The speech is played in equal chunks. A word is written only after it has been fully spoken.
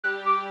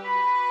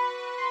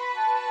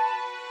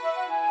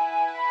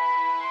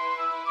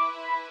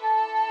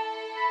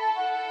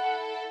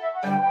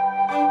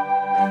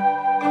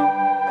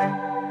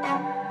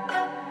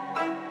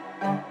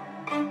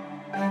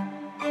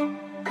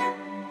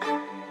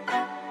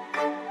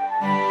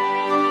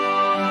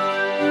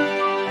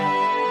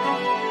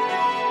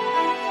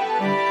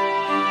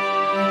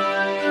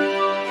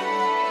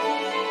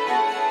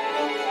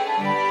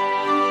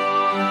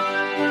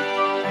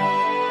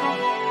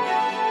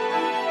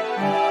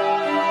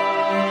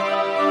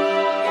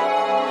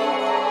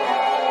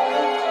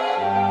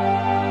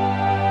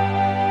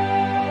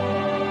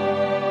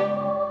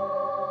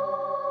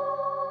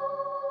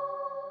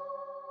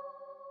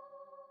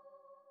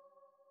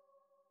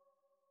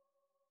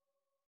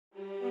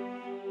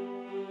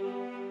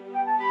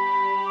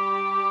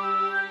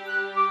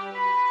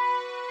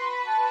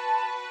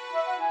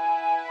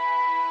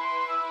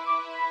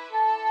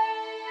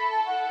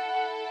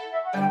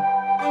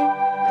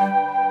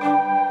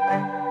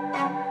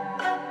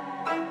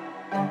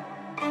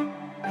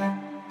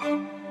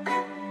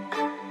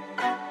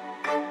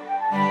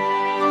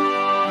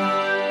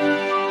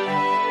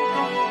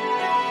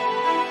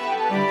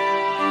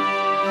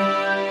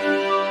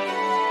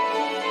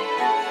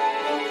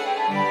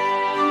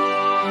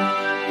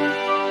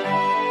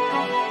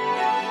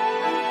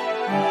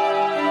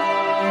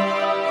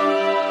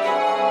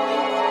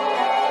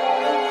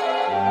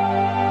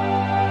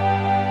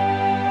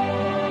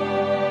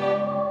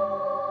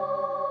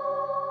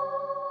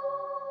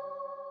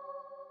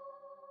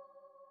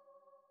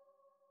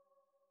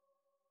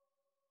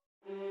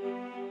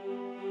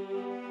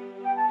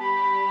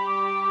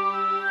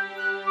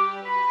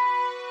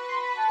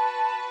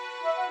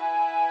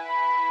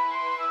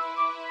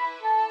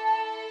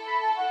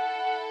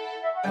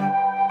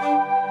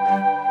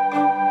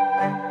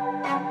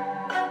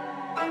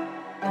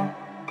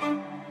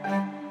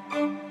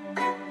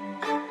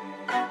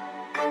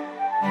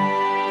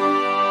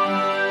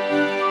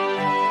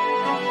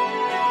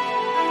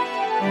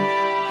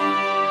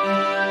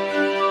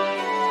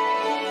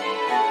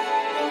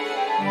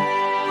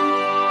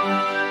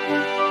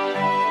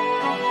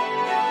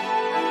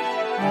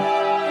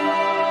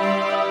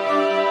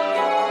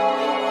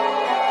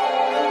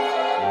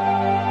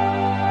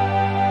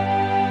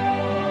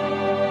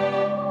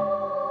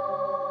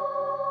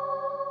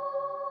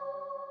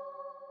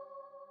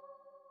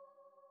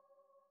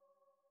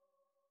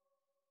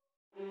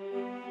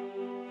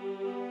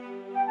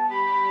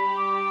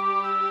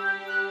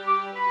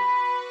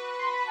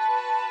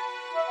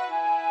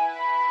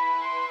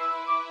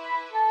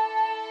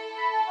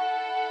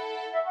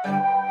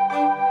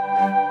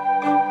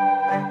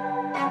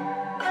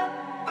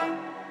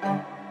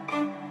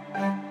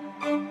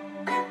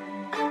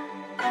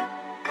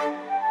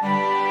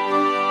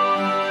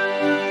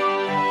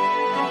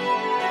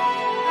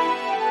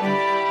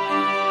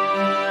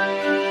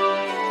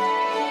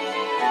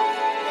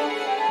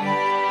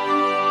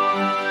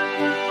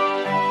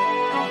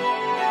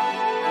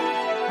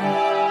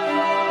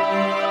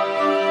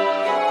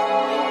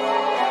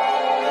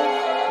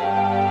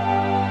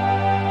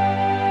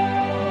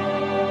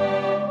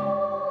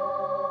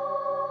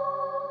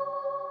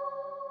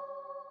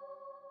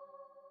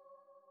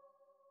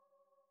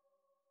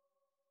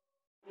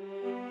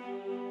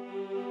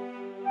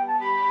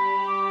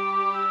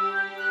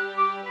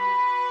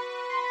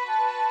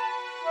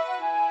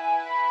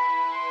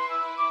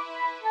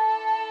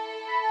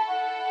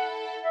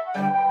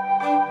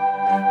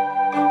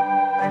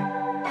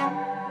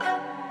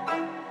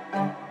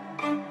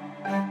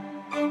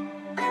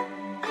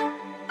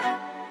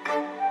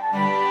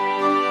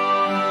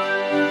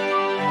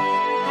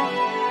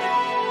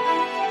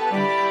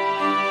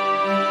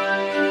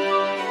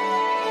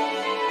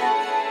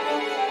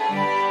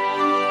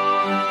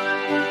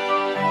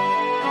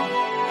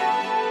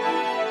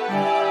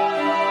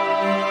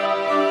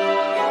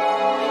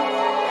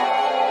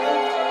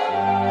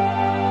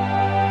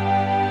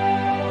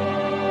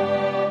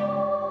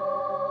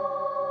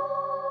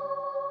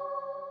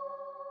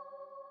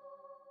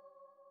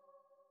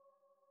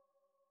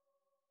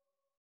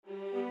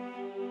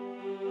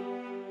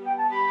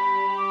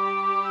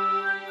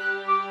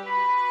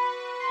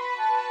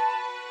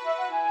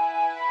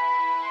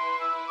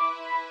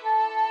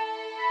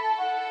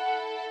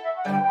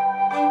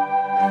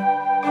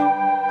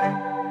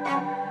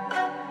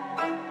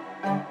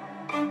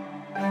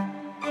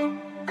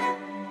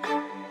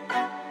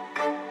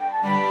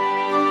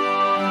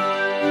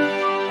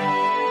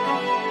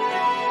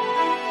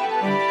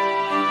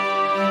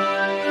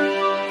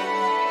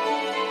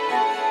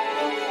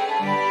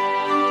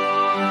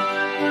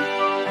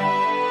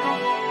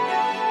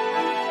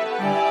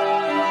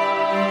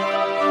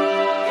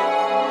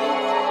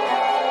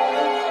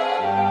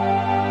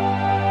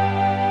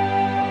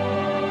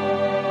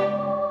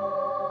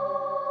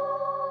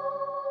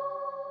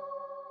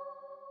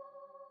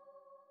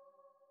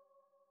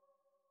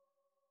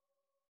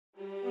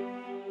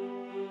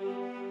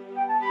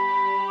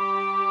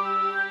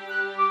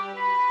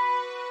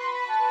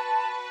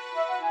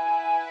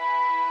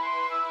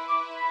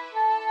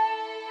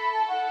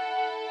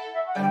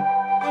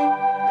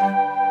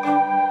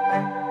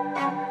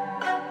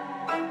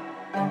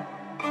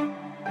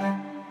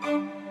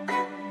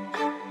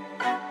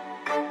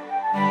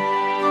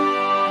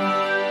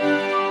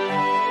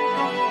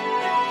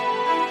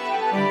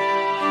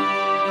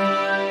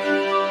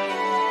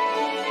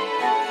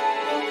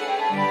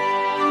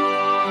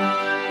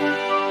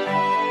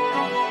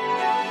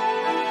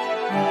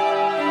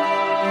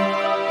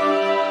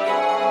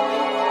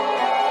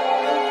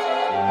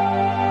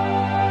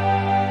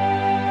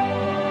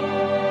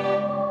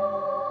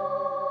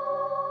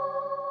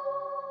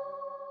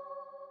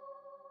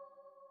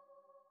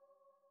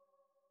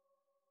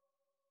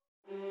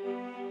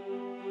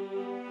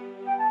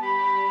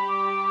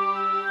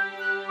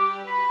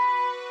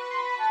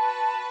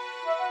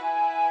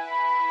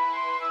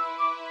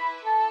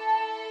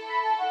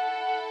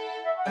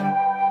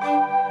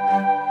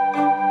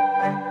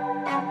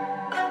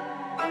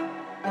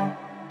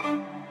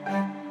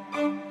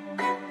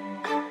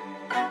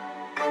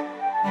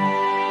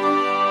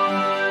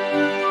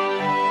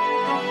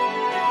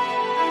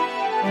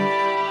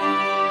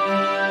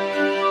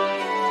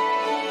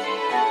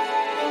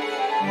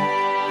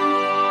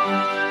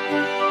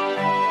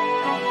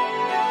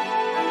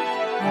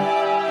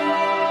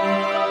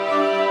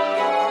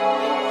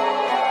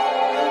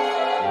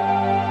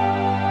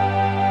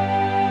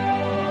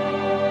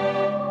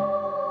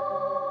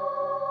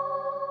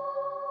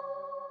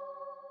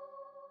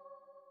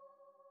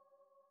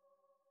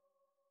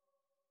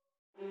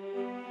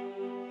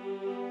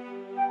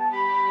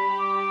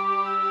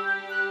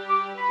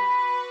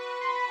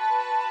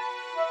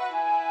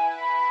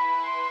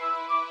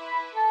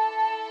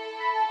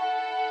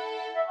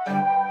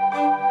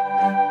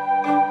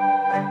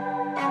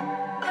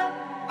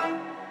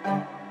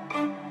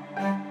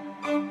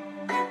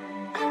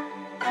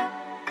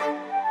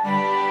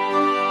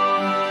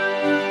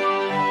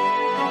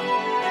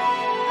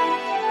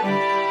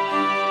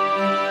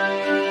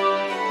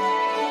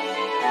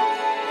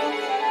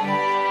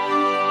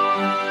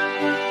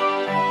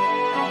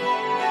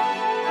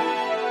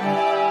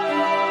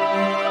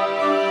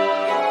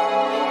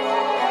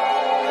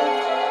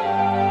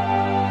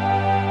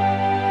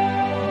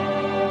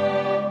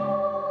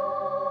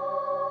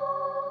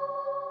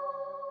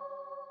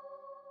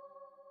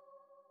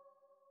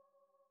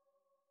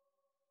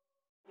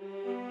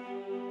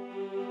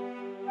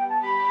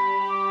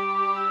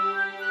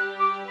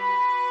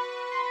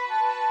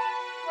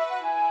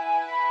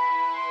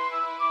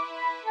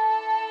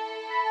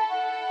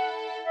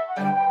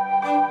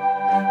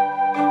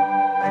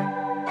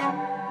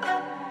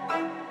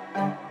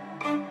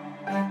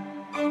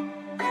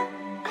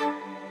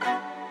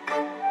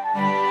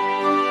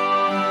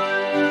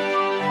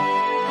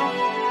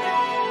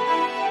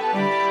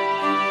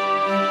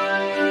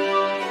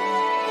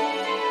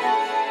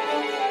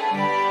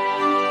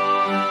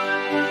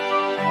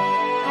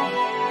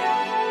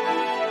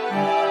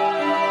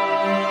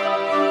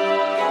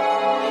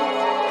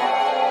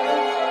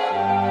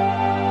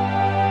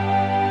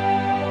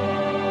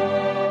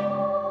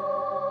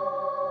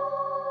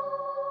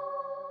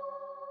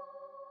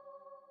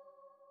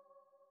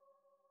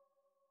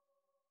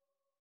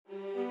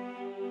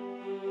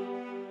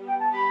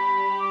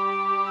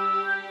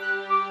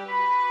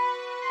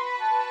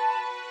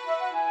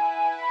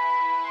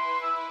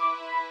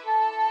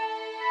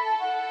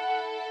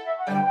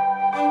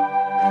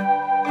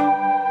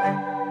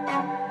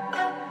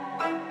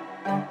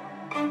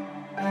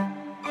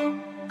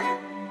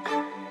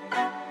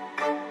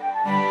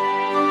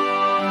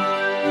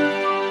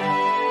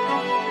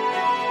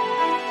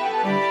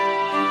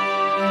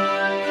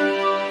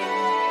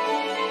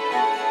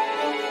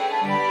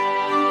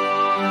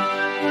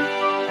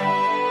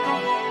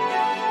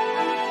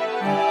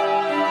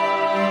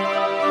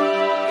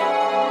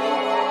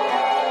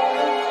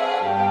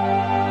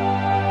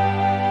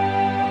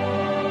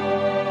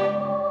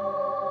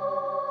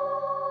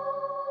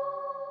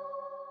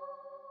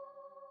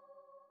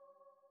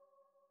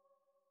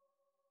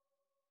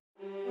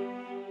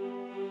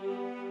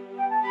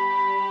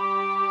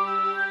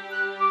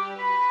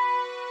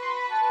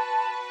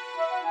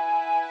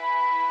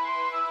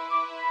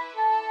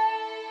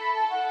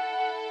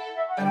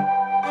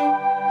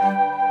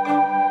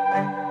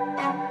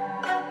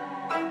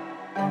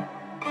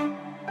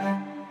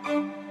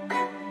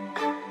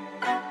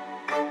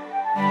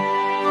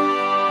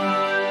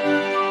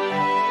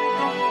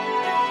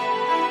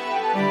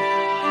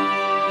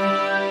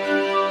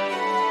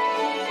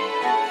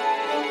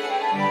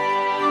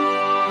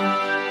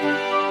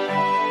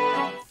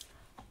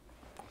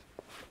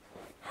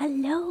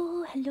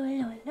Hello, hello,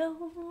 hello,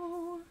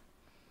 hello.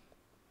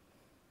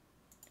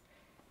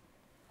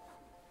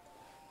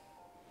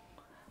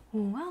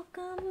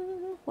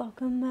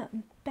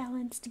 Welcome,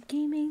 Balanced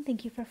Gaming.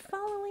 Thank you for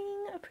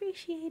following.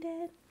 Appreciate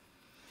it.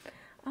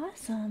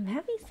 Awesome.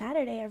 Happy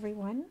Saturday,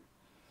 everyone.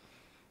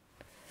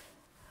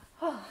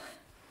 Oh.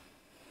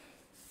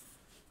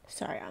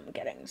 Sorry, I'm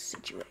getting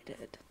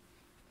situated.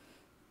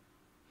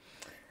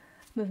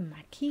 Moving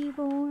my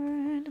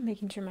keyboard,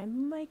 making sure my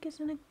mic is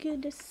in a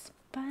good spot.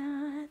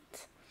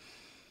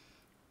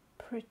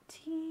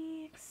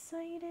 Pretty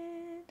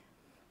excited.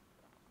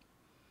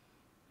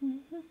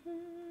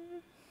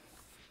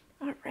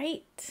 All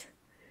right.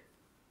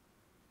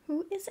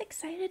 Who is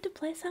excited to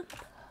play some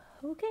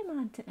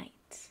Pokemon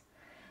tonight?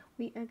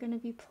 We are going to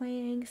be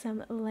playing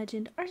some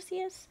Legend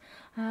Arceus.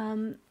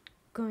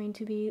 Going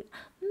to be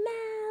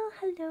Mel,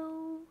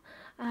 hello.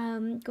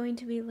 Going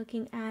to be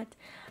looking at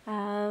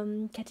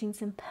catching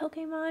some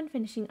Pokemon,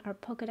 finishing our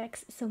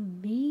Pokedex, so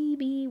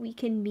maybe we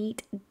can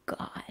meet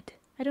God.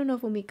 I don't know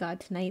if we'll meet God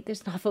tonight.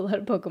 There's an awful lot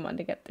of Pokemon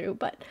to get through,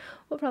 but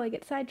we'll probably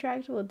get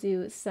sidetracked. We'll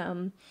do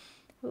some...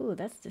 Ooh,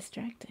 that's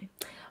distracting.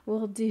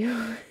 We'll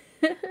do...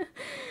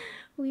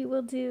 We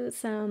will do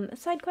some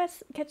side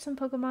quests, catch some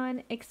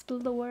Pokemon,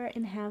 explore,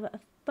 and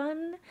have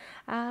fun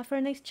for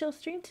a nice chill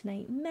stream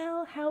tonight.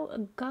 Mel, how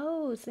it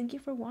goes? Thank you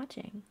for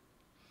watching.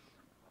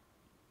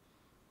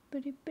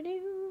 You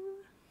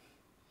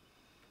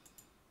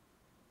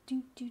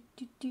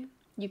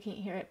can't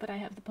hear it, but I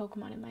have the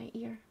Pokemon in my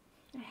ear.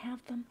 I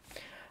have them.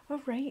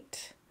 All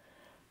right.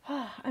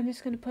 I'm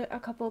just going to put a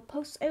couple of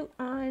posts out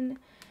on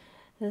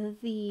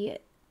the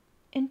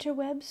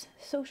interwebs,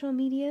 social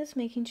medias,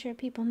 making sure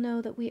people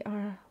know that we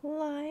are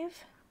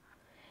live,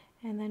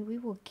 and then we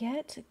will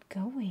get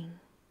going.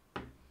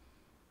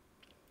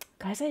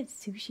 Guys, I had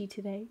sushi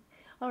today.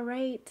 All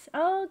right.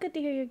 Oh, good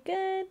to hear you're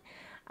good.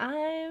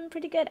 I'm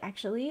pretty good,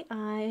 actually.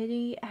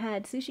 I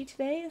had sushi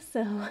today,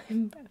 so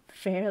I'm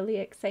fairly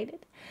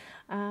excited.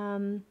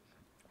 And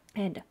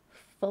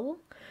full.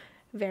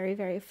 Very,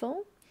 very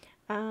full.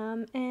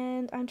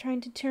 And I'm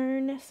trying to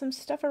turn some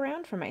stuff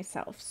around for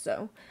myself.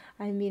 So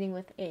I'm meeting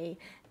with a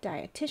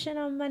dietitian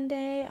on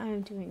Monday.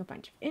 I'm doing a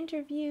bunch of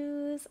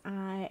interviews.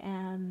 I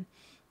am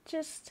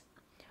just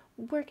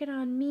working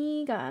on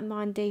me. I'm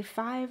on day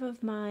 5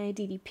 of my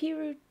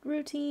DDP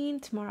routine.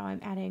 Tomorrow I'm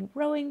adding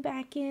rowing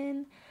back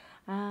in.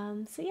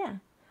 So yeah,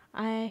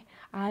 I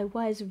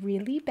was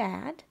really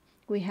bad.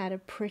 We had a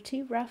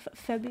pretty rough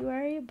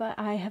February, but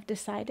I have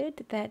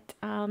decided that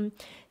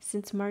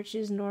since March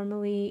is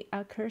normally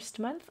a cursed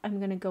month, I'm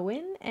going to go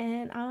in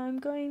and I'm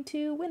going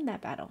to win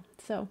that battle.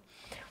 So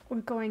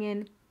we're going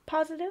in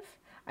positive.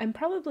 I'm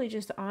probably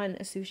just on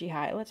a sushi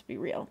high, let's be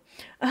real.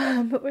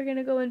 But we're going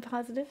to go in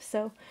positive,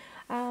 so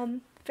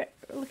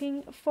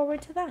looking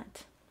forward to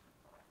that.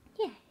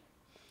 Yeah.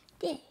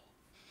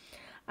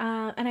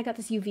 And I got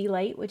this UV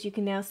light, which you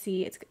can now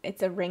see.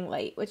 It's a ring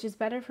light, which is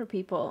better for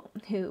people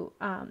who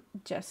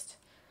just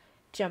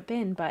jump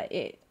in, but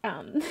it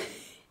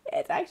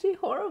it's actually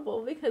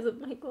horrible because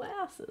of my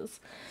glasses.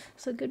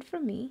 So good for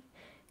me.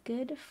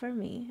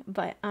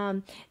 But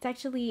it's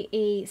actually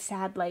a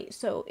sad light,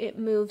 so it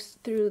moves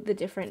through the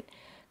different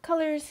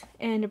colors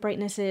and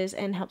brightnesses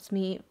and helps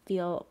me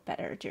feel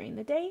better during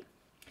the day.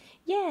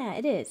 Yeah,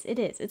 it is.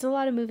 It's a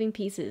lot of moving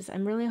pieces.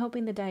 I'm really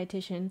hoping the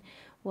dietitian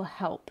will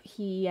help.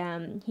 He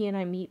and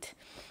I meet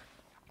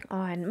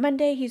on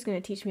Monday. He's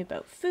going to teach me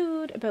about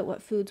food, about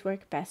what foods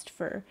work best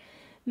for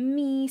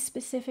me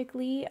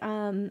specifically.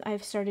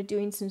 I've started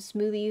doing some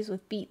smoothies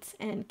with beets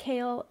and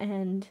kale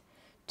and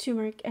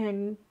turmeric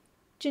and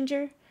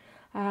ginger,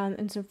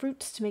 and some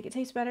fruits to make it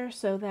taste better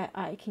so that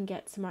I can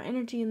get some more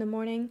energy in the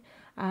morning.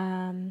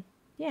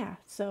 Yeah,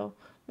 so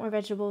more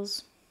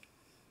vegetables,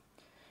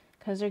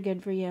 because they're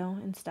good for you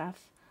and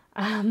stuff.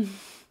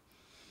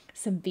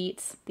 Some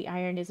beets. The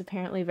iron is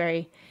apparently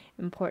very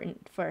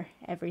important for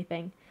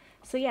everything.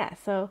 So yeah,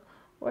 so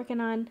working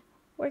on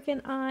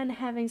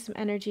having some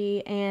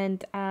energy,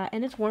 and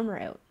it's warmer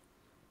out.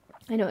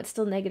 I know it's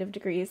still negative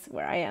degrees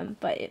where I am,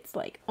 but it's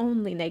like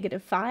only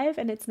 -5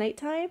 and it's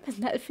nighttime, and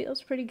that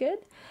feels pretty good.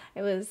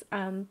 It was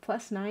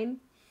 +9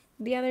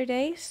 the other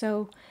day,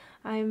 so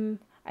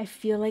I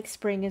feel like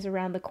spring is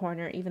around the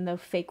corner, even though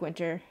fake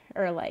winter,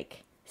 or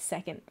like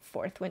second,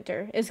 fourth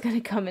winter, is gonna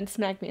come and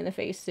smack me in the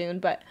face soon,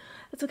 but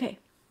that's okay.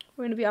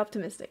 We're gonna be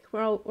optimistic.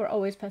 We're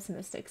always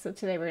pessimistic, so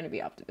today we're gonna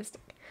be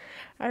optimistic.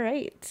 All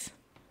right.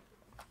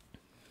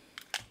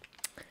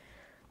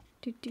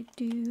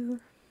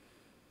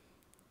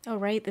 All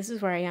right, this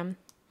is where I am.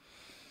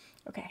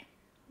 Okay,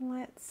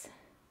 let's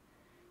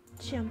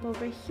jump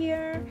over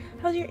here.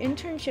 How's your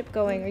internship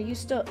going? Are you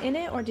still in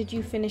it, or did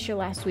you finish your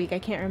last week? I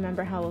can't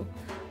remember how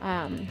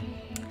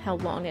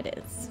long it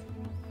is.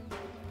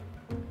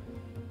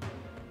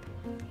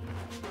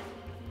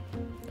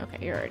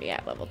 Okay, you're already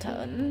at level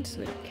 10, so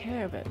we don't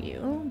care about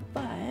you,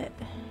 but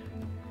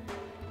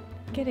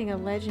getting a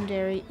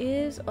legendary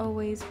is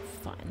always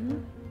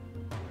fun.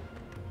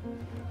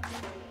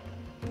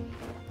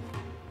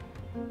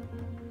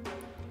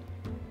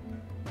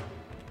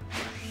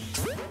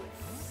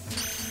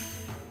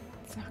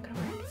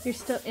 You're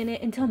still in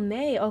it until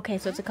May? Okay,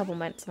 so it's a couple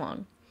months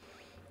long.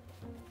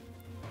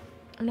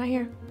 I'm not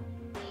here.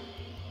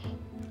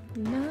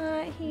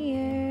 Not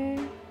here.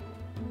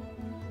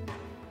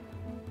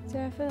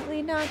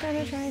 Definitely not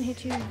gonna try and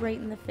hit you right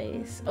in the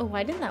face. Oh,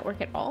 why didn't that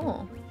work at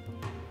all?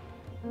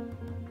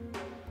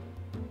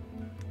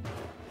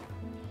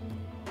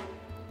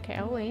 Okay,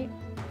 I'll wait.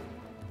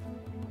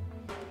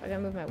 I gotta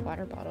move my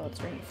water bottle. It's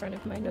right in front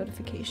of my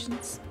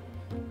notifications.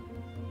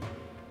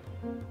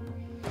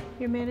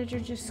 Your manager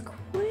just quit.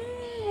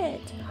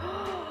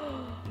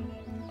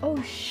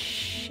 Oh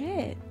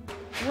shit.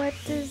 What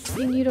does...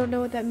 And you don't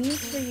know what that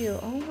means for you.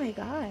 Oh my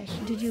gosh.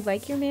 Did you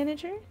like your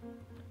manager?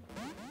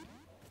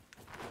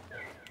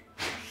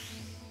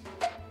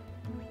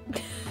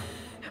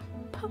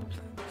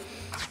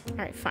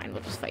 Alright, fine.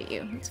 We'll just fight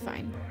you. It's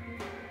fine.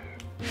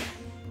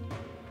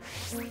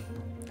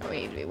 Oh,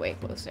 we need to be way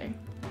closer.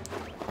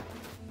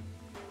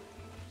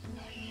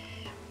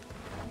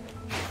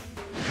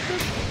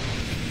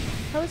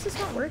 How is this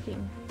not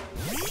working?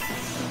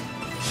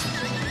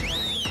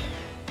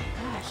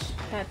 Gosh,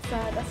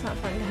 that's not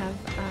fun to have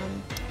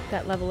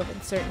that level of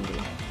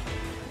uncertainty.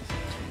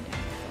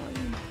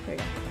 There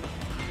you go.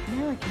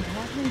 Now I can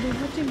talk and I don't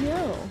have to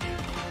yell.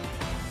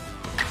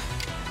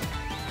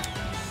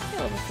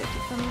 Level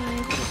 55.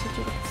 We'll just switch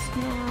it to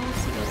small.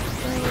 See where it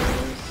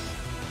goes.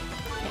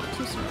 Okay,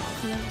 too small.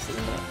 And then we'll see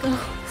where it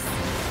goes.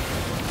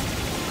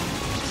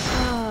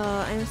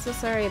 Oh, I'm so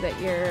sorry that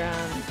your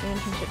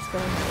internship's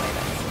going that way.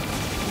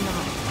 That's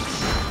not.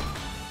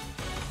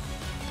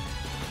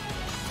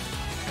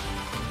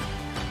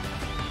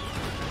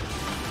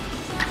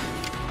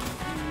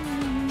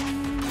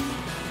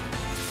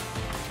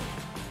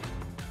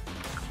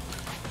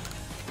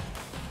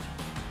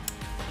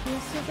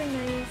 He's super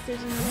nice.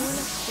 There's another one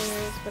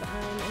upstairs, but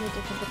I'm in a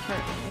different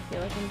department. I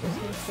feel like I'm just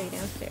gonna stay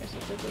downstairs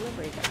with the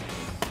delivery guys.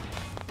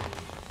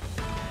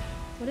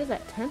 What is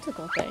that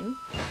tentacle thing?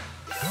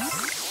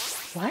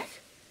 What?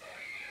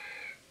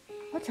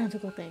 What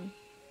tentacle thing?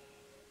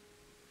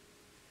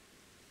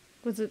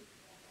 Was it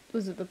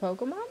the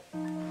Pokemon?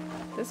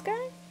 This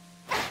guy?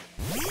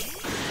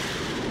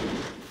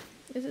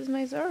 This is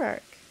my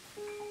Zoroark.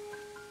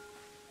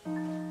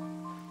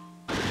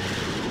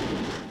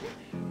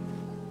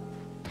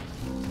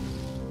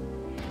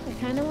 I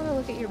kind of want to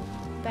look at your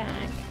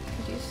back.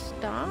 Could you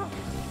stop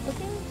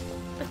looking?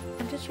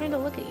 I'm just trying to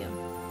look at you.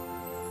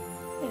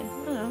 Yeah, I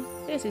don't know.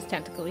 There's his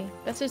tentacly.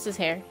 That's just his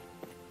hair.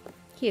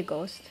 He a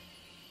ghost.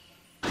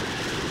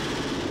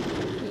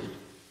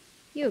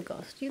 You a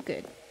ghost. You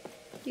good.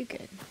 You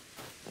good.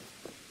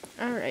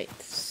 Alright,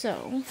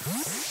 so...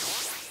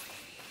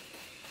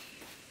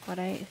 what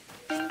I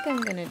think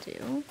I'm gonna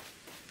do...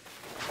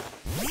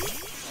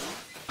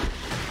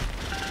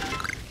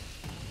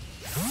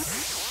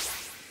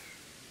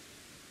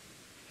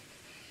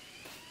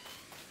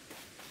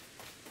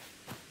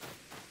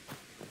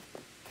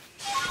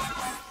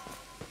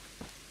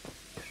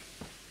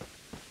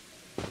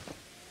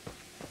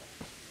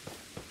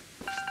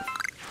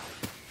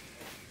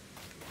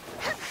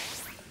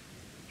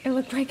 It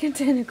looked like a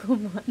tentacle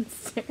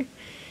monster.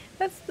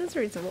 That's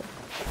reasonable.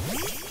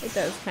 It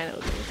does kind of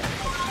look like a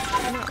tentacle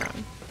monster. You're not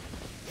wrong.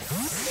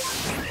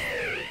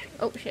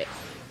 Oh shit.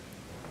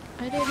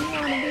 I didn't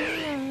want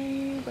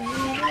to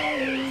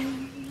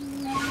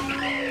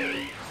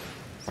be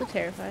so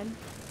terrified.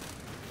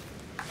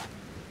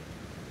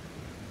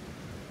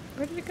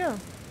 Where did it go?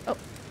 Oh.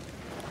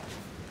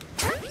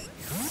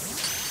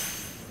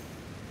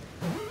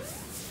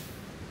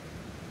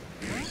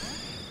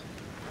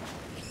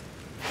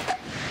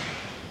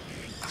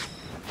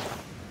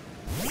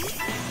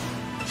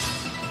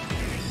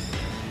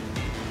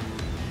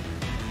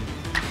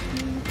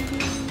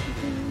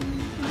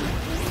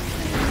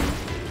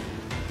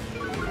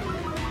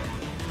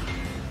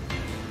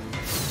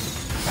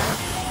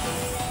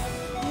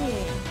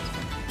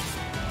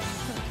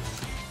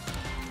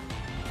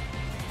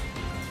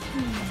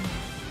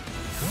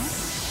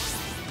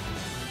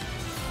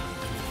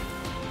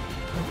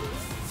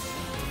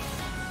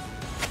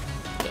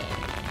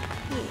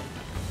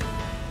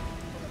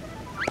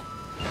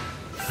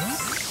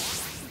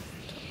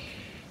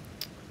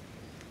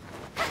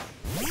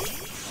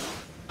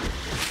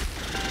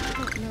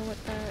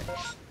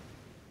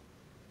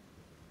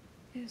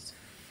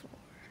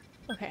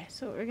 Okay,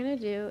 so what we're gonna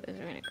do is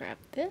we're gonna grab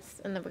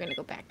this, and then we're gonna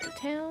go back to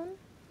town.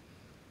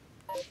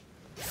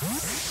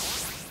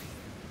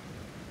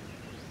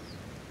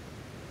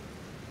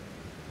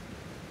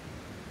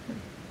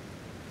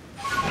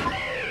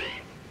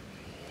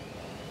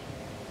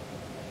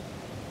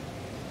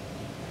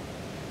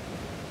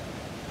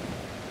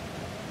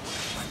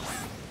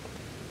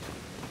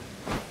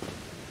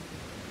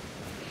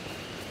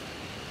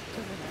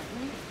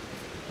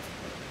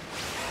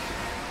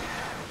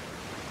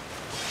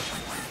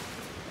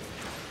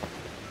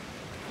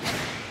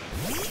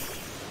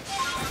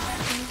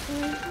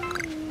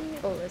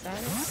 Oh, is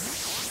that it?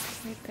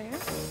 Right there?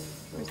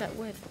 Or is that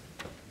wood?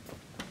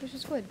 There's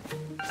just wood.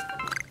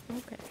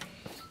 Okay.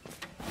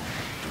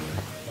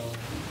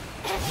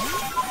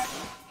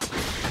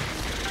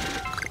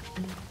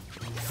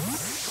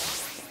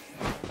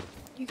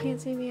 can't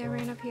see me. I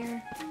ran up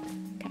here.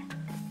 Okay.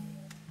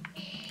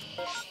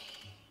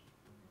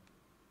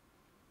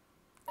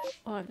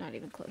 Oh, I'm not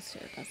even close to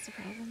it. That's the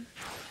problem.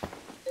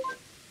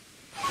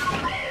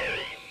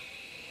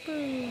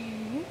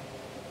 Boom.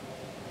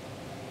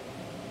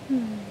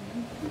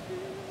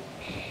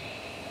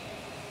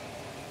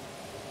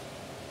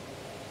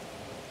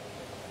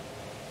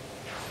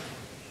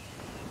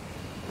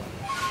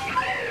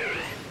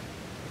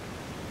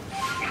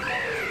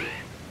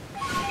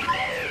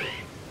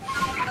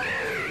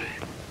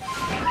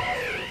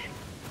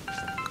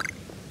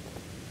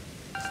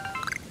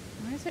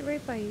 Why is it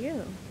right by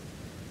you?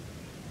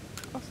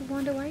 Also,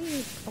 Wanda, why are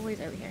you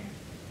always out here?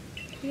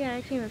 Yeah,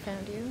 I came and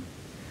found you.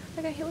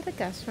 I got hit with a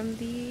gust from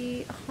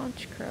the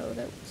haunch crow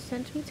that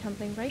sent me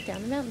tumbling right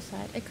down the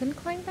mountainside. I couldn't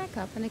climb back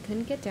up, and I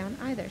couldn't get down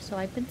either, so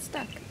I've been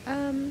stuck.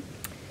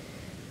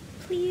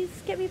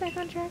 Please get me back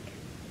on track?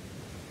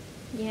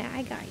 Yeah,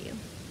 I got you.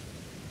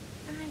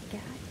 I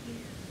got you.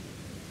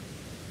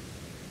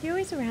 You're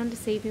always around to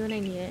save me when I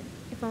need it.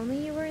 If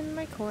only you were in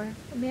my corps,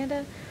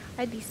 Amanda,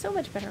 I'd be so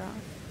much better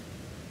off.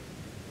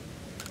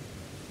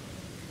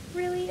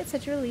 Really, it's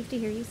such a relief to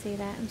hear you say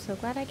that. I'm so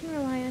glad I can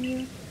rely on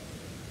you.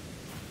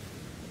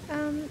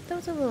 That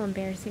was a little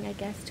embarrassing, I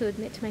guess, to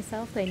admit to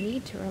myself that I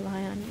need to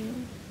rely on you.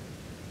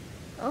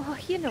 Oh,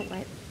 you know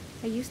what?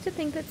 I used to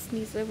think that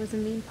Sneasler was a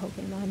mean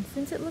Pokemon,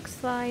 since it looks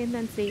sly and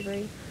then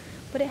savory,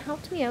 but it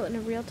helped me out in a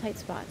real tight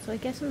spot, so I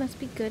guess it must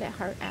be good at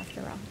heart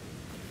after all.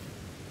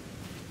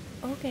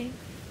 Okay.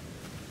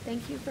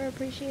 Thank you for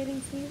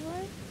appreciating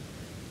Sneasler.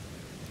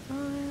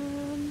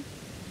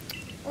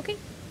 Okay.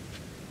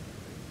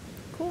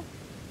 Cool.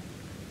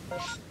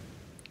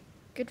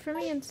 Good for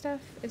me and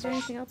stuff. Is there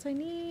anything else I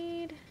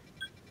need?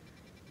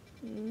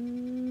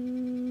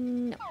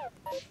 No.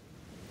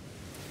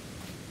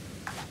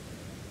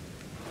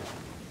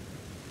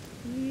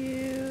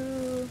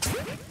 You...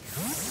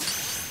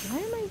 Why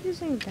am I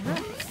using that?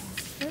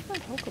 Where's my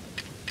Pokeball?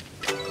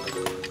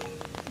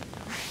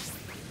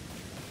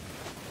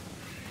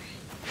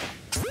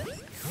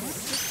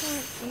 Let's just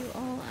want you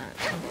all at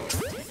level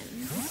 10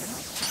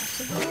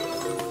 if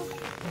possible.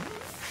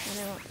 And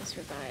I want to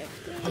survive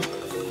this.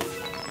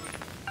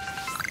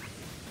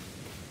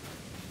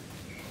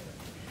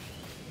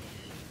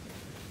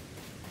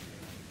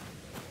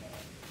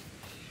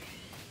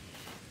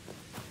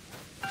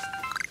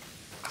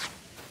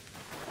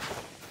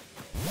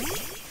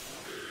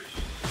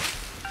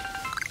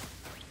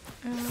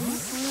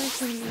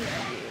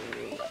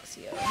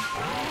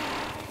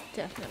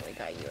 Definitely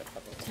got you at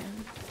level 10.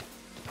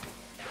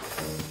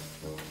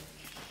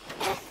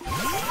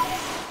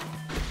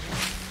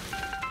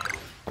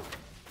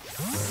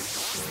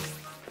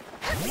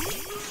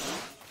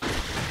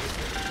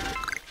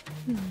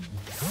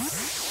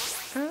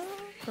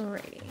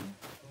 Alrighty.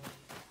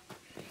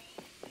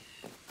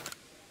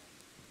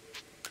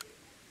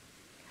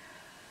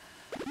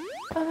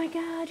 Oh my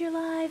god, you're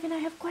live and I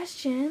have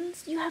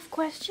questions. You have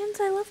questions?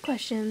 I love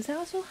questions.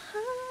 Also,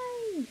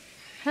 hi!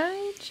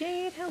 Hi,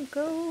 Jade, how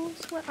goes?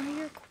 What are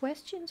your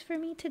questions for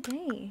me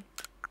today?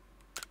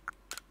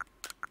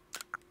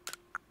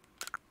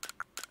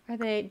 Are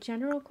they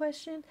general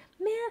questions?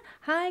 Man,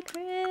 hi,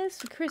 Chris.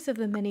 Chris of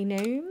the many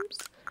names.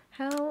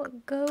 How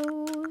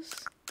goes?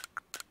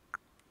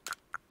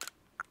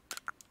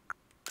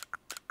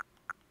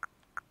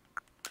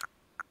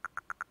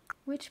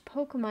 Which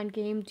Pokemon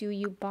game do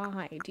you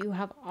buy? Do you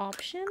have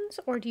options,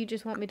 or do you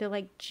just want me to,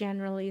 like,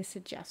 generally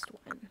suggest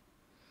one?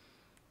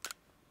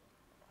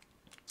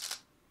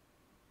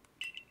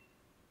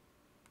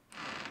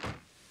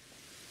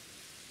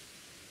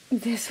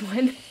 This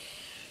one.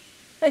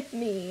 I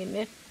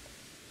mean,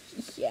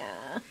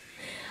 yeah.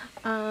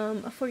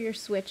 For your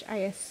Switch, I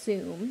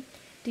assume.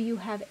 Do you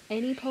have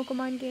any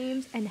Pokemon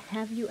games, and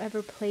have you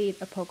ever played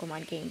a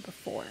Pokemon game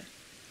before?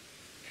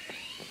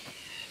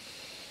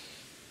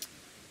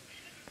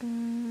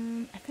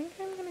 I think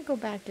I'm gonna go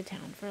back to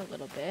town for a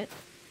little bit.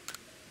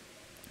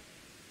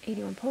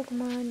 81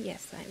 Pokemon,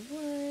 yes I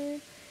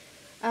would.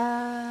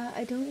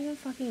 I don't even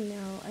fucking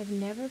know. I've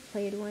never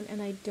played one,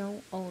 and I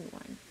don't own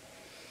one.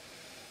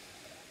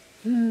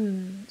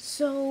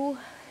 So...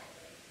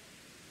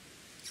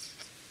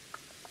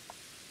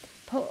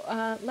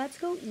 Let's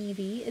Go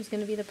Eevee is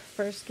going to be the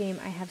first game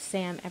I have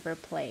Sam ever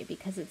play,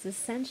 because it's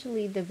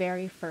essentially the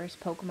very first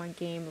Pokemon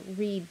game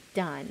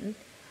redone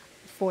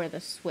for the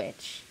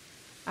Switch.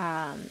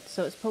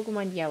 So it's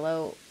Pokemon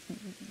Yellow,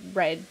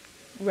 Red,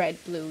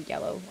 Blue,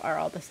 Yellow are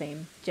all the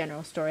same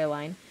general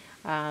storyline.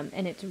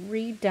 And it's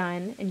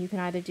redone, and you can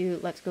either do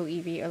Let's Go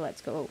Eevee or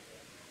Let's Go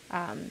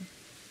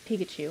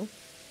Pikachu.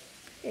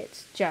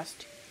 It's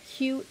just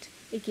cute.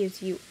 It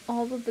gives you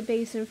all of the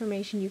base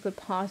information you could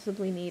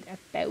possibly need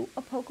about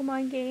a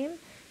Pokemon game.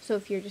 So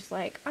if you're just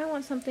like, I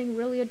want something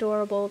really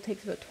adorable, it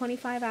takes about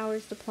 25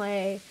 hours to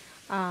play,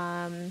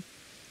 or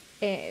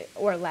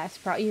less,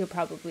 you could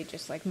probably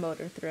just like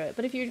motor through it.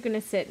 But if you're going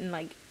to sit and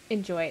like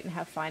enjoy it and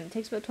have fun, it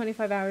takes about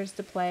 25 hours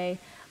to play.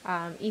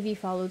 Eevee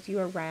follows you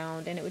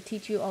around, and it would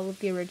teach you all of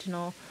the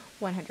original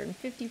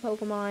 150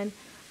 Pokemon.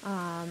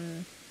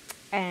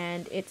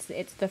 and it's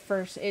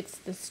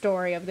the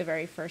story of the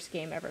very first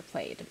game ever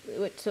played.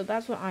 So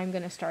that's what I'm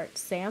gonna start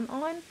Sam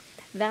on.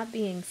 That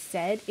being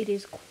said, it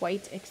is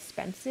quite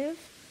expensive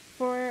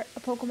for a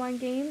Pokemon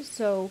game.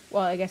 So,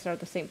 well, I guess they're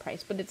the same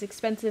price, but it's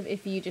expensive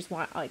if you just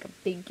want like a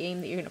big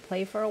game that you're gonna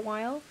play for a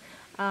while.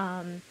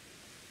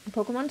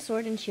 Pokemon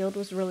Sword and Shield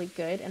was really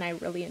good, and I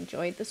really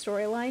enjoyed the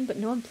storyline, but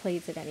no one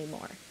plays it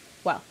anymore.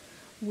 Well,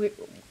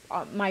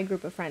 my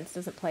group of friends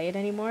doesn't play it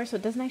anymore, so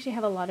it doesn't actually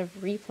have a lot of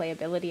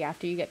replayability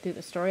after you get through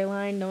the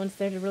storyline. No one's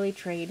there to really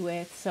trade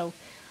with, so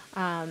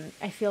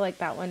I feel like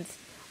that one's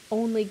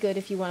only good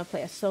if you want to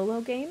play a solo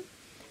game.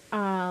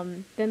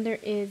 Then there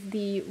is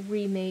the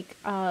remake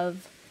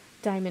of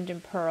Diamond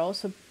and Pearl,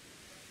 so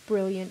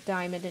Brilliant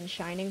Diamond and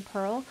Shining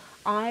Pearl.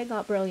 I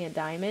got Brilliant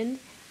Diamond.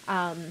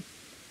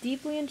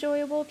 Deeply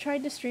enjoyable.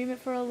 Tried to stream it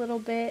for a little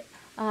bit,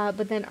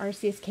 but then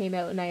Arceus came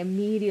out and I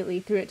immediately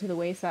threw it to the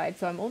wayside.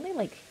 So I'm only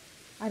like,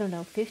 I don't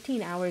know,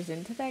 15 hours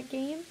into that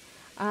game.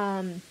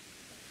 I'm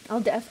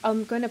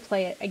going to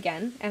play it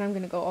again, and I'm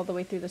going to go all the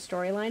way through the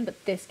storyline,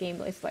 but this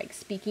game is like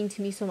speaking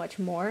to me so much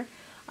more.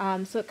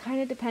 So it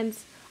kind of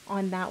depends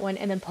on that one.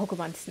 And then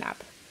Pokemon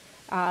Snap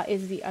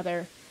is the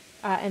other,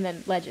 and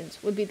then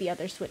Legends would be the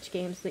other Switch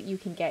games that you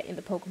can get in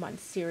the Pokemon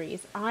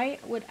series. I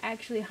would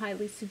actually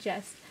highly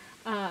suggest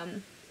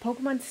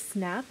Pokemon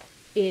Snap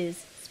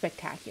is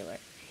spectacular.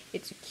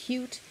 It's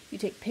cute. You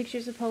take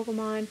pictures of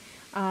Pokemon.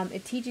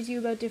 It teaches you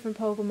about different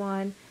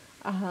Pokemon.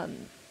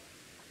 And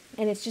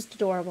it's just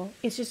adorable.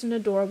 It's just an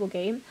adorable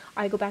game.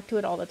 I go back to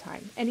it all the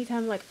time.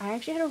 Anytime, like, I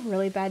actually had a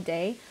really bad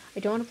day. I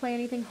don't want to play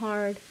anything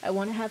hard. I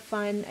want to have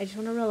fun. I just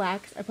want to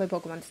relax. I play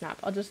Pokemon Snap.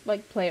 I'll just,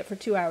 like, play it for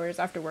 2 hours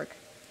after work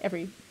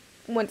every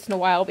once in a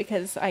while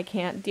because I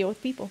can't deal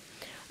with people.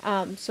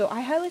 So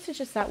I highly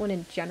suggest that one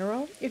in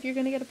general if you're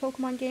going to get a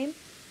Pokemon game.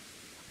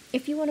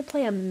 If you want to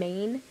play a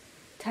main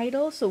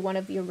title, so one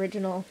of the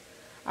original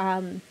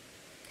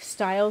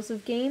styles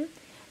of game,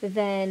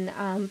 then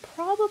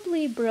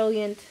probably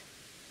Brilliant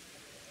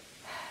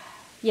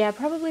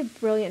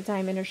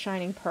Diamond or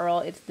Shining Pearl.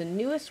 It's the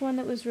newest one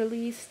that was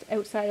released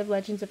outside of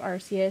Legends of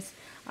Arceus.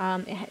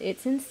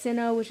 It's in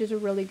Sinnoh, which is a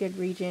really good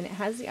region. It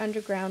has the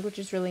underground, which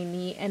is really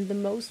neat, and the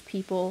most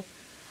people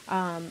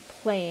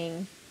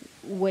playing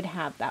would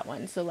have that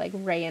one. So like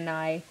Ray and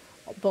I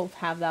both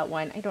have that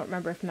one. I don't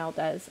remember if Mel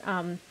does.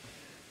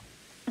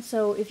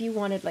 So if you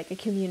wanted like a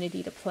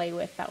community to play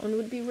with, that one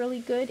would be really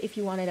good if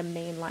you wanted a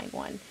mainline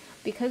one.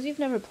 Because you've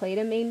never played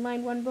a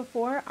mainline one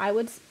before, I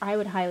would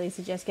highly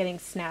suggest getting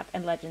Snap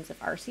and Legends of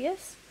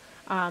Arceus,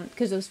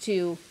 because those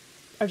two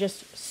are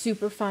just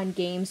super fun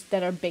games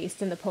that are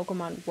based in the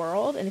Pokemon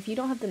world, and if you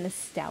don't have the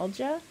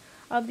nostalgia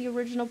of the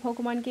original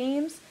Pokemon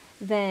games,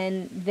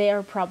 then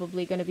they're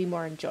probably going to be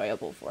more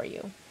enjoyable for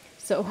you.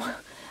 So,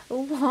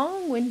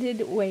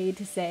 long-winded way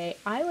to say,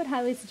 I would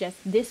highly suggest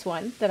this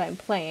one that I'm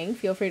playing.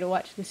 Feel free to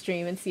watch the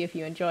stream and see if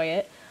you enjoy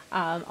it.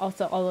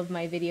 Also, all of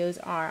my videos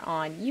are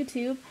on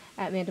YouTube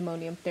at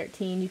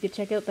Mandamonium13. You could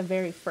check out the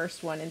very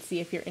first one and see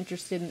if you're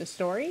interested in the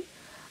story.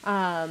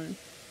 And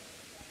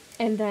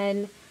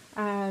then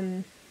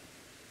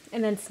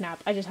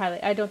Snap.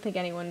 I don't think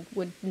anyone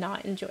would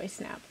not enjoy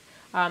Snap.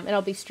 And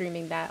I'll be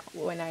streaming that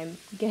when I'm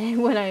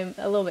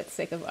a little bit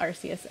sick of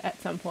Arceus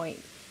at some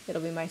point.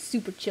 It'll be my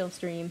super chill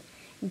stream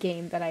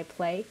game that I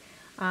play.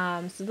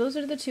 So those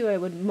are the two I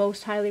would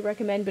most highly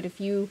recommend, but if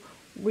you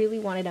really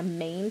wanted a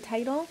main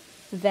title,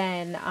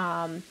 then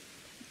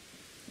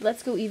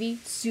Let's Go Eevee,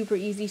 super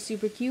easy,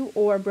 super cute,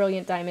 or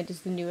Brilliant Diamond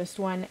is the newest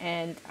one,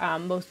 and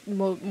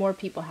more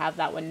people have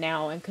that one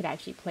now and could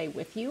actually play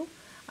with you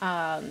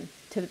to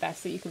the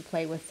best that you can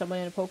play with someone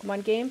in a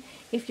Pokemon game.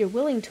 If you're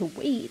willing to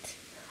wait,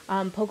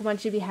 Pokemon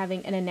should be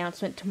having an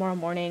announcement tomorrow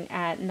morning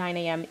at 9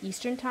 a.m.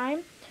 Eastern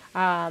Time.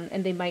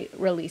 And they might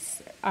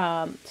announce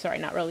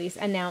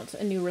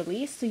a new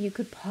release, so you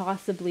could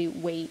possibly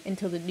wait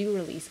until the new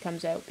release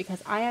comes out,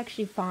 because I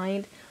actually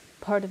find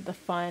part of the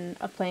fun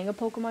of playing a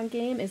Pokemon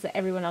game is that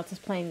everyone else is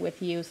playing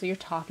with you, so you're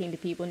talking to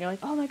people and you're like,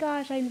 oh my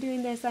gosh, I'm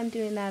doing this, I'm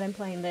doing that, I'm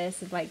playing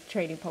this, and like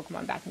trading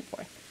Pokemon back and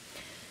forth.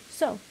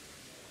 So,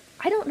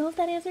 I don't know if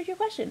that answered your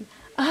question.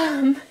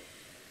 But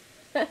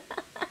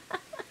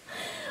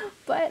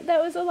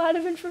that was a lot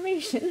of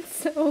information,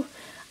 so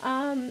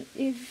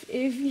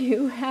if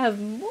you have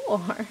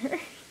more,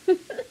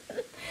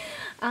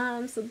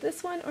 so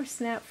this one or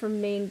Snap for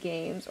main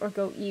games, or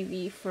Go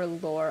Eevee for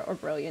lore, or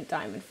Brilliant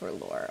Diamond for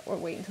lore, or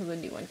wait until the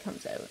new one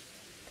comes out.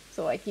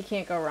 So like you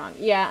can't go wrong.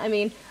 Yeah, I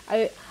mean,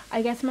 I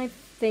guess my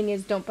thing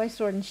is don't buy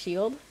Sword and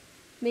Shield,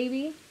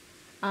 maybe.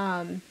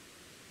 I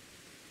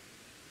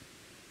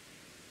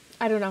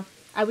don't know.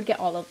 I would get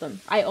all of them.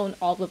 I own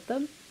all of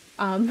them.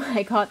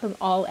 I got them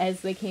all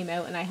as they came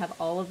out, and I have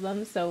all of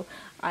them, so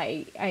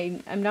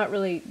I'm not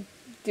really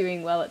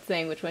doing well at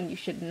saying which one you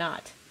should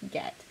not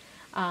get.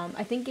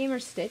 I think Gamer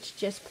Stitch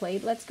just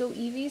played Let's Go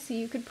Eevee, so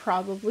you could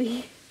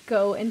probably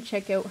go and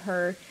check out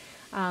her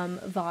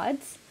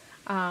VODs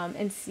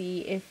and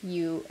see if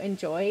you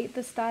enjoy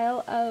the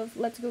style of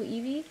Let's Go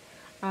Eevee.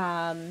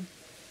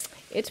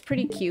 It's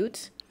pretty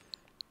cute.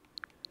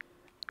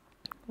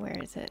 Where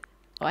is it?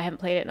 Oh, I haven't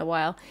played it in a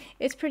while.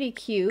 It's pretty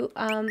cute.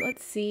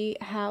 Let's see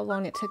how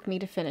long it took me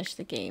to finish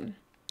the game.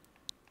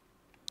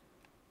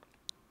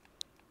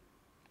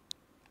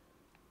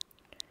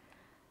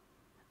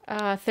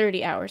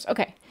 30 hours.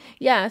 Okay.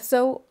 Yeah,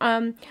 so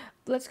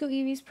Let's Go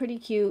Eevee's pretty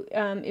cute.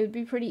 It would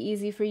be pretty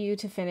easy for you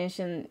to finish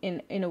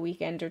in a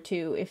weekend or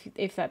two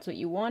if that's what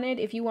you wanted.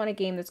 If you want a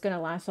game that's going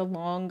to last a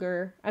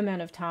longer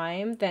amount of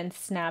time, then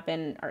Snap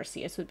and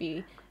Arceus would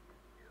be...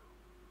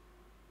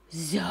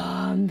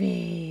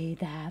 Zombie!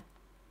 That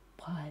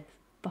was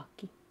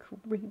fucking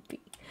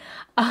creepy.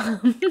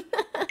 Um,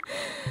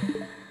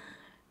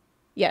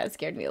 yeah, it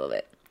scared me a little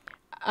bit.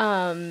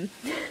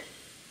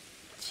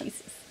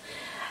 Jesus.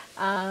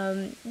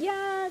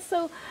 Yeah,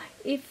 so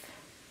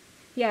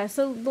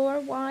so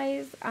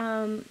lore-wise,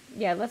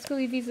 yeah, Let's Go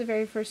Eevee's the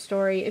very first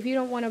story. If you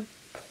don't want to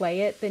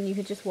play it, then you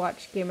could just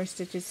watch Gamer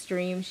Stitch's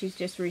stream. She's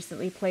just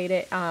recently played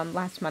it,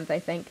 last month, I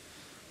think.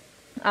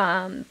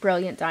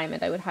 Brilliant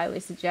Diamond, I would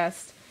highly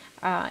suggest.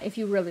 If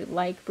you really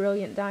like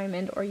Brilliant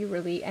Diamond, or you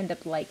really end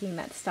up liking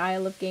that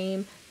style of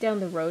game, down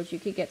the road you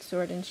could get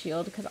Sword and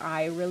Shield, because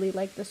I really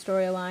like the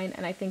storyline,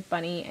 and I think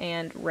Bunny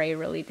and Ray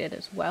really did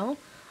as well.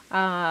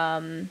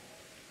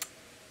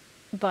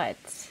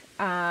 But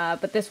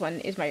this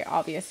one is my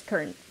obvious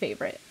current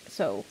favorite.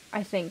 So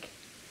I think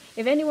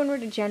if anyone were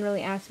to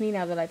generally ask me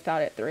now that I've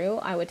thought it through,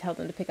 I would tell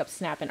them to pick up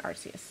Snap and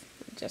Arceus.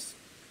 Just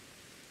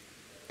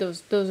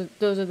those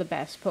are the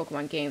best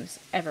Pokemon games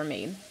ever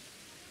made,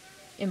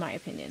 in my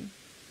opinion.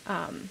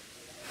 And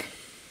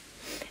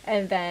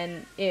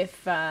then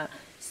if oh,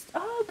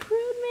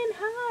 Prudman,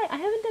 hi! I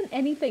haven't done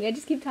anything. I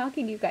just keep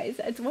talking to you guys.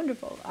 It's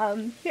wonderful.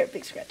 Here,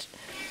 big scratch.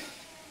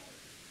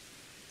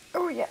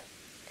 Oh yeah,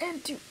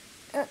 and two.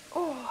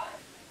 Oh,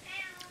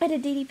 I had a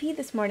DDP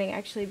this morning,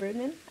 actually,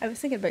 Broodman. I was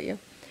thinking about you.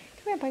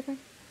 Come here, Piper.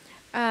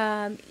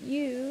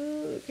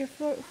 Your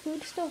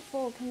food's still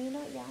full. Can you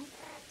not yell?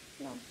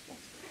 No,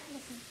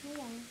 listen, no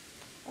yelling.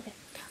 Okay.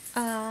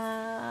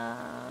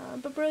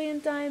 But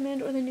Brilliant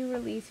Diamond or the new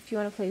release, if you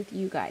want to play with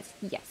you guys,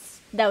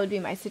 yes, that would be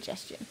my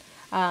suggestion.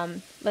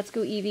 Let's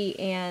Go Eevee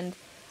and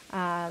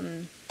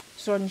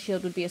Sword and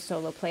Shield would be a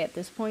solo play at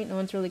this point. No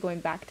one's really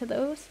going back to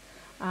those.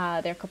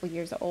 They're a couple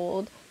years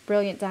old.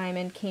 Brilliant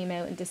Diamond came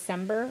out in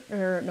December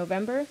or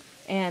November,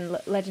 and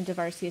Legend of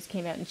Arceus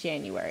came out in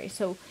January.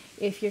 So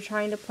if you're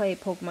trying to play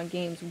Pokemon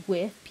games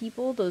with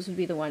people, those would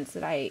be the ones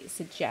that I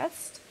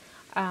suggest.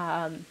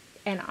 And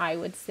I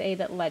would say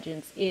that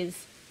Legends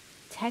is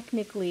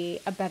technically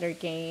a better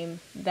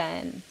game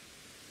than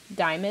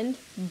Diamond,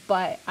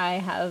 but I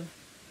have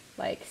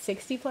like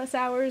 60 plus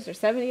hours or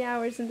 70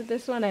 hours into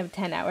this one. I have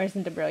 10 hours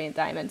into Brilliant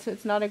Diamond, so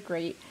it's not a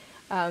great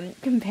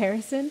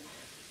comparison.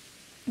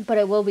 But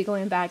I will be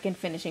going back and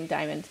finishing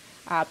Diamond,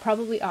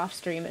 probably off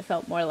stream. It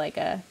felt more like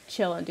a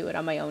chill and do it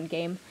on my own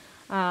game,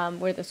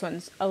 where this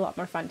one's a lot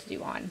more fun to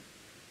do on.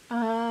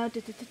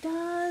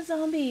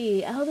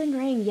 Zombie, Elden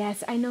Ring.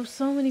 Yes, I know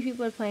so many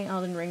people are playing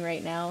Elden Ring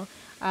right now,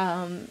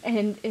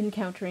 and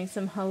encountering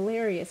some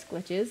hilarious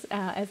glitches,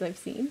 as I've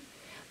seen.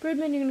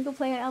 Broodman, you're gonna go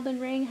play at Elden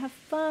Ring. Have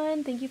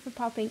fun. Thank you for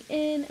popping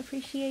in.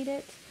 Appreciate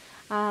it.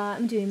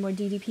 I'm doing more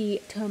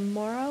DDP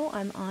tomorrow.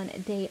 I'm on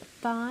day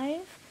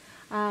 5.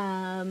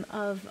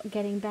 Of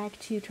getting back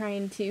to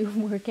trying to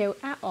work out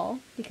at all,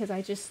 because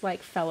I just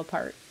like fell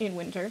apart in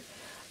winter.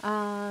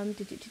 Not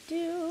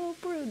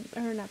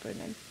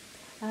Broodman.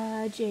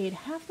 Jade,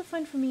 half the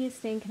fun for me is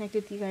staying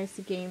connected with you guys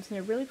to games, and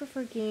I really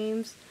prefer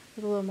games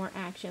with a little more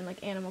action,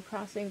 like Animal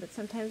Crossing, but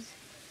sometimes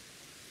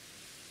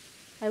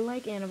I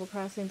like Animal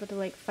Crossing, but to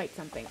like fight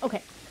something.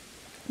 Okay.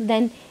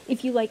 Then,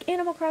 if you like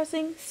Animal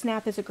Crossing,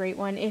 Snap is a great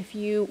one. If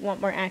you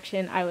want more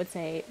action, I would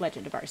say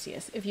Legend of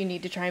Arceus, if you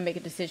need to try and make a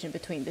decision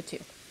between the two.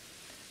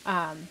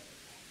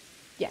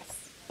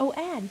 Yes. Oh,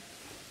 ad.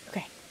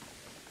 Okay.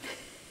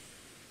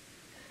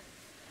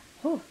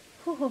 Oh,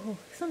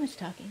 so much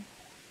talking.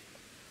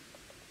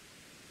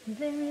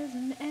 There is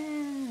an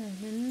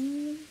ad,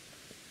 and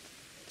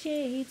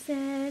Jade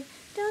said,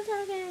 don't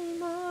talk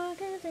anymore,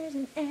 cause there's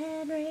an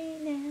ad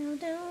right now.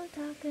 Don't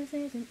talk, cause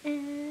there's an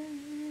ad.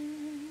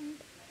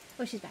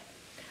 Oh, she's back.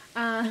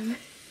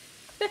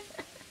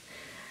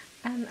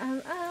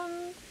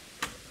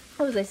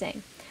 What was I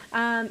saying?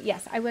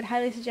 Yes, I would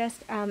highly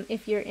suggest,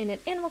 if you're in an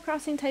Animal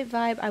Crossing type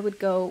vibe, I would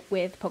go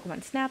with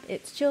Pokemon Snap.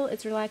 It's chill,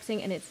 it's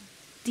relaxing, and it's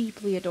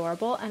deeply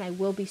adorable, and I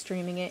will be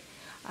streaming it,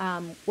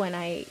 when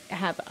I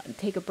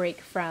take a break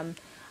from,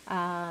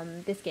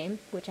 this game,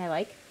 which I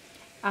like.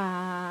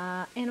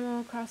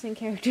 Animal Crossing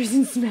characters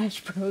in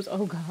Smash Bros.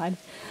 Oh god.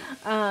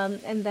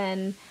 And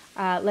then,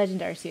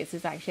 Legend Arceus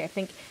is actually, I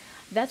think,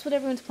 that's what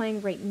everyone's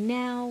playing right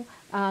now.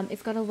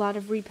 It's got a lot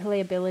of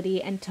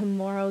replayability, and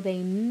tomorrow they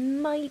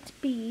might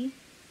be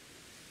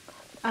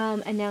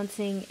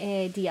announcing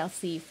a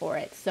DLC for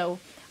it. So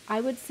I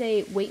would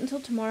say wait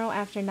until tomorrow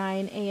after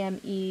 9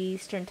 a.m.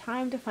 Eastern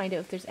Time to find out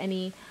if there's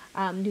any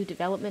new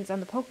developments on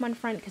the Pokemon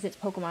front, because it's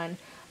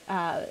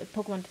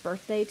Pokemon's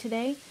birthday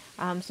today.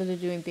 So they're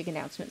doing a big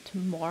announcement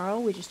tomorrow.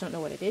 We just don't know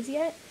what it is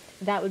yet.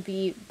 That would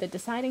be the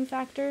deciding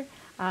factor.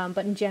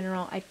 But in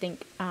general, I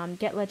think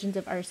get Legends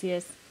of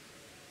Arceus.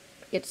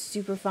 It's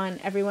super fun.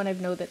 Everyone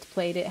I've known that's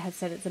played it has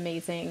said it's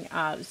amazing.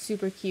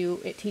 Super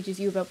cute. It teaches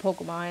you about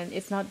Pokemon.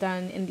 It's not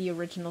done in the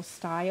original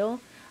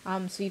style,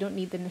 so you don't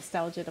need the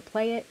nostalgia to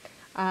play it.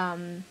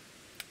 And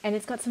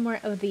it's got some more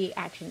of the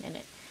action in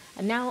it.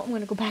 And now I'm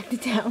going to go back to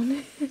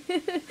town,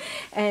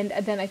 and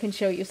then I can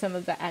show you some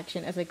of the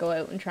action as I go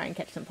out and try and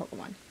catch some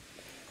Pokemon.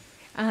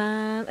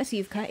 Let's see,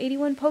 you've caught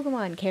 81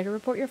 Pokemon. Care to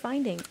report your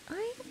finding?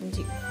 I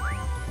do.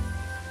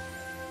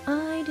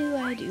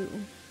 I do.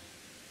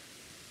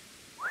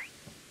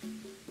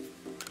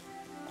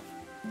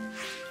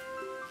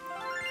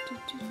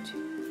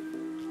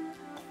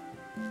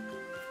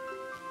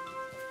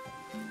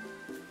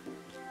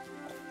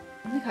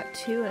 I only got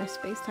 2 in a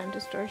space-time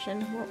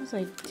distortion. What was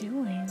I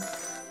doing?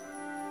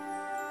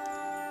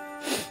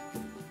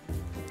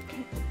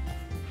 Okay.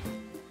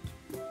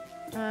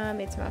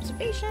 Made some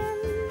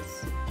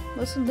observations.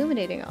 Most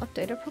illuminating. I'll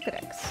update our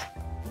Pokedex.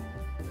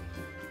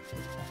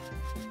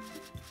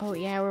 Oh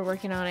yeah, we're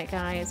working on it,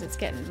 guys. It's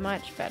getting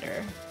much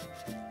better.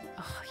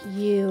 Oh,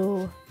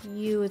 you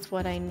is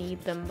what I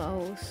need the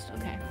most.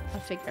 Okay, I'll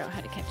figure out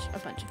how to catch a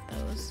bunch of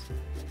those.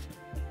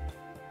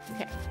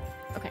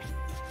 Okay.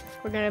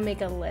 We're gonna make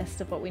a list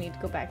of what we need to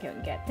go back out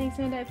and get. Thanks,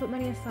 Manda. I put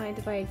money aside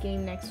to buy a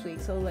game next week,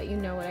 so I'll let you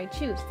know what I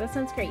choose. That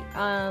sounds great.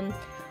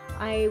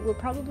 I will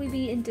probably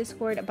be in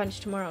Discord a bunch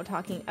tomorrow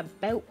talking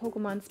about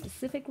Pokemon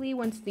specifically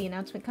once the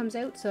announcement comes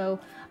out, so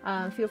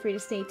feel free to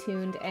stay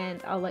tuned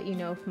and I'll let you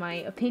know if my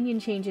opinion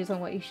changes on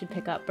what you should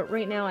pick up. But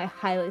right now I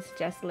highly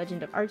suggest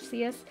Legend of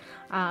Arceus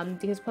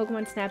because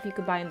Pokemon Snap you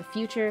could buy in the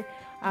future.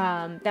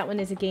 That one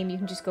is a game you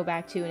can just go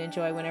back to and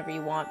enjoy whenever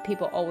you want.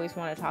 People always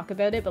want to talk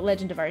about it, but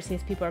Legend of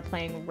Arceus people are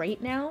playing right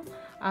now.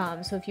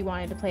 So if you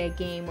wanted to play a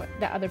game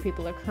that other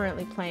people are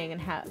currently playing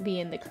and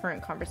be in the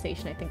current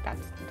conversation, I think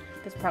that's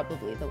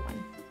probably the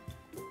one.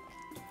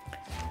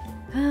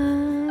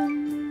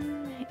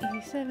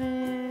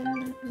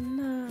 87,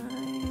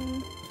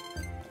 9,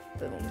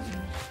 boom.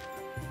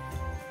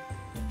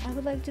 I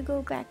would like to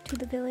go back to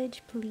the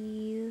village,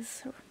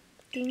 please.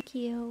 Thank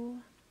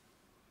you.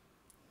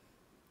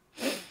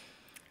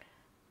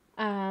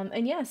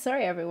 And yeah,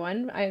 sorry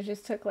everyone, I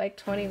just took like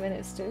 20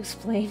 minutes to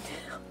explain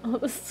all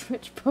the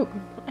Switch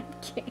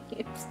Pokemon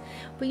games.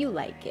 But you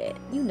like it.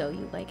 You know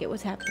you like it.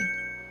 What's happening?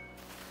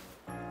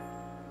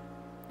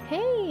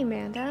 Hey,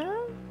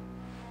 Manda.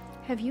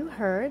 Have you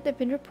heard? There have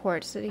been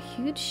reports that a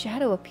huge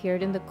shadow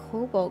appeared in the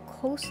Cobalt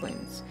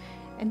Coastlands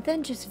and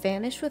then just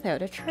vanished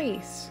without a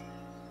trace.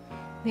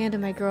 Manda,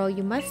 my girl,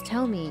 you must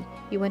tell me.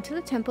 You went to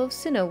the Temple of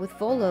Sinnoh with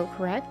Volo,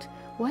 correct?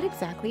 What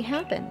exactly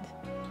happened?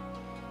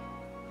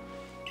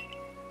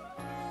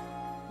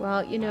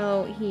 Well, you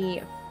know,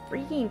 he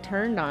freaking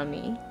turned on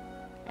me,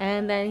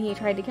 and then he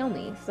tried to kill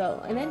me,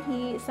 and then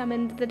he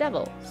summoned the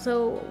devil.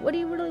 So, what do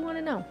you really want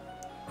to know?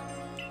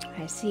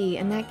 I see.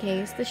 In that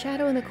case, the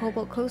shadow in the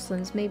Cobalt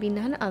Coastlands may be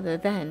none other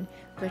than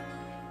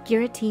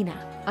Giratina,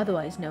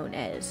 otherwise known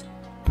as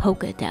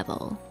Poke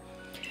Devil.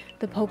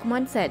 The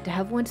Pokemon said to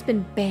have once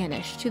been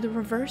banished to the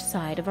reverse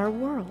side of our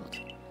world.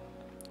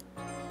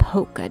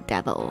 Poke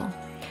Devil.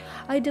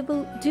 I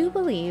do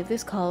believe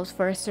this calls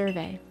for a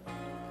survey.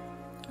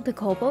 The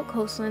Cobalt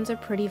Coastlands are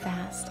pretty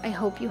vast. I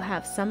hope you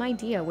have some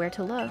idea where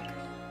to look.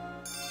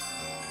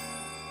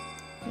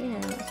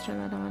 Yeah, let's turn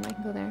that on. I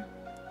can go there.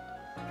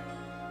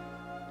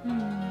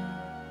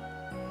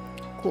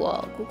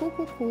 Cool.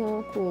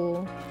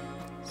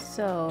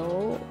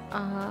 So,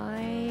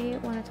 I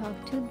want to talk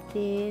to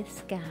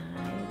this guy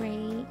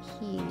right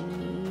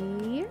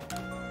here.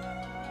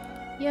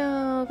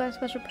 Yo, got a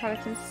special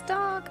product in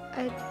stock.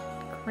 A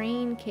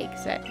crane cake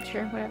set.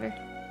 Sure, whatever.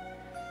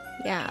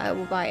 Yeah, I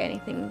will buy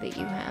anything that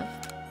you have.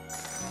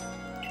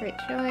 Great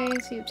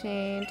choice. You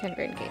obtain 10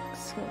 grain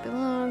cakes. Won't be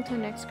long till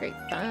next great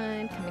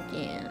find. Come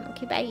again.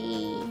 Okay, bye.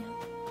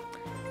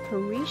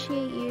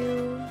 Appreciate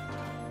you.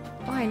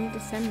 Oh, I need to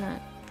send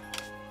that.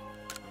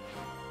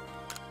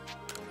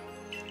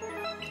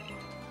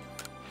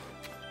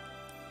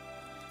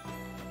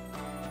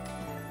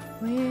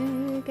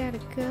 We gotta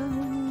go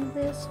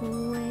this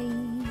way.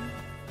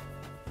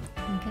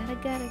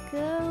 Gotta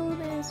go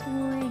this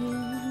way.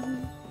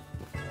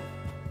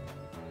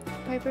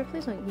 Piper,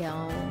 please don't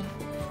yell.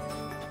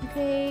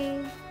 Okay.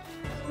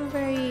 It's not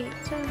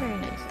very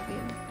nice of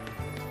you.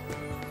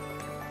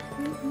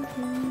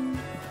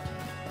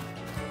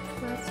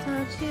 Let's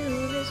talk to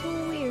this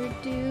weird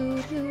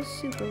dude who's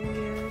super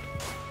weird.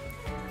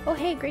 Oh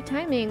hey, great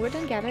timing. We're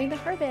done gathering the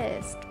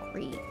harvest.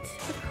 Great.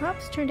 The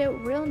crops turned out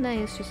real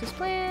nice, just as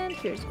planned.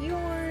 Here's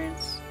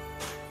yours.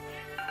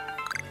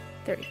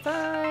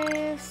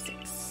 35,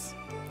 6.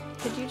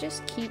 Could you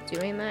just keep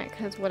doing that?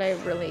 Because what I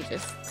really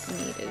just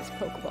need is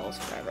Pokeballs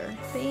forever.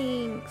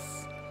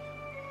 Thanks.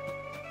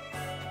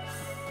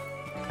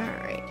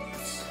 Alright.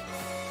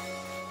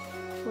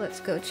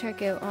 Let's go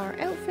check out our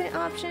outfit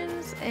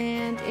options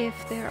and if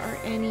there are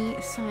any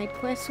side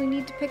quests we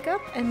need to pick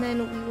up, and then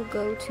we will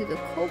go to the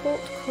Cobalt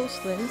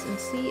Coastlands and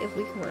see if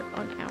we can work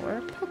on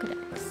our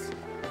Pokedex.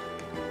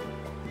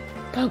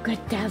 Poke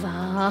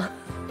Devil!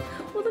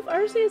 Well, if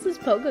Arceus is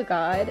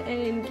Poké-God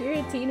and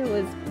Giratina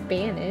was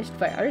banished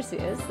by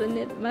Arceus, then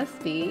it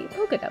must be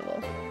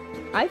Poké-Devil.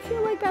 I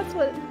feel like that's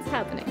what's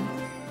happening.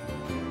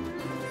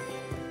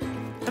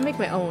 I'll make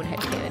my own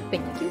headcanon,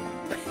 thank you.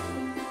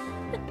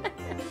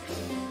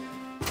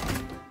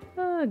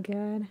 Oh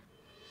god.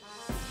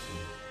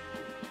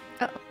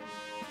 Oh.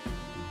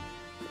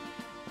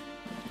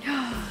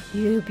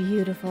 You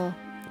beautiful.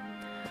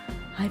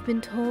 I've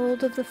been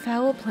told of the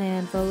foul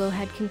plan Volo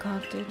had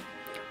concocted.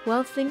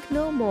 Well, think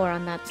no more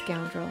on that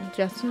scoundrel.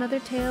 Just another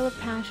tale of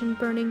passion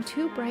burning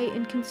too bright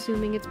and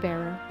consuming its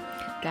bearer.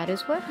 That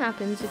is what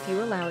happens if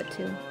you allow it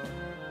to.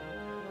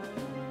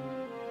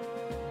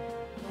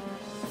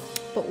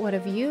 But what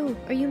of you?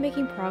 Are you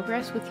making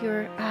progress with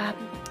your,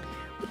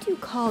 what do you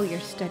call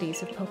your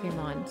studies of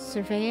Pokemon?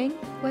 Surveying,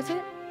 was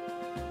it?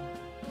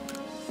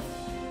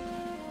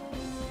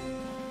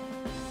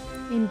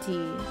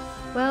 Indeed.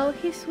 Well,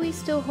 Hisui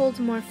still holds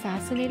more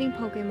fascinating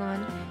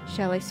Pokemon.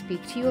 Shall I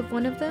speak to you of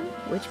one of them?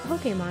 Which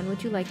Pokemon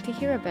would you like to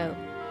hear about?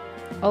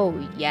 Oh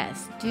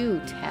yes, do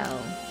tell.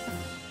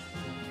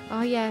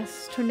 Ah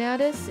yes,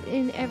 Tornadus,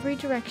 in every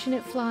direction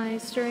it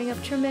flies, stirring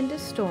up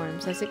tremendous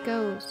storms as it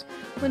goes.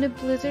 When a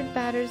blizzard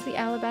batters the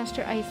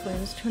alabaster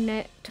icelands,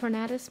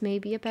 Tornadus may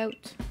be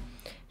about.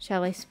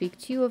 Shall I speak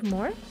to you of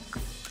more?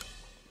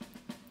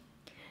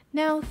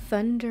 Now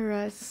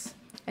Thunderous.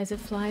 As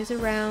it flies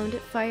around,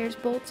 it fires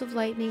bolts of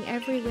lightning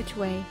every which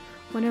way.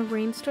 When a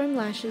rainstorm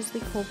lashes the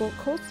cobalt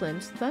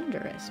coastlands,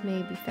 Thunderous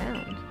may be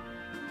found.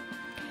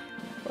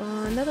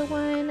 Another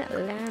one,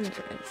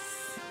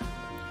 Landorus.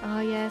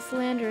 Ah yes,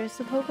 Landorus,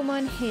 the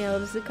Pokemon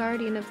hailed as the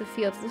guardian of the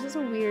fields. This is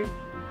a weird...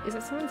 Is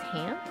it someone's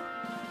hand?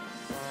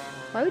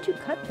 Why would you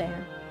cut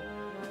there?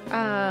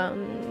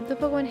 The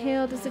Pokemon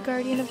hailed as the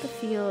guardian of the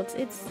fields.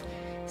 It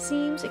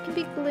seems it can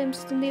be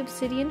glimpsed in the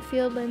obsidian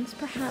fieldlands.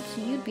 Perhaps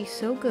you'd be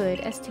so good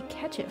as to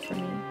catch it for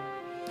me.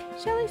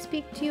 Shall I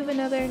speak to you of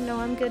another? No,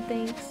 I'm good,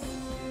 thanks.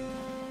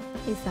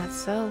 Is that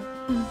so?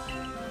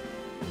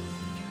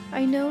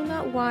 I know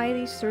not why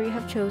these three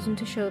have chosen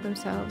to show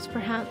themselves.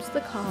 Perhaps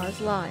the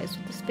cause lies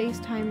with the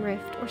space-time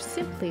rift, or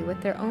simply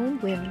with their own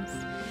whims.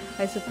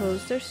 I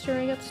suppose their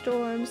stirring up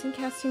storms and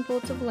casting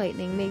bolts of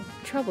lightning may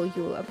trouble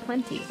you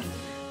aplenty,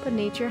 but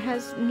nature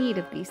has need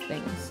of these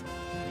things.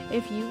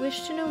 If you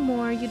wish to know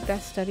more, you'd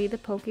best study the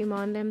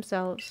Pokemon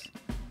themselves.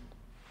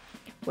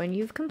 When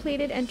you've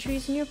completed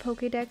entries in your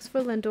Pokédex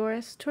for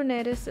Landorus,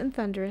 Tornadus, and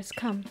Thunderous,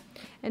 come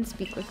and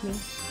speak with me.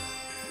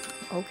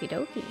 Okie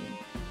dokie.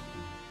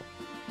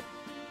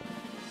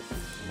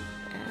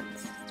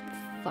 That's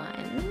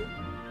fun.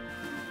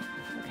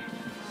 Okay.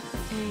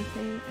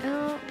 Anything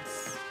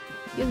else?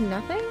 You have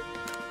nothing?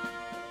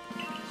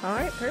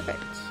 Alright,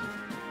 perfect.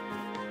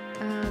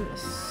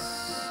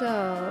 So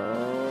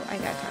I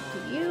gotta talk to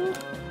you.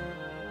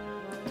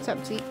 What's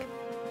up, Zeke?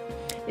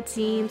 It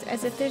seems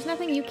as if there's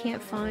nothing you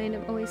can't find.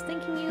 I'm always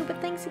thanking you, but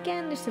thanks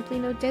again. There's simply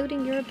no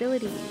doubting your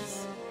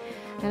abilities.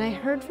 And I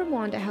heard from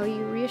Wanda how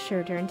you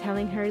reassured her and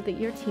telling her that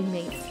you're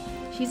teammates.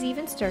 She's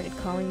even started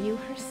calling you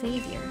her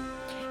savior.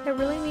 It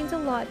really means a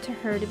lot to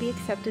her to be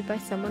accepted by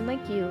someone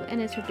like you,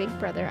 and as her big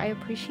brother, I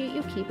appreciate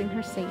you keeping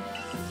her safe.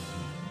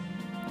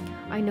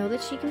 I know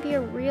that she can be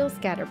a real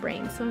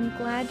scatterbrain, so I'm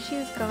glad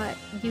she's got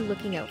you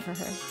looking out for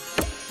her.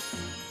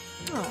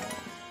 Aww.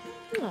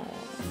 Aww.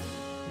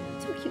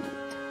 So cute.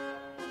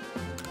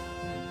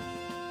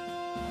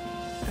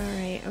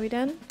 Alright, are we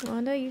done?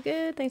 Wanda, you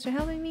good? Thanks for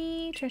helping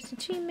me. Trusted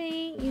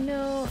teammate. You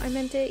know, I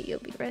meant it. You'll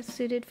be best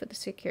suited for the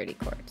security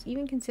corps.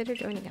 Even consider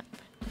joining up.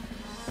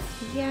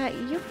 Yeah,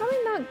 you're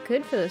probably not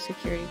good for the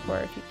security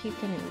corps if you keep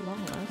getting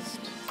lost.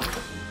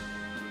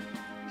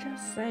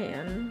 Just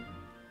saying.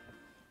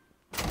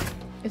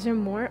 Is there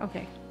more?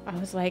 Okay. I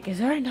was like, is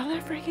there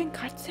another freaking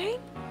cutscene?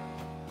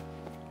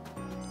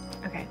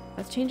 Okay,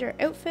 let's change our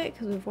outfit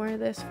because we've worn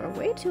this for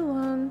way too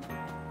long.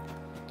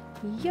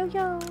 Yo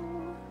yo!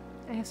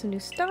 I have some new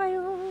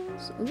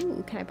styles.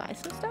 Ooh, can I buy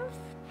some stuff?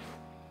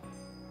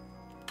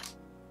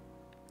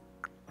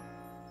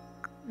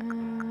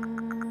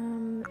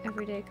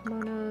 Everyday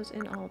kimonos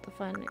in all the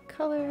fun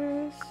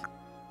colors.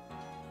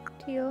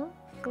 Teal,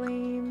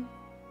 flame,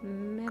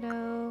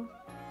 meadow,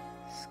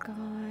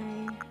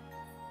 sky,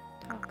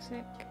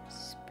 toxic,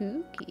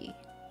 spooky.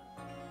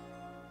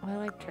 Oh, I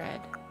like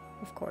dread,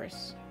 of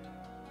course.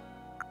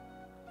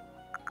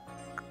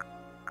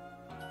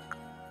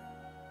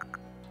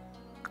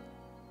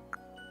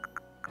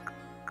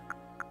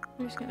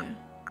 I'm just gonna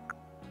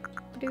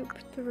doop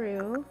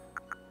through.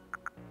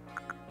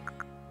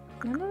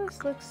 None of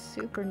this looks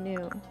super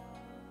new.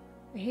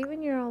 I hate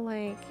when you're all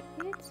like,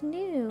 it's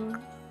new,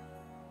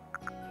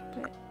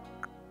 but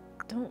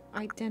don't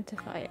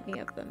identify any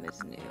of them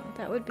as new.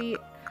 That would be,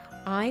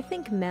 I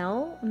think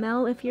Mel,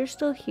 if you're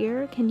still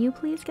here, can you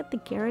please get the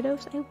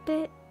Gyarados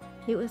outfit?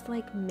 It was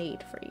like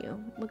made for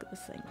you. Look at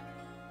this thing.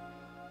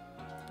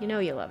 You know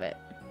you love it.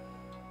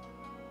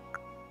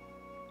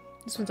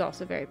 This one's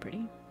also very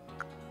pretty.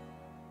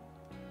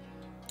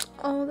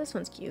 Oh, this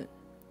one's cute.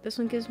 This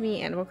one gives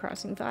me Animal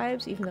Crossing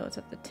vibes, even though it's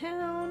at the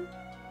town.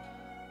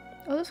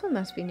 Oh, this one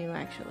must be new,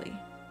 actually.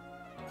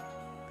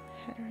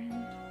 header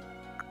in.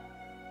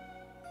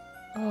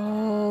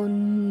 Oh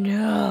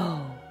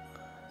no!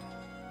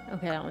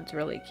 Okay, that one's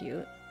really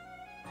cute.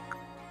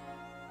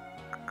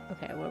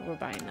 Okay, we're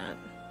buying that.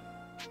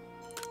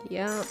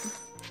 Yep.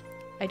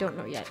 I don't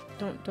know yet.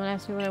 Don't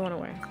ask me what I want to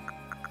wear.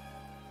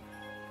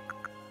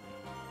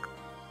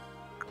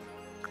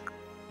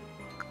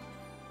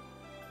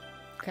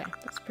 Okay,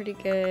 that's pretty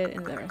good.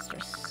 And the rest are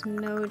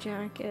snow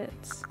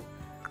jackets.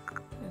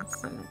 And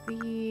some of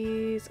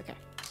these. Okay.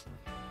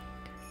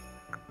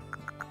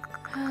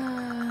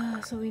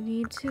 So we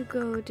need to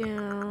go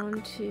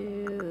down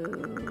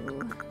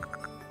to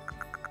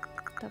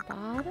the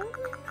bottom?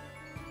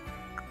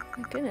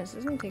 My goodness, this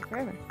is gonna take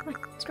forever. Come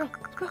on, scroll,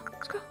 scroll,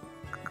 scroll.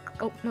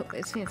 Oh, no,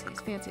 it's fancy.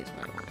 It's fancy is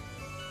what I want.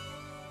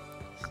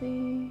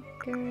 See,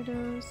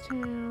 Gyarados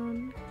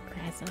Town.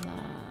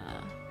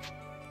 Grazola.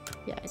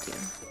 Yeah, I do.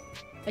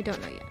 I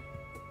don't know yet.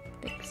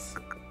 Thanks.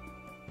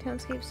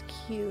 Townscape's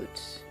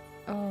cute.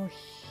 Oh,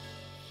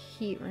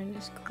 Heatran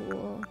is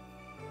cool.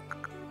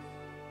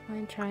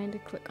 I'm trying to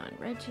click on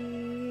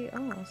Reggie.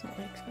 Oh, that's not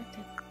what I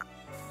expected.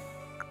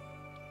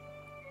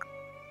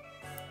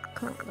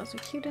 Cool, those are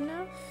cute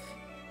enough.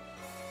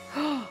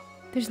 Oh,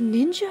 there's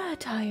ninja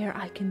attire.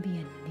 I can be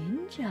a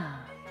ninja.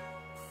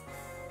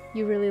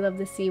 You really love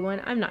the C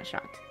one? I'm not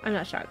shocked. I'm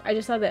not shocked. I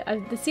just saw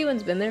that the C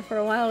one's been there for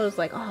a while. I was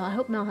like, oh, I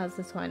hope Mel has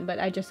this one. But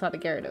I just saw the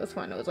Gyarados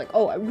one. I was like,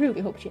 oh, I really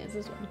hope she has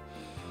this one.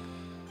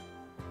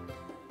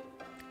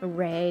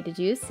 Ray, did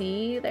you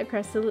see that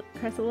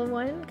Cressula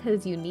one?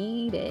 Because you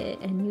need it,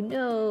 and you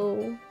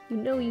know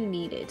you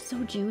need it.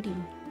 So Judy.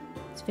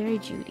 It's very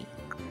Judy.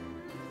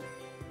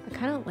 I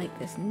kind of like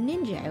this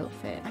ninja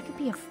outfit. I could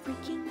be a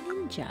freaking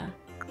ninja.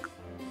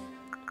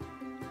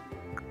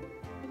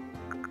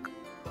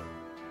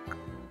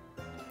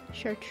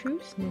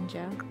 Chartreuse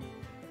ninja.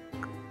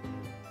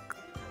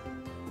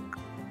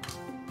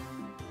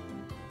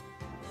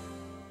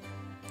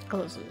 Oh,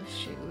 those are the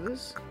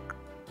shoes.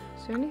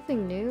 Is there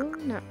anything new?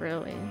 Not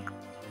really.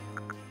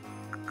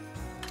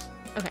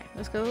 Okay,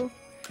 let's go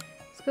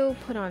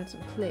put on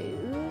some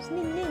clothes.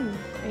 Ning ning.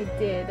 I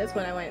did. That's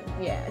when I went,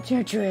 yeah,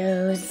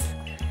 chartreuse.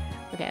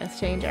 Okay, let's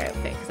change our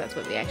outfit because that's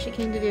what we actually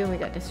came to do and we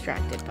got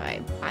distracted by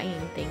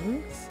buying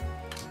things.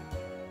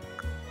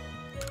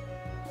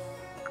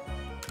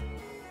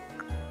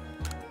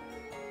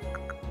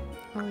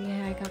 Oh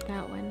yeah, I got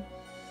that one.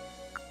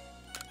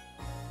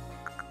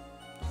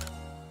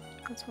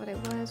 That's what I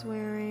was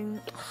wearing.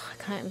 Oh,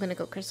 I'm gonna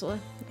go Crystal.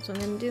 That's what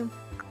I'm gonna do.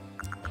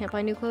 Can't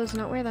buy new clothes and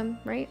not wear them,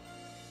 right?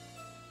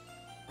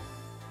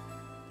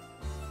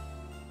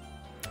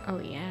 Oh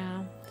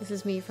yeah. This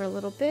is me for a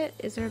little bit.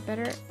 Is there a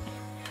better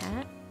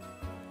hat?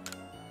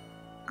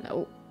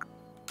 No.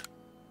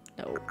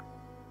 No.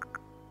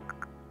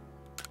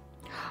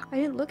 I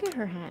didn't look at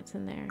her hats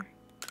in there.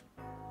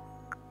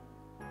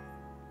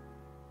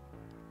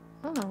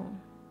 Oh.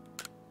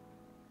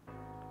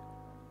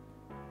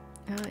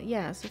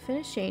 Yeah, so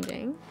finish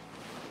changing.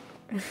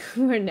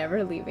 We're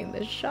never leaving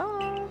the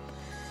shop.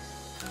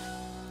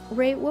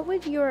 Ray, what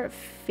would your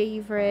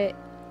favorite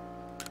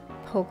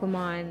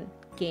Pokemon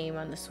game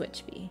on the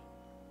Switch be?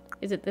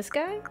 Is it this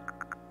guy?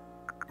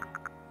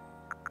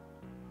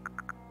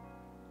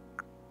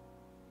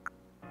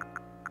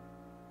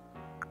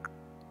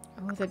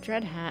 Oh, the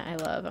Dread hat I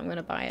love. I'm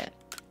gonna buy it.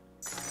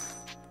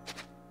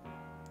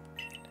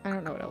 I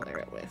don't know what I'll wear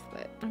it with,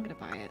 but I'm gonna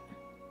buy it.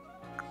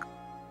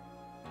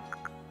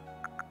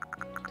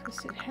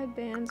 Twisted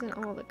headbands in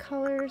all the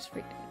colors.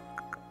 Freaking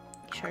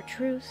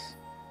chartreuse.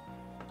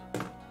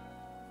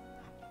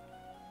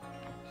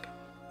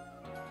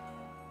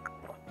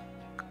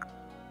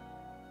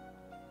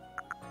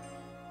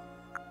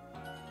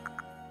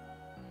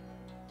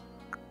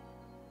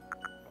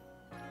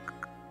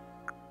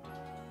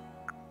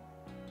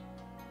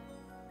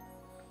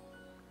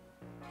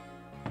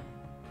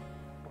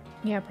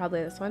 Yeah,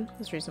 probably this one.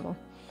 That's reasonable.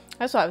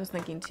 That's what I was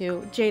thinking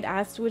too. Jade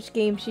asked which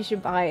game she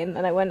should buy, and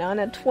then I went on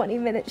a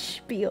 20-minute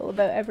spiel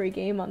about every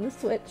game on the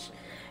Switch.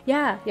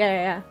 Yeah.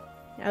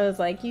 I was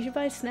like, you should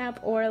buy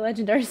Snap or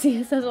Legend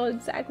Arceus. That's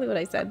exactly what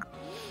I said.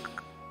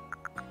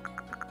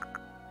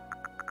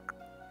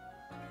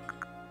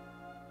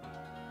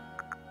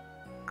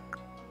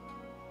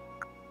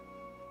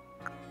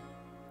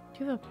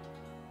 Do you have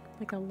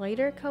a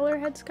lighter color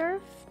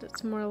headscarf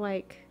that's more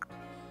like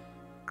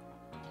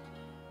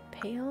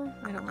pale?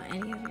 I don't want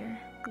any of your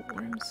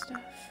warm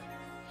stuff.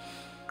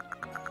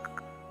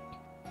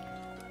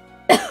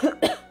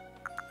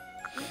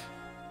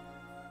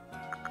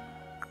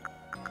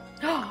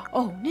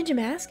 Oh, ninja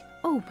mask!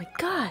 Oh my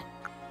god!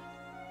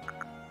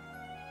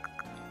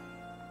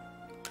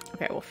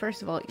 Okay, well,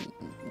 first of all,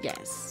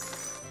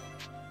 yes.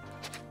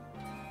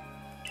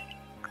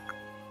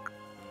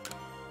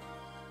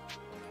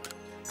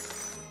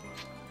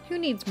 Who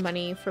needs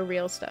money for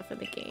real stuff in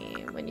the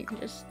game when you can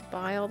just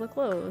buy all the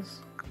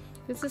clothes?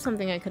 This is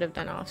something I could have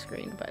done off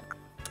screen, but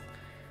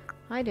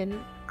I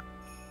didn't.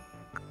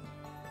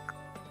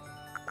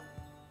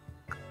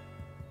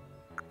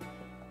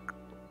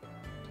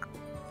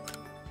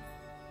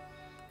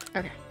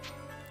 Okay.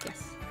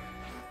 Yes.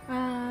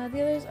 The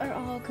The others are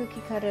all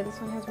cookie cutter.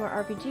 This one has more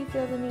RPG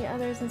feel than the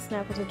others, and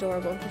Snap was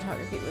adorable.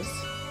 Photography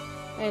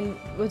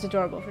was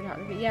adorable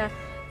photography. Yeah.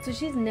 So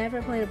she's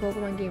never played a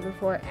Pokemon game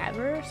before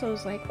ever. So I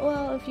was like,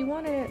 well, if you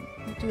want to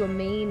do a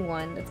main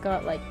one that's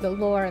got like the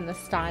lore and the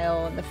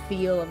style and the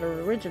feel of an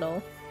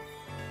original,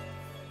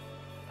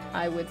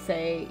 I would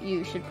say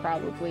you should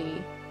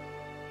probably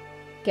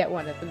get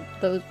one of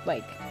those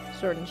like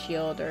Sword and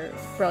Shield or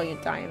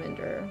Brilliant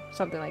Diamond or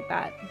something like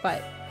that.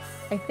 But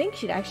I think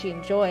she'd actually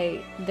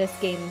enjoy this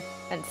game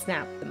and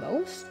Snap the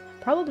most.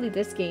 Probably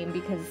this game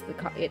because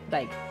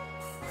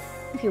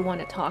if you want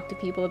to talk to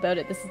people about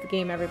it, this is the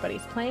game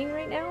everybody's playing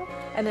right now.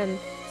 And then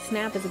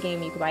Snap is a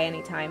game you can buy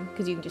anytime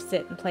because you can just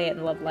sit and play it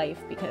and love life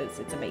because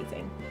it's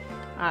amazing.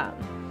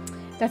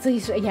 That's at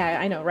least, yeah,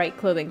 I know, right?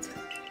 Clothing's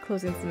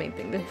the main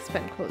thing to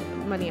spend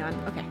money on.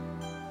 Okay.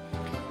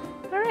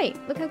 Alright,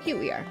 look how cute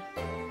we are.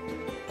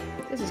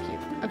 This is cute.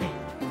 Okay.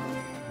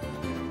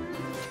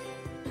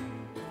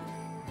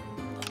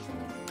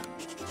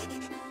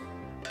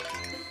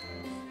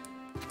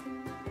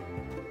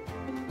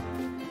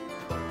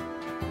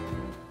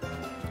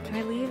 Can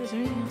I leave? Is there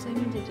anything else I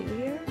need to do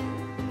here?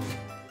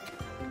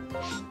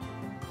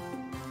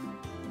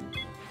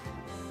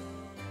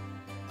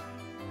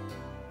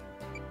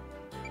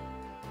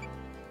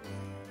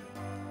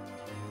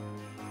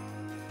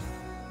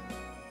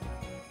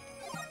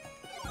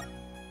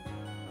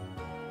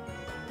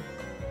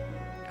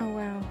 Oh,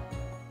 wow.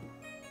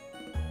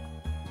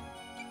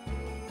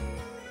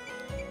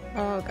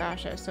 Oh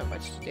gosh, I have so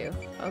much to do.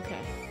 Okay.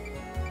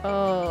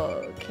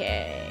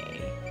 Okay.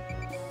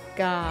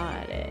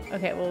 Got it.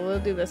 Okay, well, we'll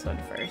do this one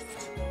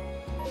first.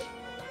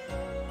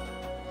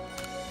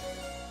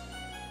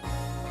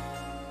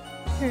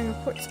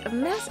 Reports of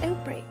mass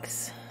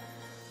outbreaks.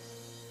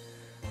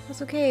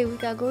 That's okay, we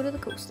gotta go to the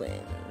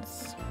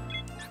coastlands.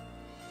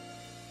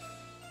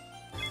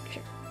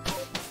 Sure.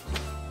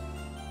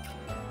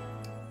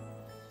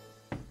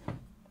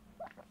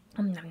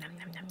 Nom nom nom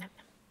nom nom.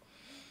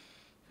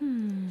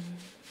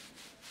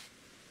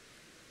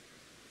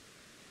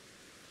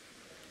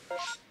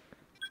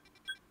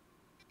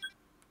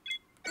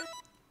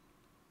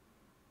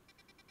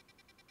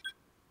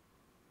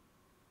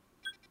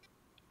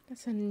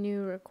 That's a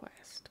new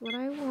request. What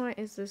I want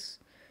is this.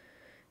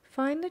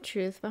 Find the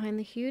truth behind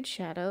the huge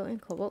shadow in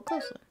Cobalt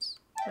Coastlands.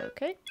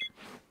 Okay.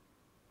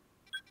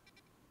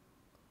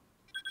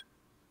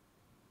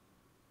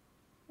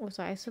 Was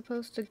I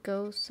supposed to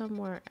go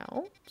somewhere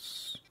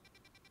else?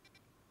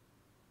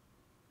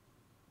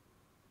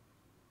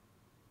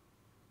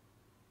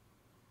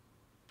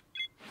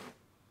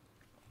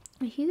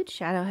 A huge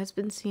shadow has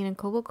been seen in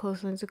Cobalt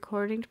Coastlands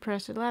according to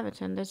Professor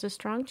Laviton. There's a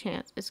strong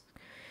chance it's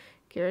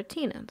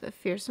Giratina, the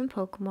fearsome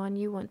Pokemon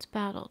you once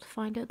battled.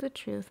 Find out the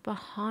truth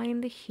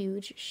behind the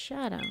huge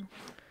shadow.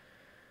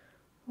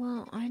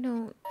 Well, I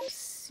don't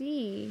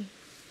see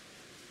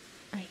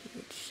a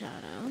huge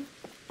shadow.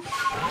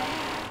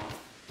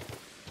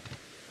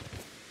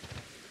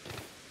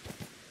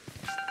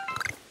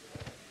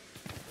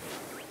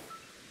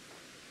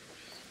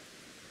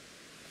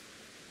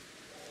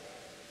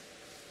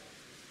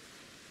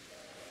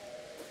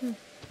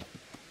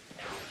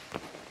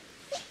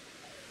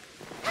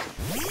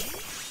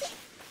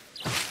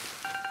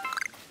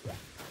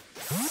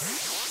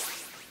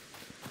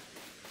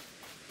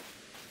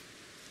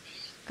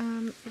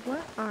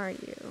 What are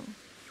you?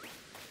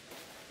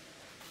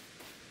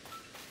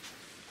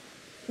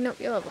 Nope,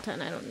 you're level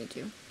 10. I don't need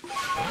you.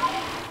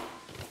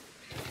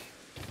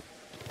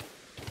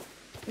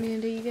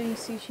 Manda, you getting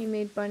sushi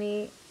made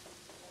bunny?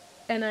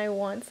 And I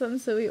want some,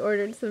 so we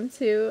ordered some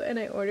too. And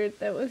I ordered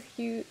that was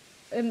huge.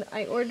 And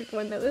I ordered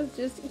one that was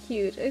just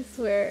huge. I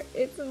swear,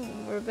 it's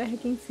more of a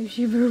hecking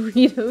sushi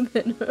burrito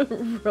than a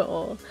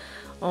roll.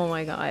 Oh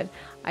my god.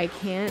 I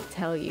can't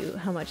tell you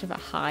how much of a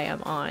high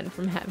I'm on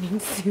from having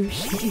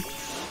sushi.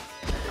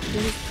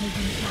 It's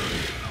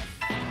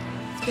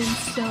been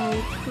so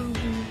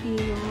creepy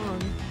long.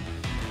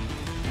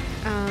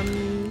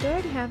 Do I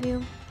already have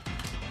you?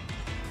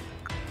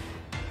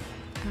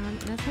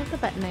 That's not the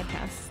button I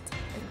pressed.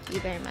 Thank you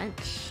very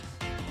much.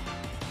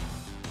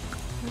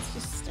 Let's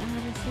just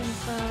status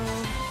info,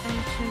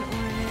 action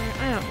order.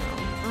 I don't know.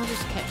 I'll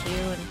just catch you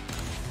and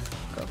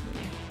go from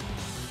there.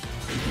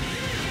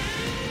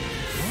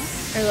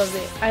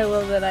 I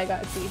love that I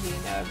got sushi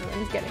and now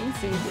everyone's getting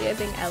sushi. I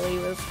think Ellie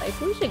was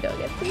like, we should go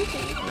get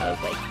sushi. And I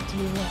was like,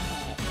 do it.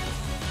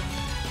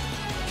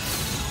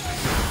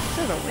 This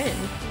is a win.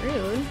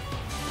 Rude.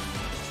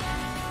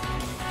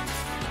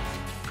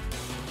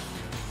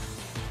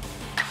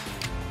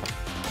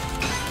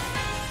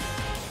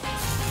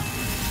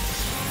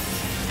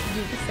 Did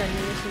you just send me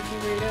a sushi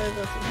burrito? Is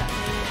that what's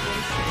happening?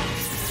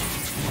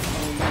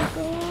 Oh my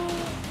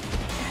god.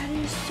 That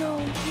is so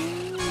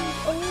huge.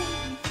 Oh.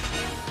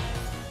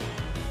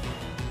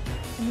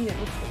 I mean, it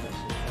looks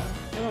delicious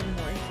though. I want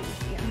more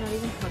sushi. I'm not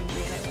even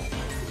hungry and I want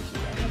more sushi.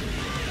 I haven't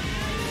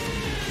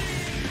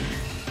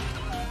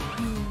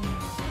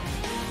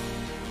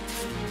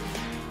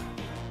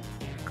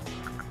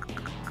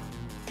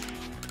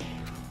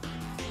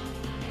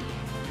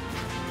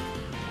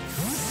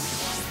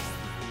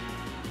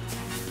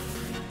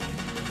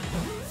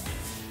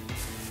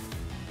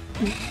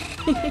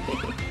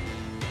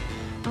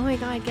Oh my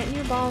god, get in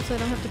your ball so I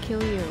don't have to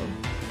kill you.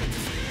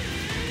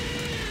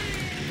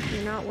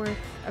 You're not worth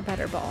a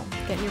better ball.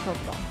 Get in your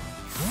Pokeball.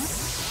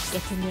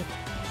 Get in it.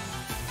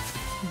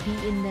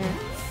 Be in there.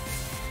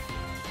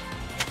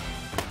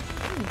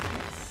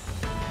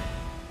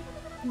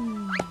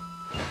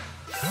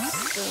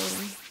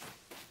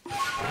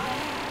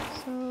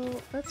 So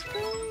let's go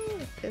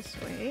this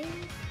way.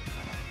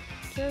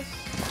 Just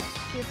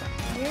see if I'm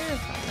here.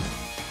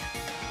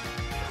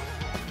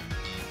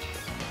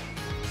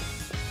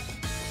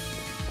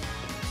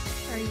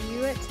 Are you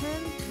at 10?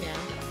 Yeah.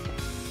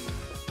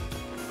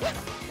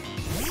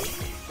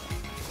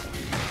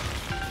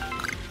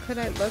 Could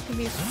I look and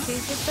be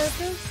strategic about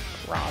this?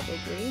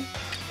 Probably.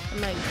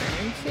 Am I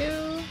going to?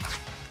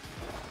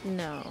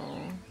 No.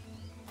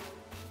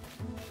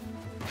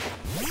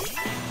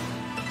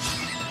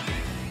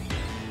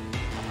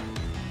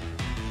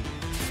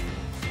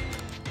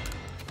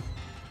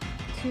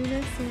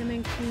 Tuna,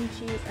 salmon, cream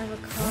cheese,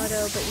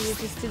 avocado, but you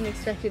just didn't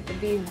expect it to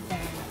be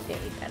that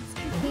big. That's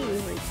completely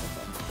reasonable.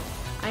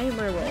 I am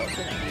more rolls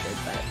than I needed,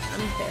 but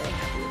I'm very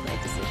happy with my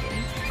decision.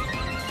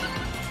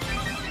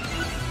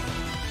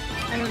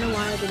 I don't know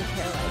why I didn't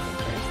paralyze him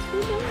first. Who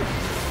knows?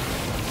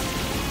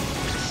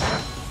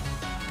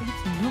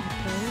 It's not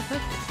very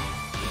effective.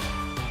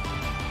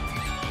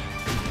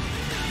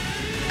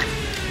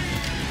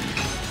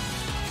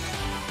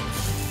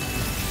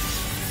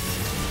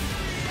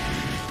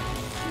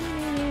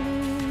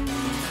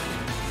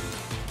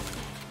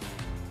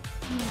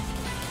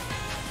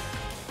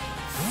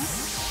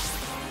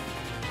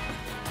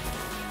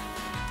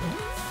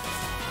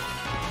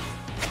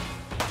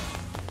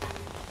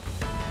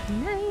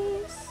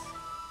 Nice.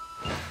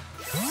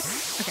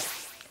 Okay.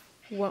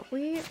 What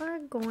we are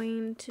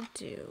going to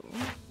do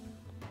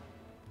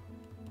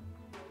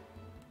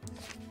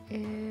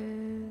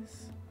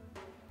is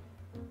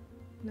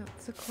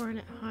it's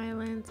Coronet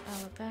Highlands,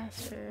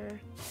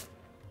 Alabaster,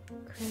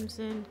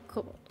 Crimson,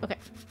 Cobalt. Okay.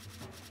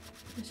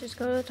 Let's just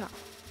go to the top.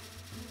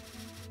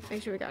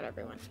 Make sure we got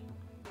everyone.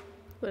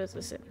 What is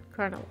this in?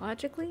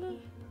 Chronologically?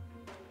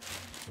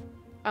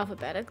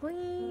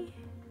 Alphabetically?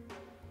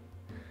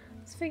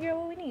 Let's figure out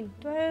what we need.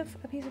 Do I have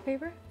a piece of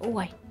paper? Oh,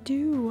 I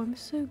do. I'm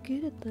so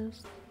good at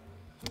this.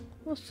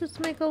 Let's just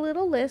make a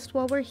little list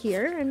while we're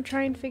here and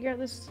try and figure out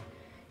this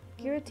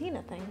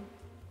Giratina thing.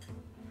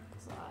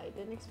 So I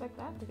didn't expect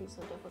that to be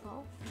so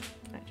difficult.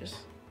 I just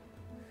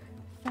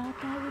thought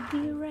that would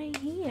be right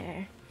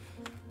here.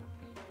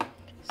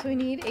 So we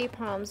need a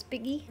Palms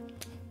Biggie.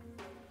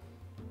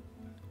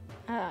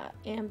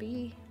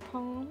 Ambi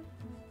Palm.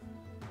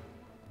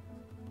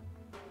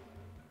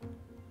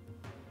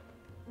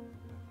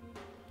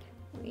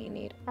 We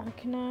need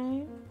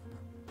Arcanine,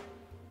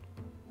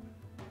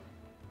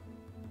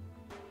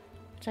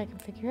 which I can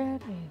figure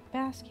out. We need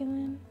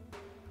Basculin.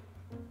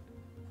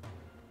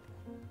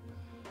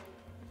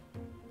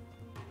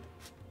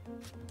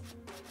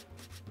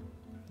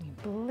 We need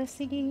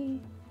Blissey.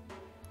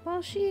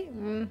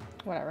 Well,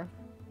 whatever.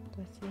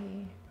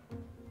 Blissey.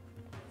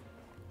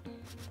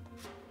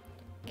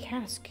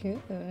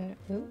 Cascoon.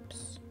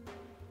 Oops.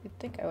 You'd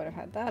think I would have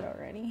had that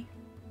already.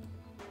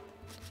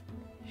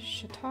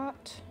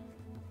 Chatot.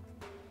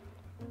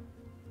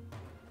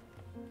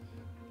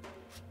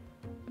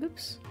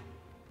 Oops.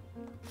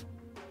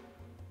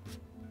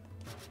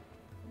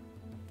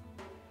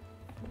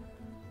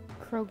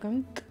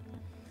 Krogunk.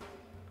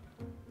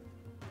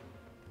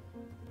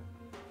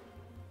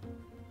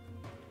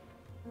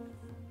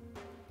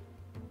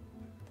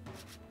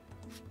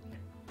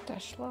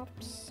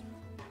 Dashlops.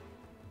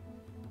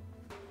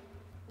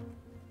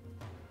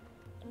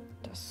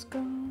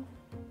 Duskull.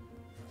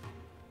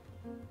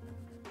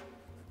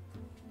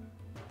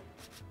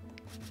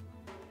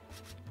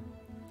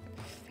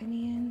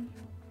 Finian.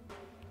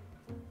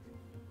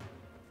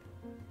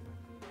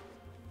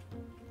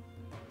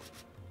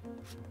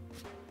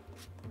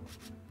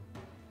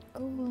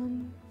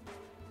 Golem.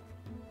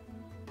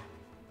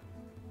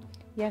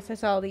 Yes, I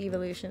saw all the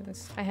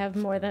evolutions. I have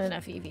more than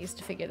enough EVs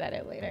to figure that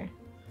out later.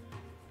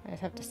 I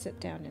just have to sit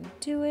down and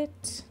do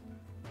it.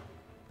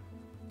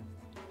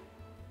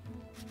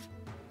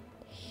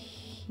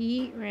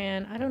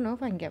 Heatran. I don't know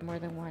if I can get more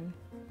than one.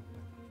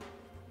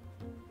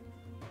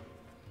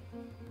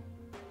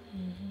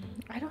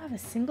 I don't have a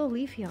single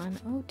Leafeon.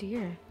 Oh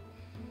dear.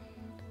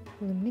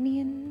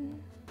 Luminion.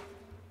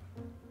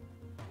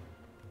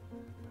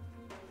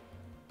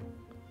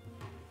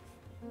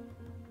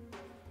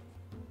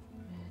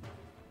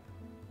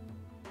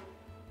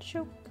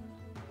 Choke.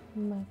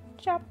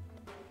 Machop.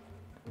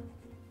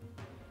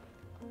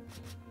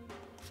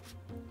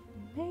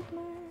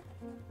 Magmar.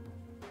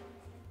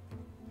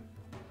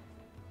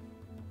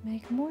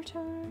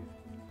 Magmortar.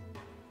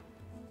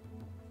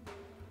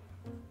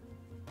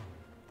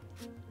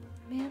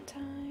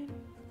 Mantine.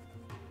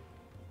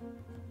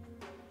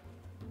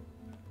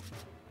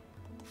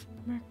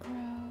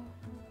 Murkrow.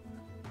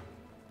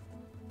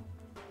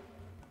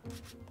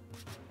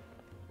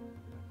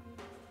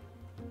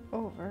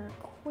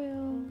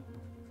 Overquill.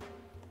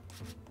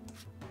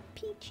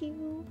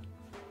 Pichu.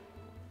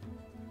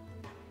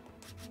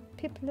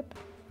 Piplip.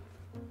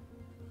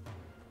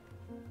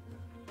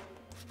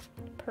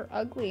 Per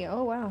ugly.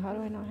 Oh wow, how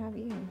do I not have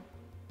you?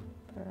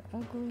 Per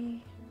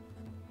ugly.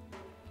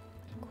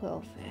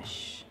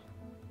 Quillfish.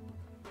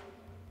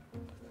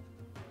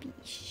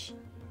 Beesh.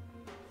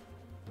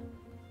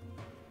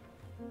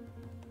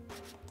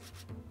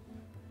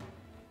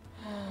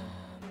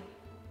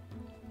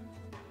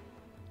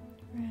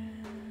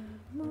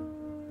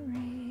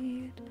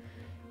 Remoraid.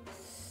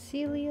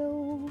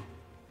 Celio.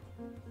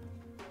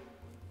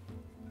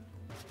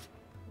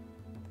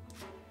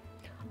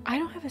 I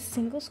don't have a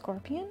single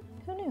scorpion?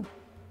 Who knew?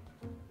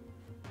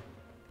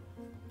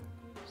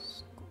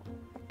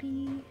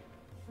 Scorpy.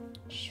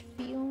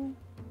 Spiel.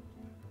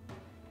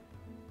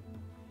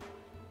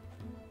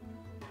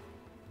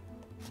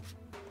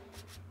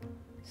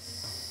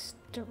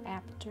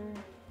 Staraptor.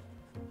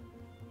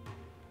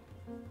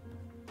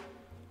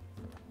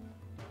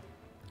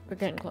 We're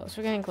getting close.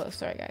 We're getting close.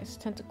 Sorry, guys.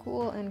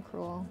 Tentacool and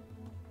Cruel.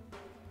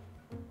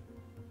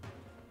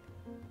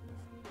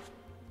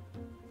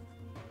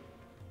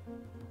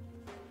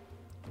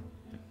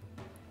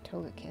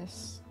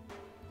 Togekiss.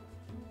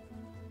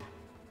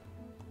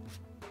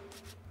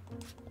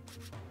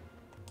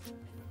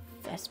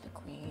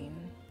 Vespiquen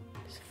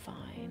is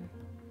fine.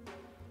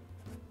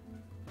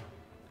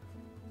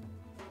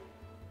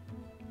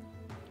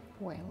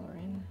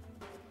 Wailorin.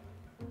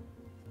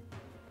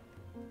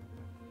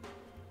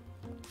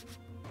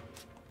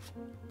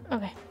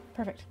 Okay,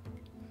 perfect.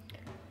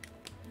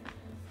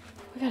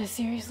 We got a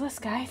serious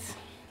list, guys.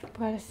 We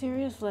got a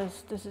serious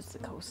list. This is the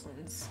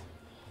coastlands.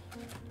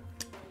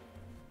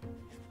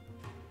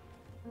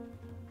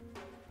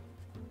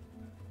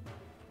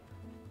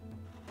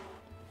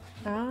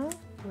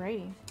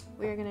 Alrighty.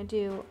 We're gonna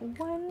do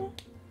one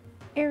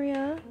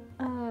area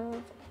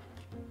of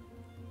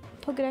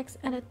Pokedex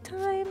at a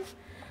time.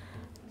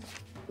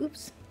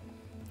 Oops.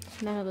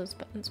 None of those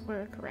buttons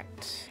were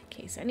correct, in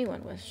case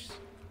anyone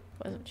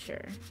wasn't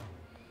sure.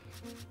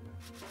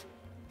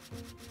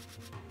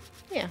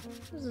 Yeah,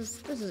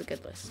 this is a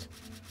good list.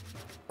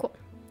 Cool.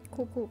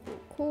 Cool, cool, cool,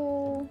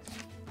 cool.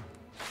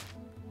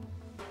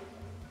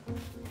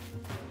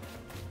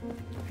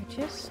 I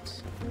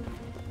just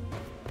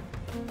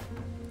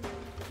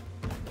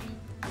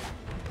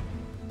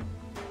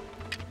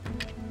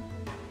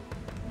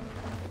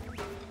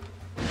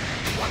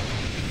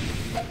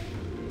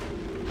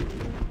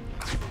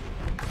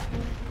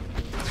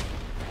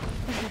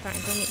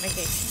fine, go meet my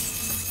cake.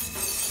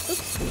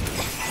 Oops.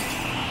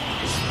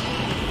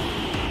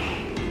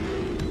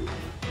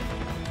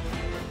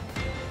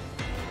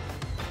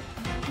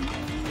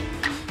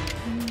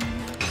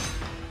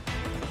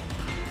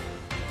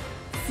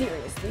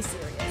 Seriously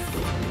serious.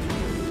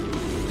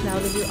 Now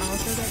did you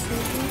also get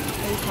crazy?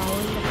 Are you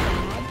following the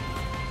crowd?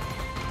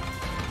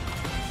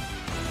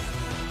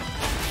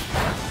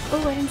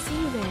 Oh, I didn't see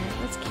you there.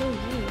 Let's kill you.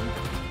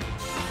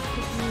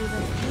 Hit you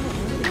right here.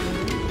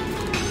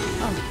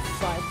 Oh,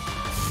 fudge.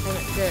 I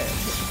went good.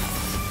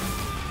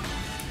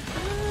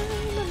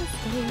 I'm a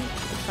mistake.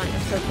 It's fine,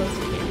 I'm so close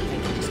to you. I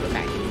can just go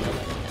back and kill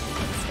it, and then we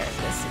can start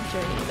this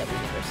journey that we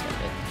never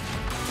started.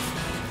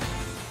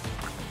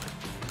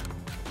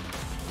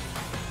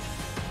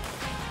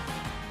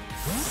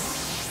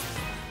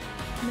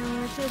 No,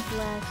 it's a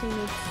blessing.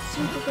 It's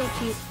super good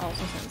cheese.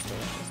 Also sounds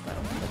delicious,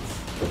 though. Let's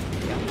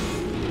go.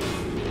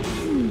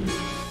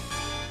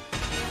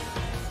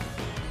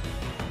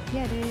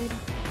 Yeah, dude.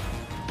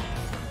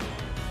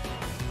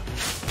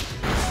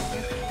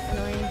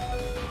 Annoying.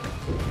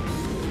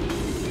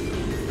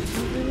 I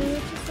really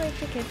would just like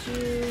to catch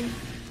you.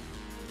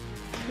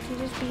 Could you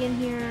just be in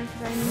here?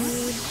 Because I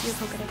need your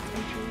Pokedex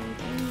entry.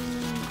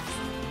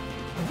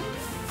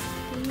 Thanks.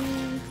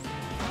 Thanks.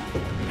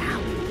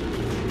 Ow.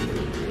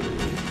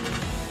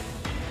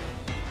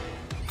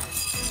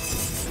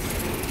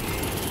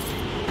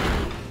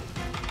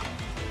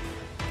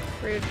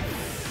 Rude.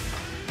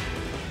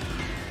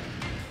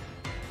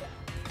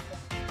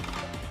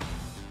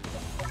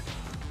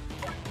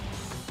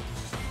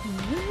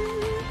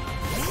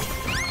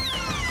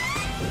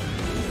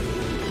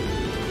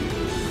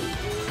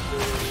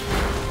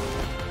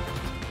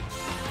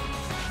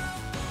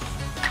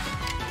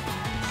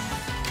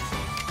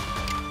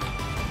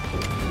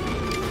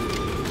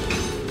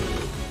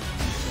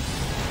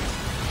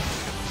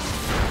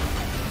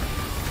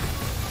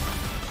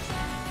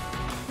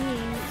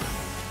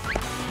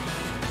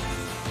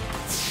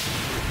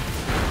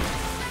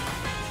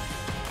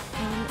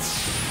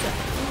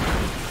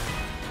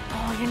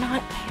 You're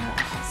not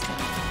paralyzed.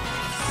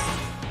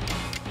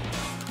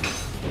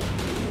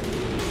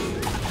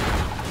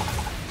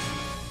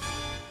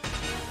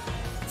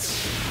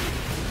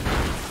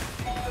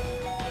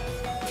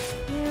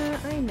 Yeah,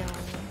 I know.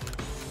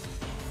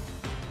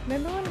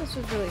 Remember when this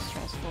was really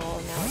stressful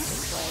and now it's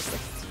just like,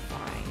 it's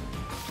fine.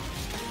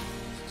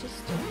 It's just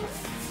fine.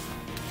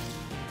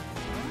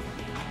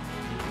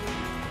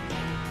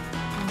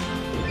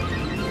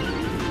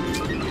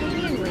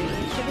 Being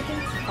enraged,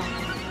 everything's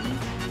fine.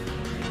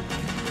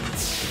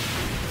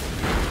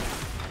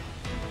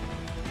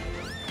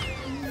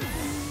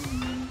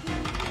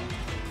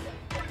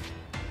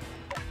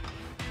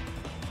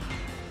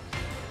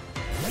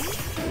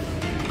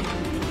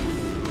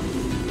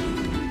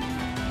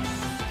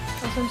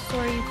 Also, I'm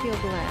sorry you feel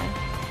glad. I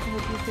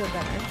hope you feel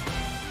better.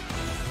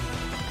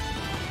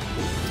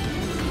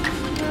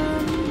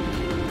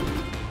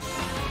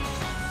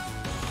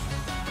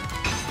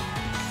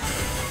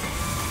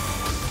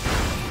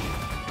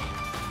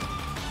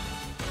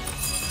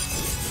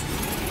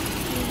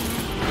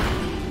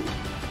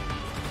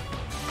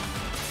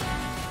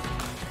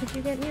 Could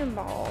you get me a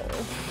ball?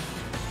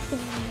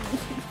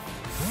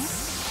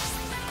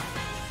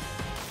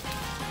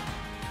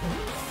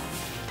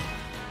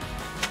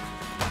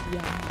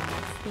 Yes,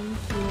 thank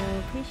you.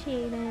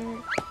 Appreciate it.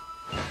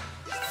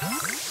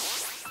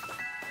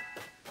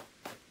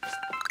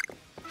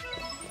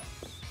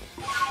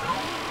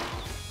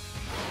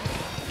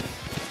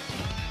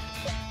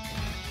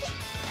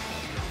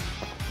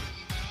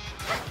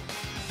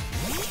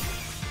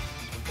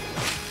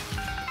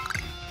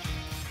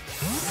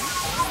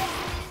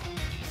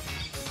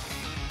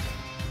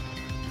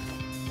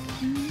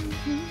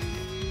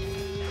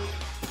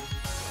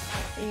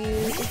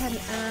 You just had an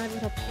ad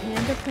with a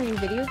panda playing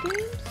video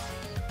games?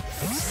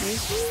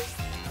 Excuse me?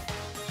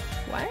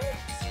 What?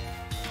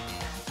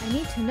 I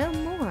need to know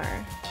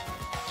more.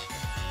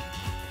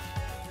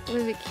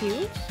 Was it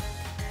cute?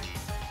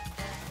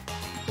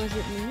 Was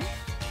it me?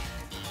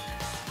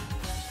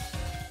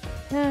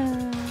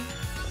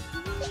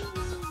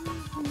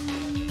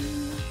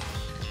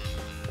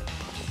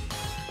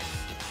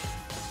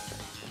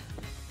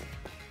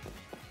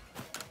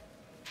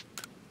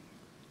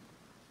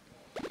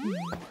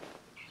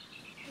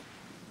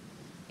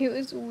 It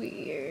was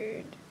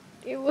weird.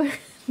 It was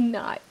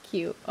not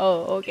cute.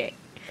 Oh, okay.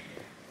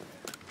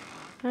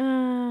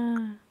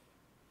 Are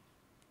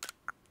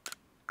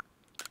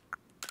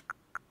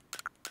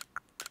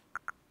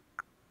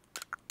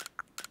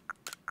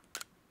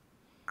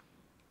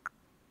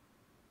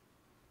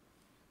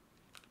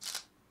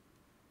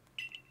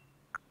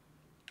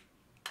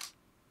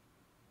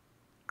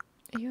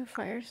you a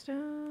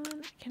Firestone?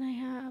 Can I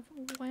have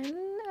one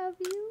of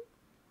you?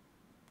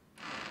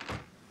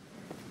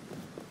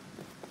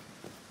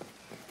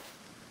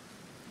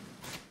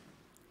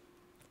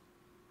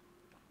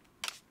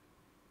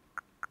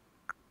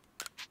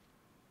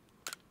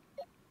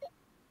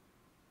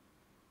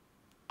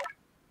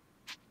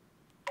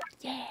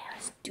 Yeah,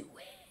 let's do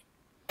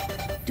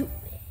it. Do it.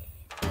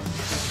 Oh,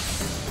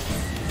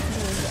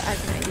 I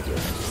can maybe do a bunch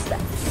of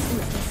stuff.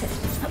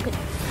 Okay.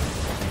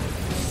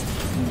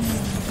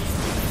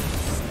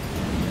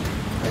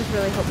 I was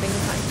really hoping to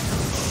find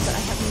some, but I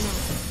have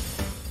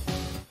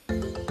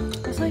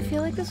not. Also, I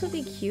feel like this would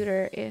be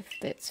cuter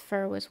if its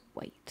fur was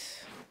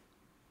white.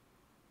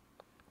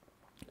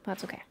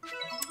 That's okay.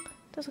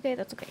 That's okay,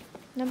 that's okay.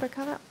 Number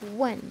cover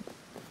 1.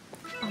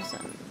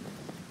 Awesome.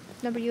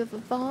 Number you have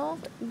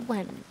evolved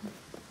 1.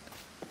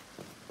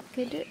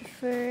 Good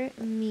for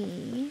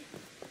me.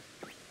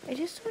 I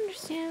just don't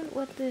understand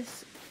what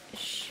this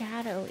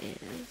shadow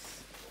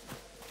is.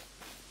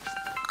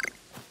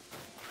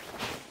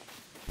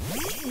 Are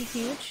you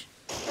huge?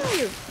 Oh,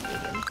 you're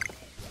medium.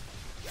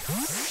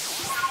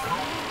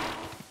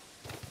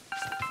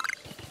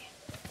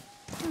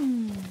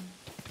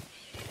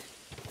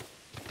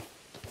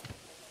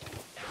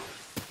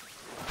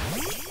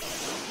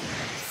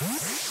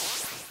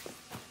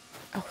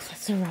 Oh,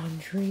 that's the wrong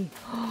tree.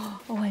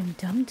 Oh, I'm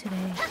dumb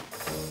today.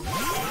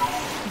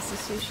 Is the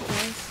sushi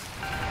guys?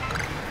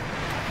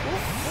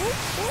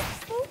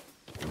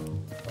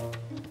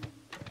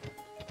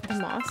 The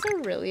moths are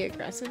really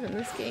aggressive in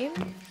this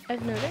game,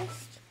 I've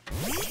noticed.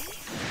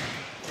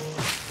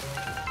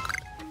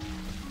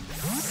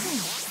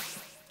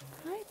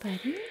 Hi,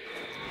 buddy.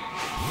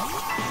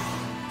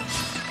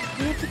 I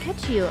have to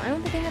catch you. I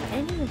don't think I have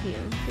any of you.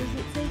 Does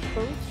it say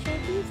both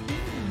shaggies?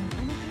 I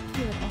don't have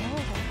you at all.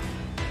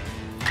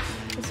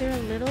 Is there a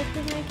little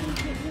thing I can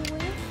hit you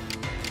with?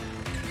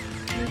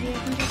 Maybe I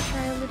can just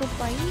try a little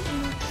bite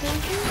and kill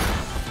you?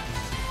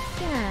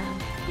 Yeah,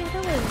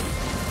 that was...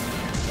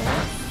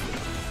 Yeah.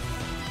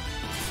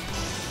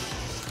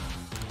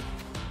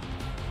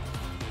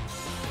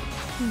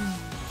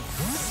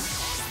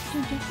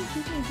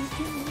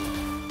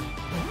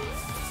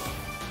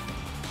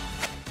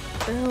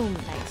 Boom,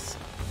 nice.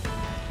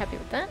 Happy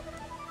with that?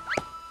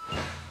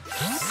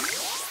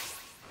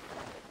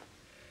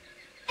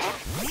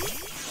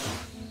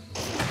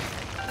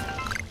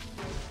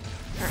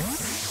 Alright.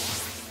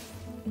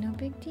 No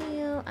big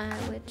deal. I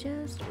would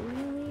just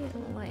really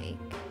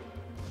like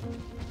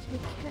to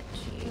catch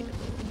you.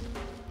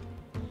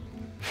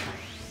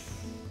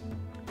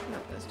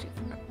 Not those too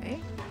far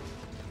away.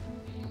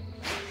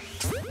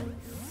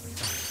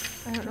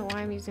 I don't know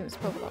why I'm using this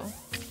Pokeball.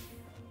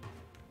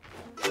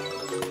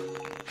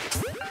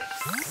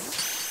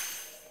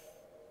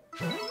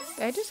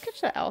 Did I just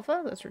catch that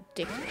alpha? That's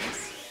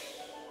ridiculous.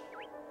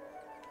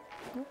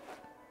 Nope.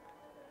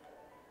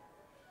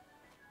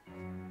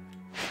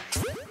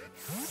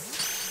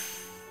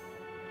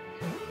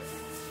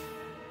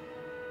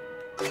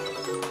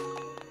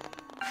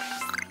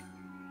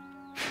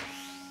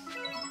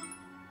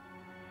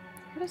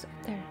 What is up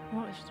there?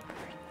 Oh, it's just a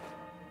bird.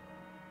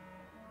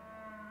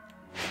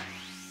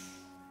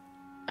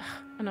 Ugh,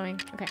 annoying.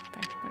 Okay,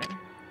 fine, whatever.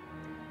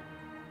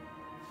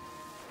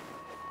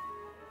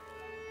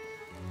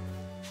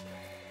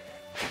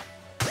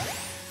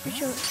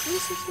 Rachel,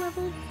 research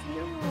level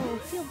 0.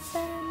 Feel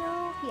better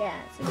now? Yeah,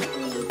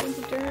 63. Thank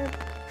you, Derp.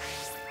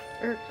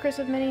 Or Chris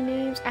with many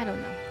names. I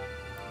don't know.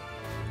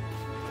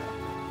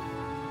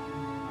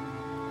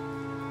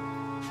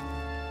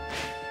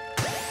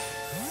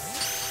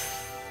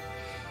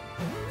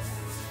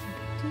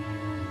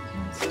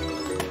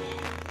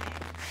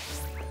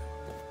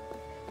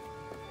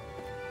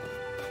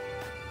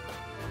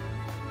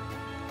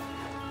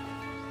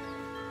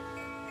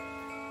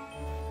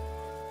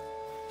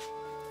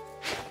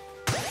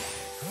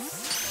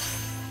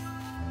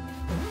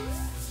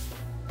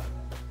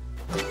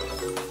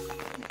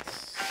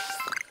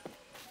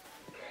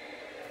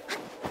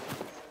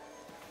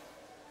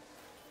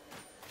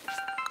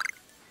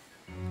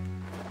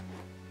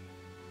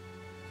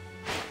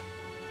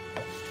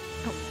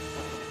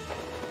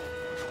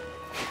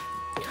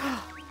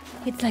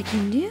 It's like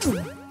you knew.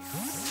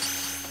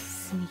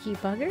 Sneaky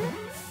bugger.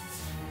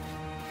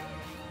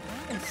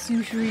 A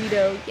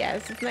Sushido.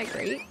 Yes, isn't that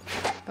great?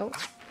 Oh.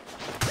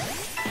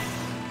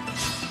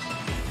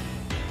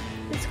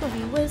 The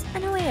scorpion was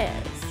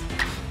unawares.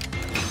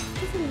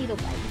 Just a little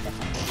bite.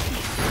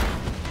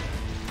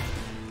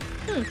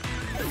 No,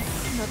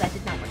 that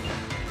did not work.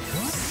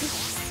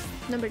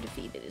 Number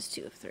defeated is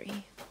 2 of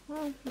 3.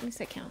 Well, at least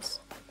that counts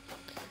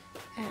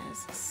as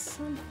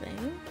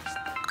something.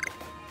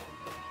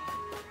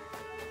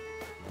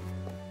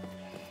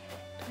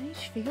 Do I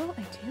feel?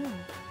 I do.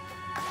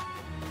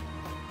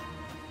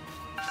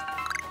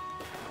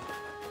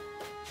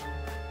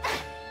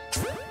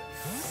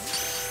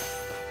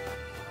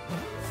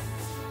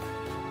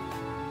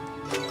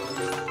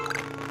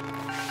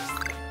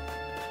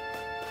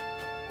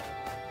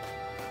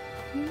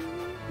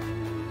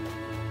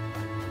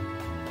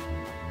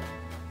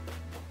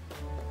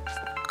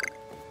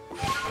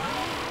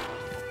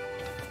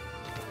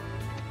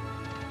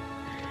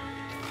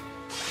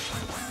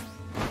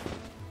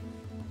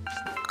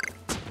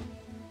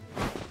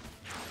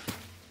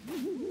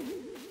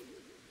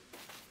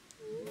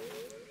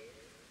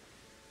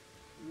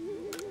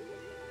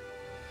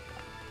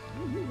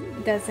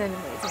 It does sound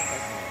amazing, doesn't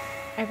it?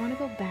 I want to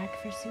go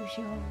back for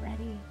sushi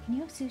already. Can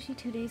you have sushi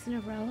 2 days in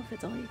a row if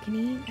it's all you can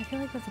eat? I feel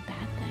like that's a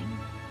bad thing.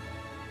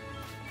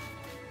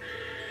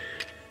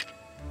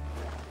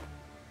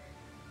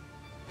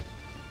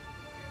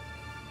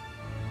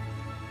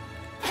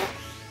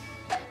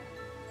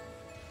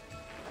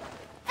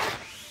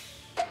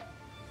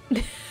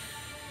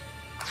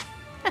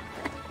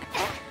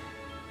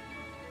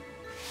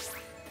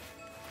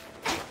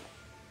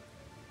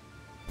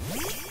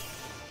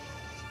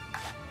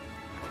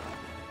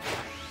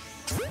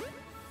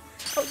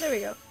 Oh, there we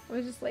go. I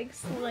was just like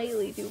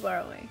slightly too far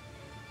away.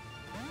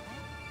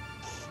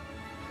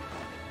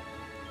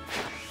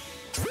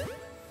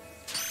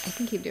 I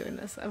can keep doing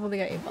this. I've only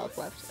got 8 balls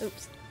left.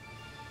 Oops.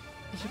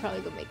 I should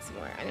probably go make some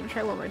more. I'm gonna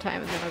try one more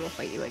time and then I'll go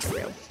fight you like a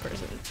real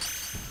person.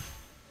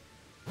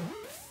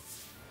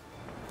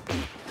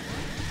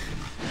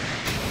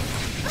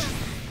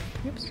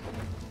 Oops.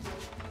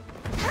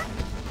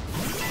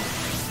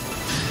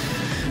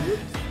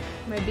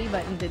 My B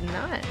button did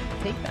not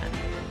take that.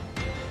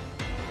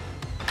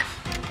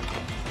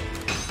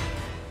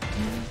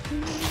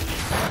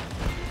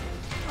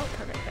 Oh,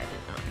 perfect. That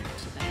did not hurt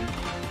too bad. I'm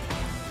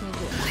gonna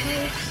do it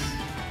first.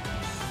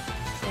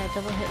 Yeah,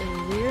 double hit is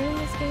weird in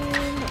this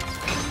game. That's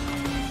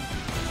fine.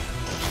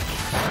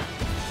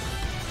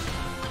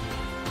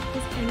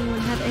 Does anyone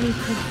have any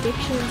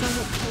predictions on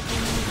what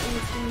Pokemon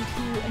is going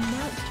to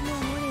announce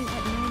tomorrow morning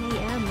at 9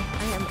 a.m.?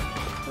 I am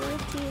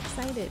pretty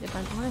excited, if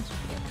I'm honest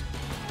with you.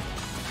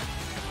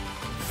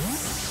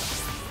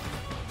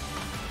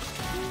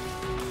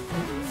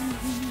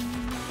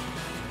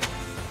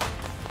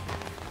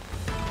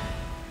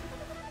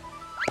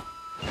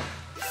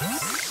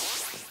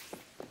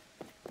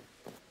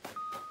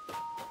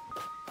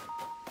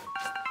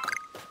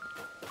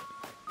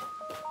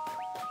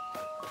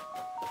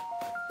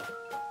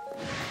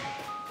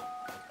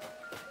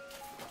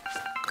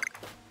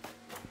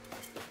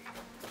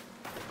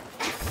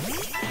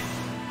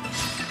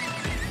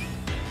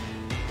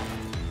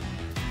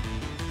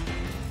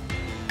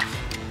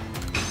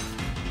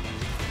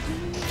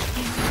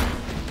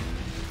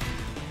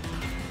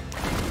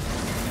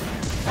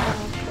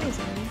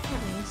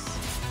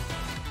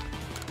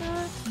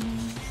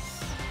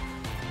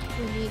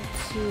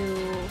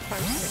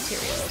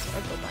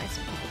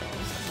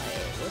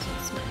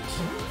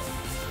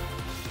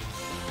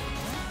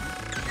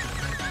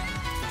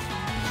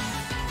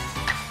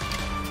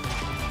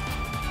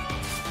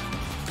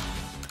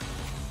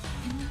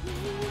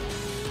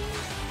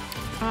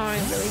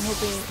 I'm really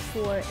hoping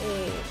for a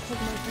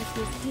Pokemon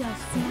Christmas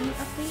DLC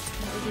update.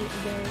 That would be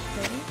very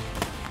exciting.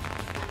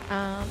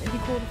 It'd be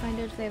cool to find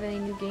out if they have any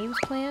new games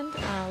planned.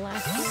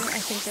 Last year, I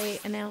think they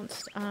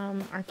announced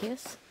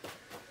Arceus,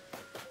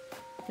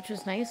 which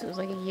was nice. It was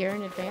like a year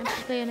in advance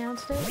that they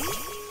announced it.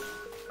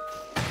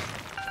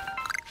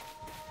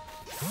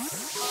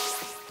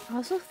 Oh,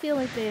 also feel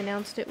like they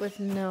announced it with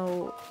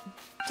no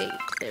date.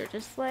 They're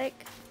just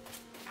like,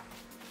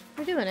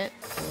 we're doing it.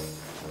 I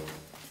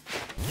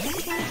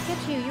think I need to get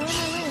you. You're on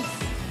my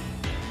list.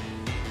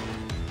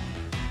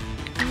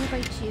 I'm gonna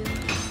bite you.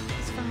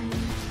 It's fine.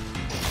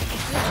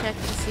 I'm gonna check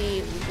to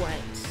see what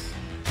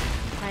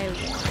I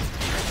want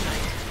as my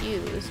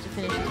fuse to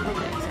finish this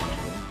Pokedex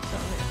actually. So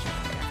I'm gonna check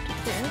right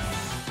after this.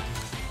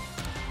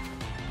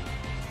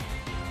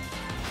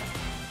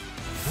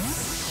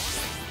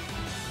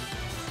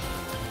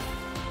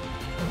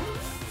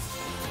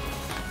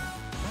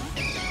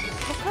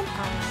 Oh, come on.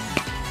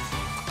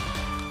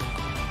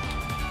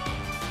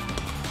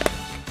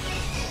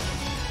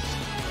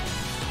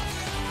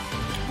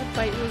 I'll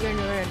bite you, you're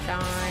gonna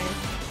die.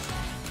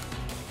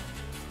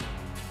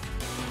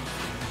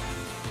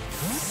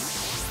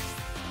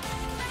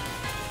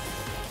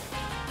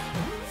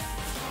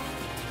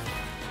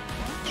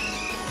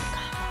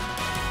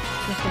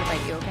 I'm just gonna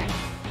bite you, okay?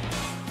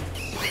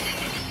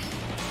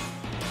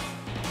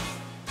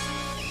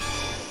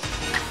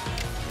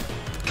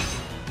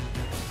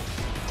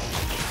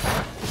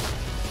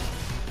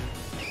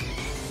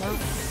 Well,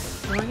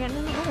 we're getting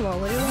in the hole.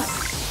 What do you want?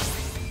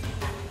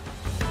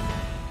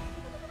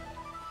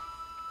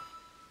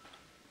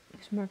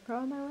 Is Murkrow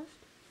on my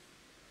list?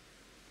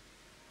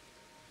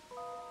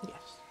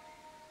 Yes.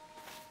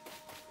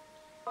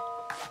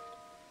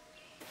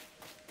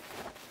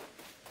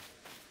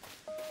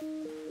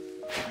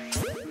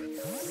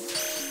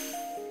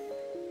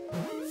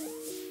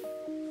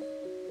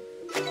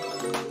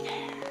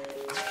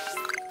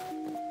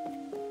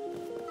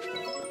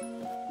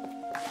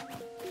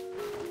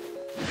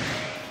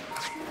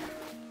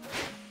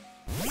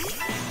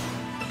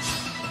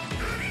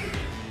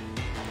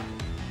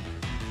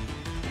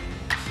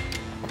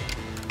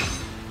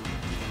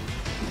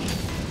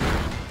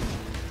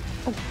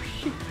 Oh,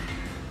 shoot.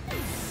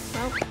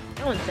 Well,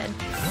 that one's dead.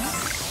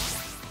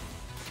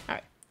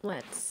 Alright,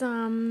 let's,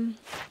 who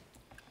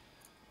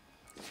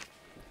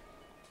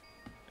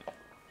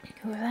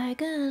was I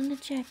gonna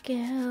check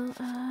out?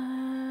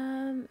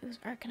 It was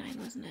Arcanine,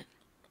 wasn't it?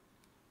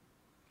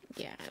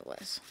 Yeah, it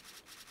was.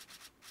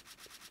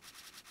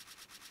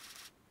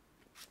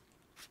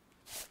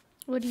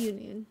 What do you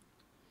need?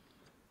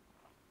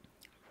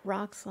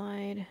 Rock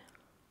Slide,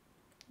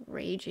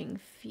 Raging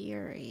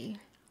Fury,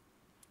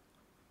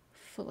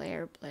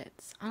 Flare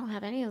Blitz. I don't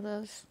have any of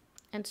those.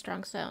 And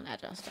Strong Style and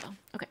Agile Style.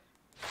 Okay.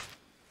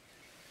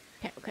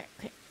 Okay.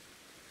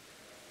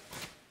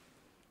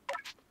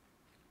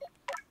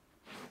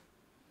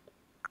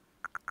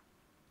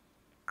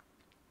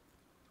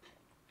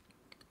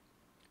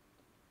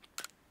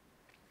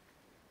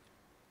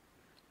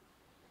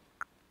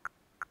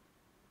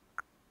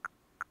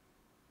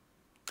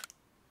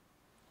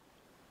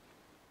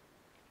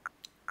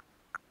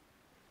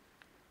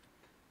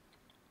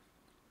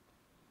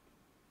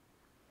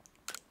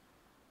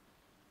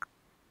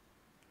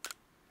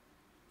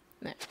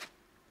 There.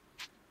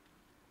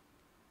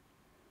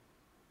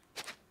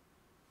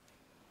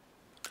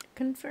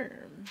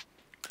 Confirm.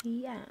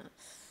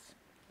 Yes.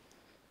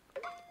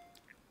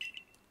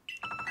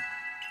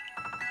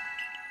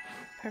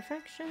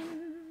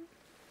 Perfection.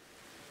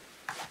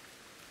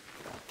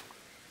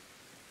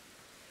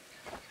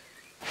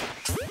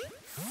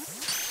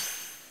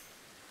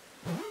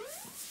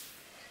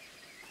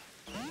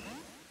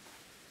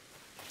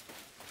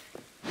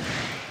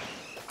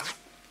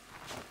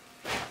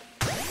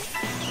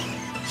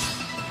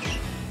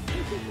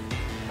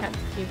 That's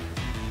cute.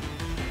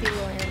 Cute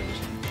little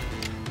animation.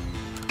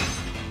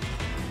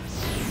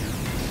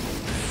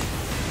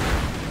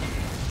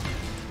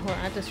 Hold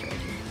on, I destroyed you.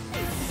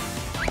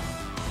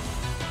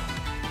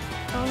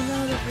 Oh no,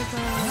 the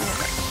result.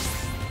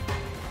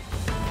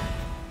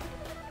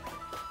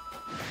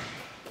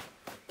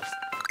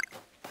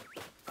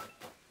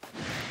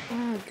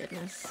 Oh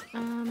goodness.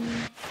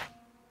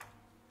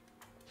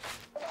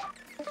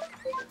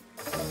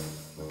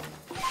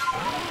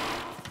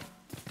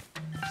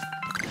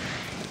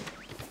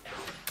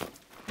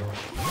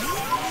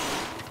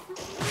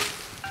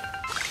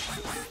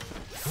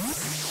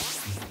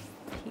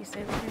 Peace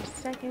over for a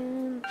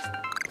second.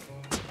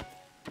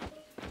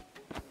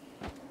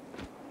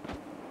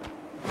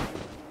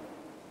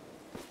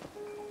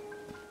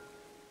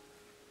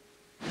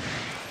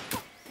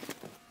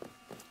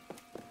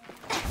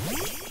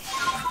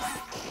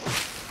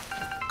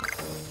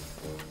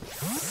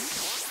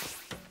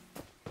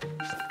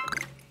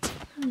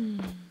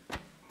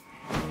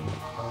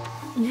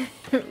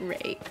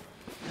 Right.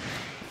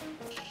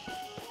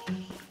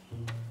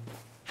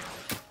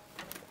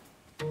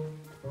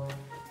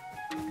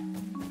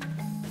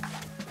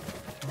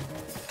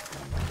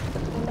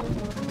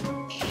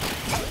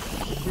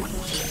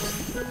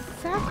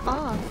 Back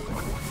off.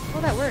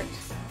 Oh, that worked.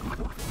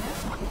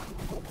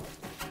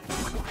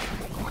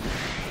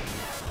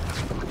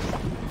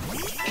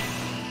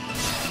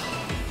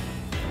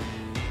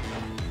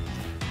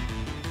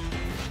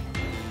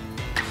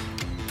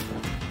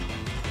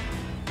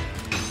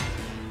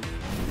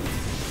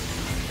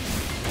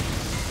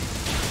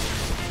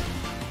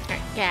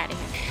 Alright, get out of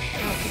here.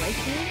 Oh, wait.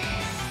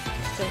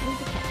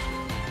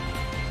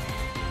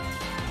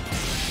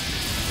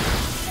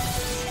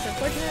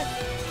 unfortunate.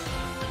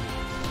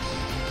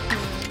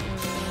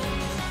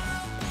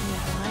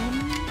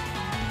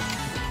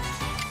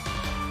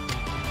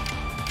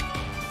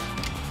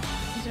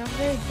 These are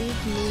very big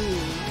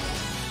moves.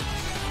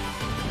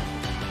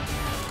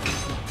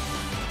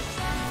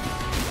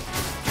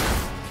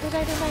 Did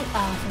I do my...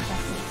 Oh,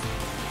 fantastic.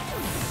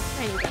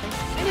 I knew better.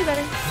 I knew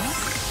better.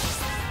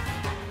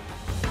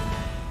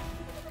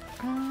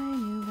 I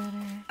knew better.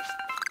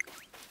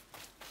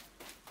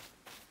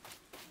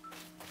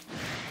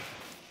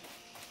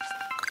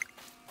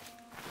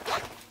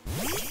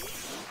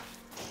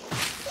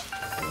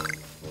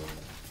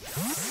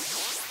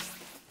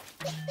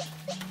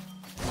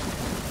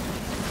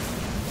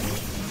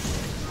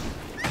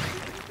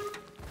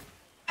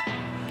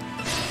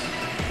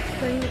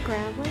 Putting the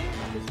grappling?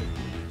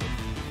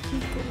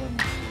 Keep going.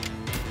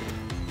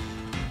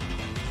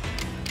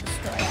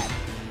 Destroy it.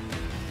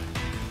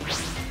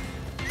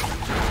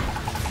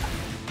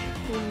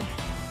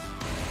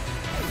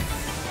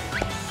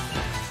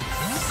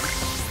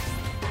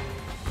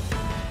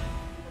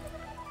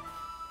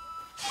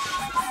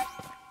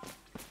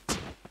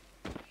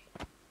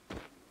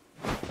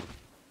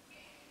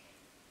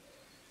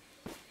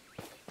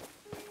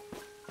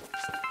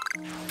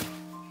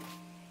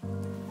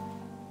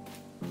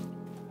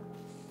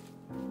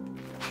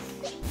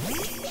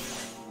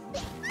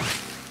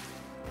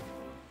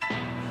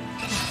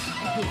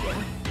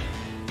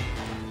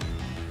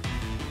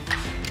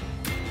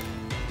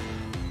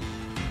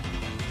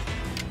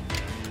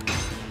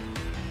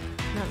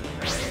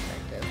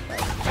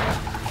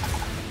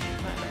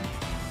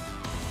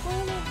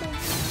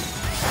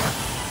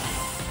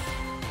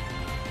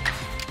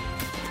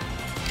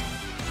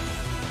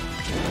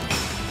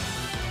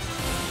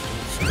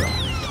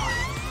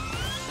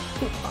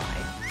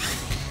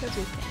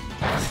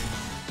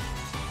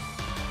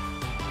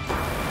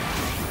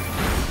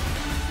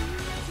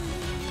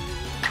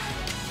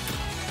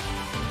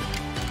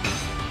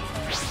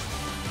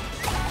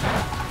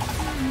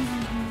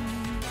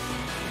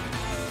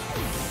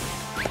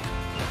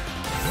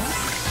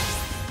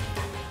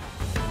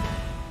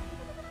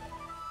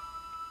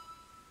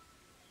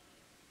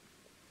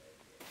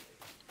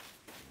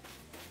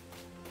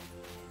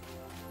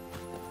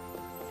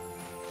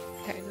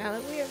 Okay, now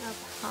that we are up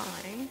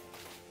high,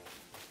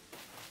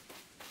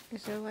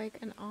 is there like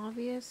an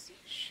obvious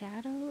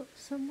shadow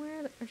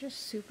somewhere that we're just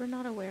super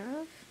not aware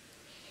of?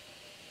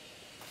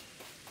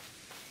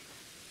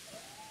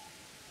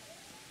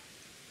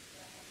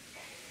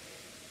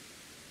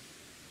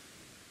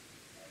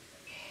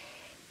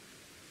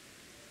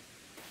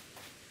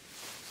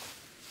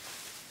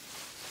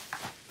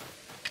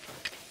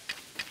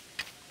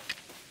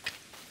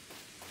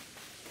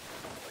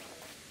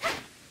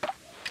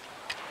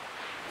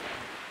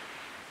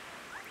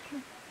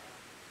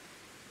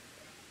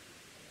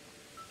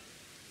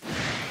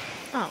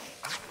 Oh,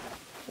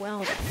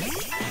 well then.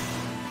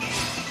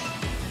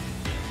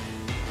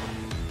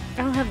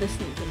 I don't have the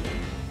sneak in me.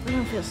 I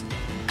don't feel sneaky.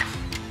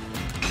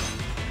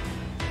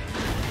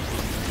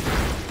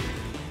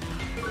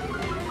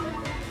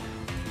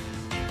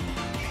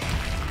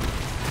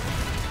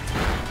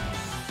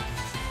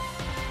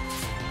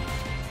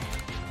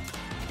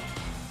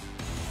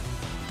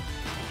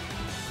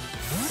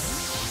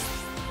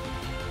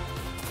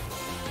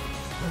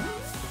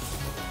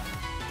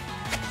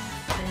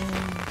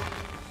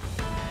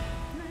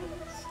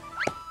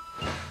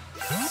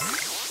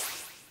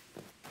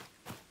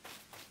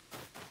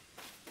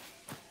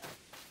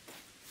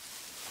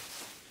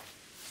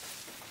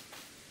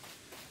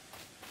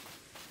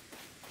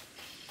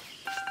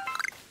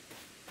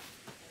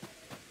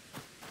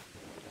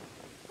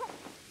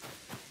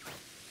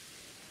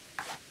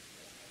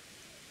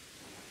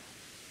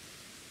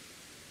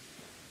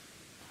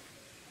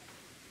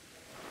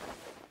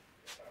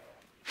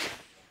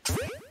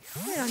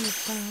 Right on your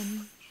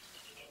thumb.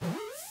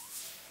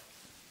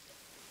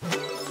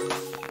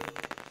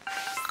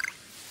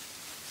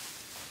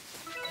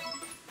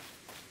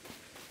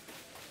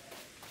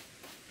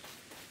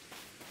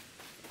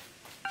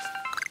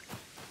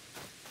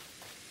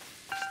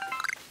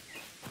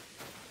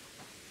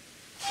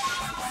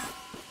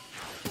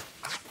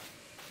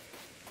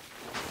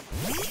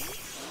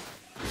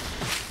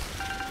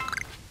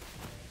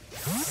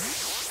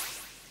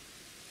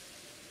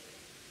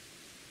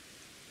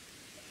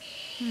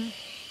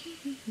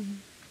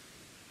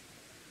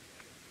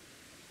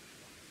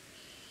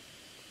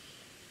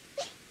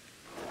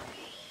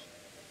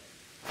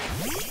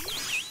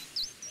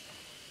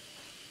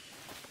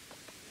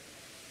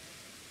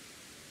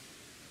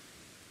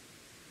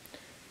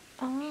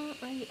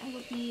 Alright, I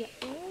will be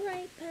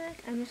right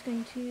back. I'm just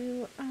going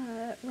to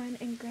run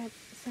and grab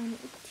some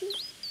tea.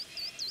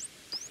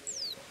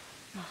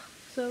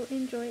 So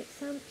enjoy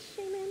some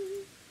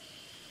shaman.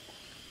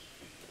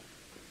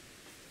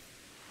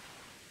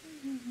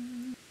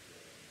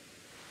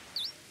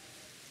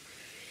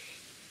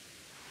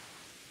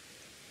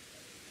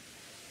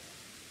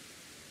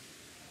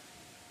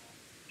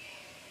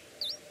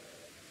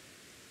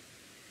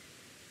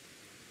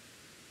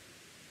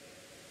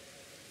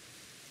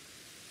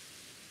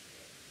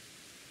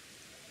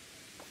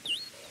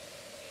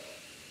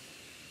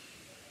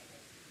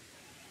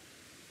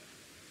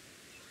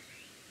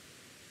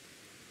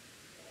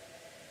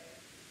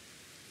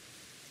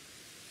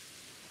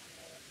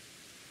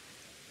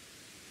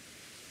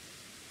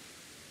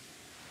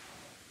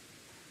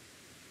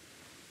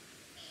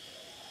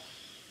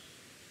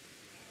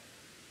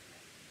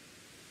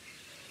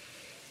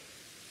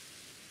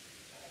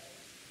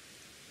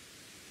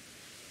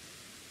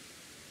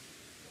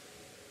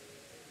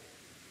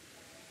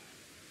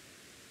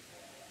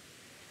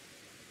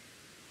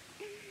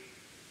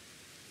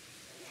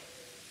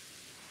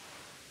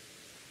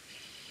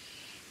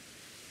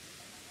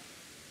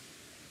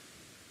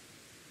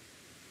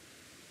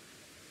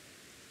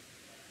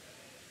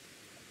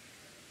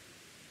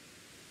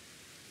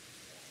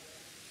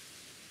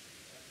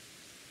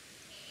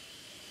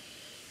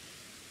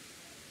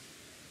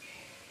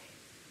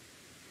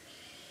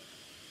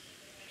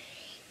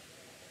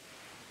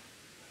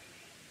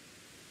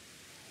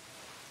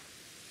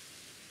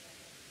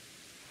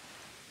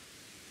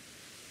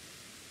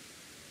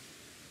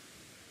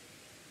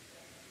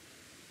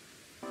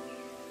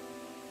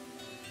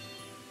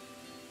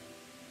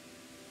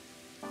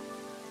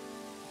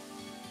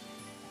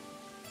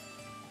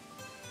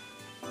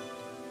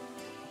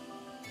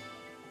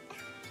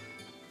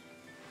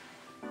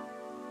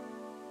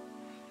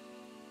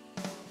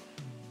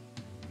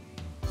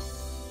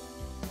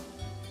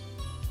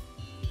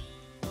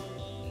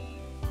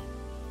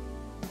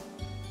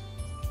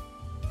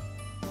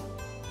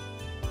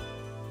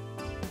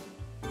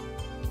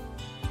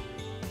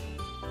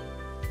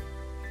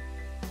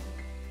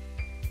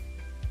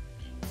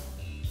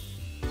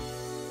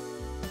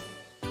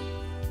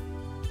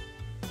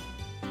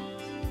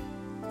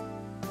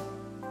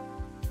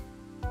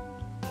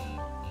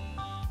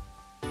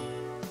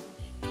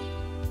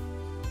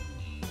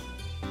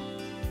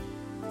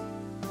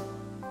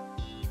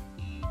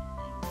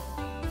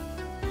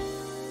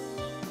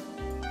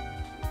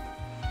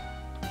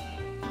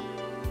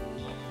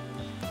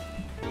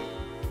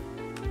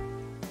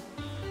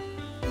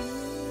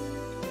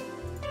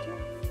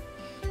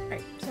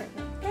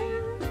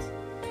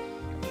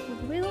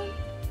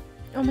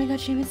 Oh my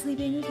god, Shaman's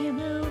sleeping. We can't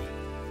move.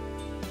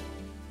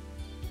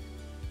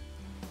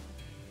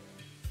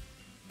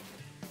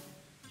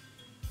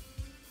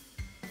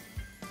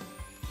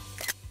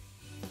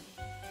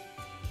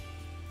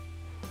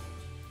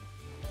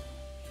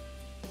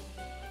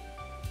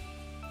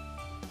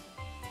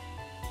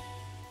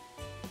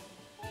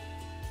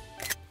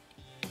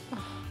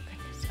 Oh,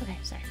 goodness. Okay,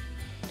 sorry.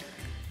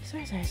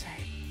 Sorry.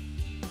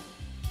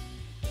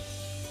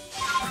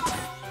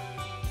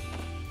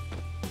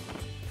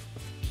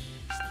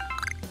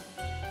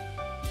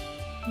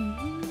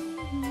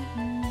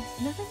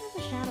 Nothing has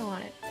a shadow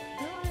on it.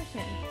 I don't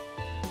understand.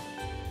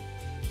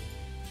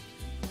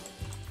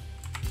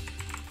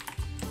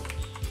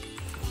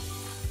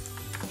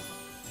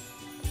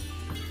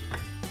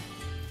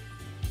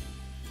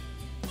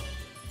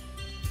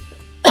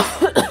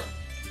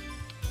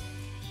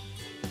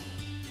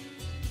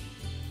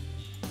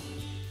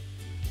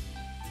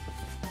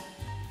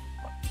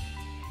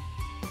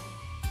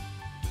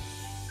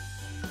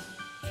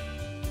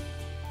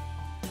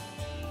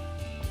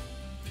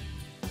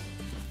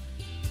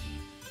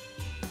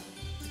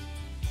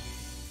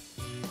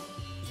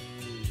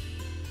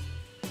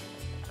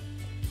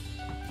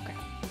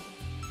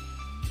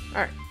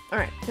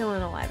 Alright,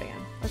 feeling alive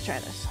again. Let's try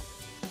this.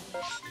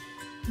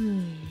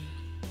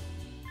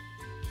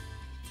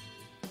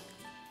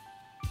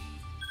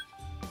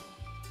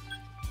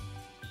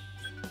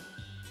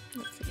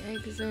 Let's see,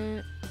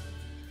 exit.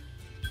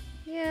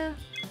 Yeah.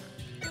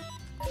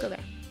 Let's go there.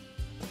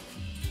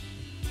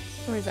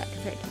 Where is that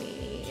compared to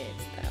me?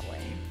 It's that way.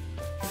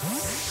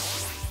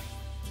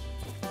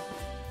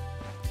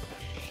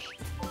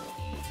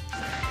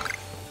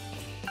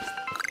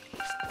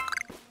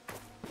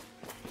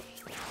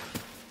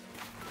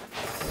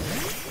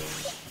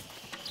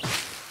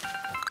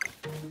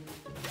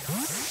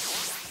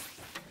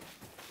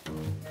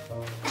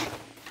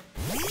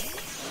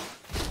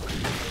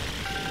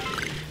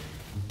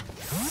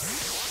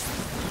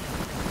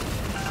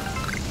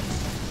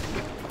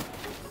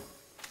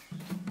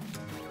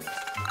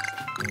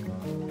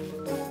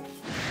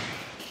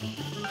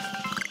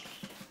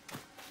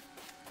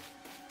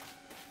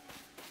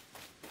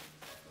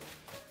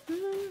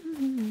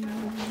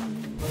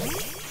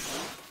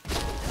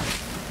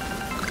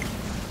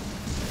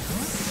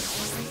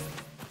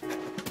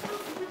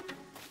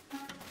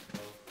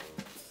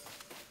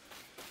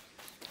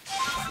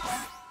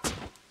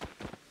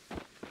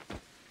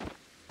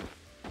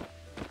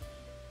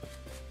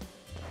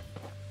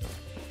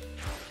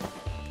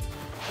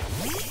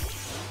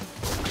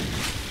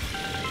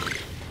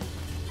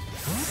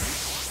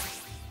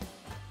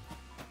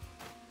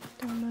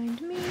 Don't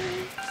mind me.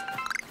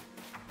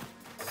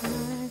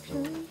 I'm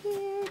actually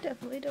here.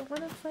 Definitely don't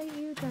want to fight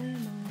you,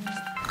 Diamond.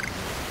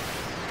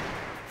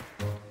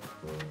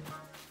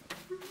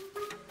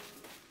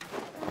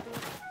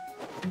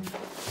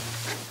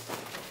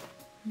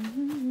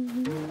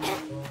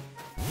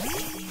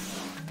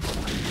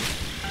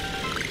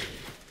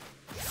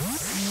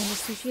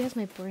 Sushi has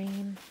my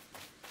brain.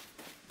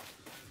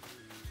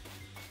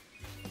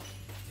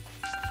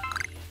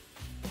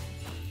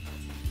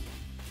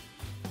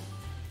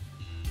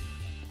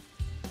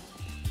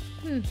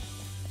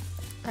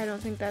 I don't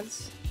think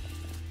that's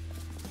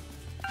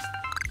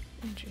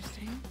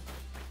interesting.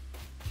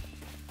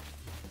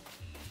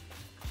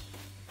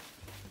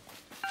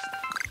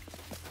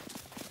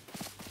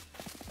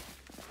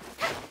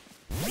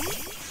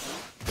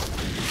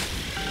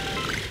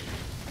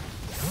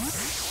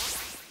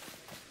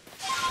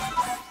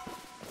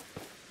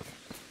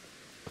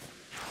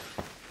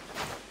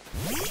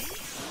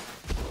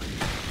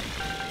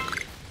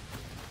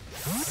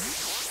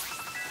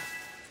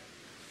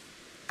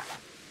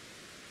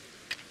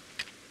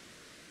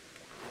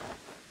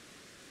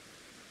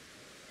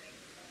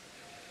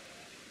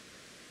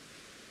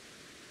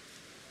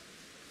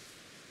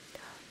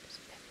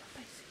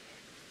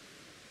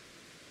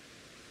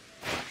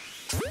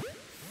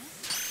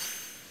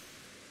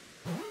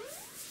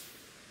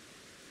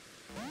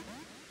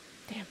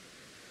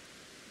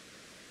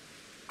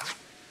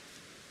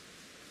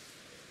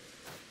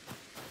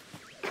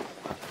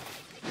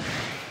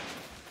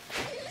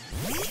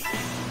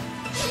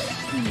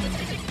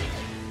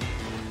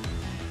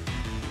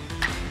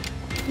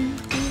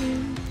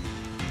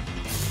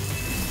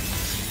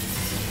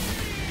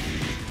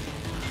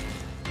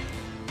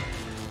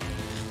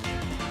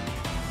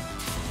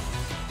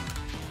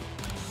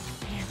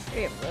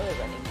 I am really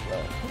running low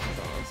on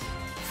Pokeballs.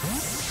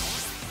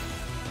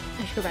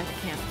 I should go back to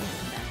camp and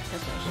come back.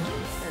 That's what I should do.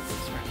 That's a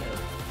smart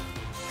move.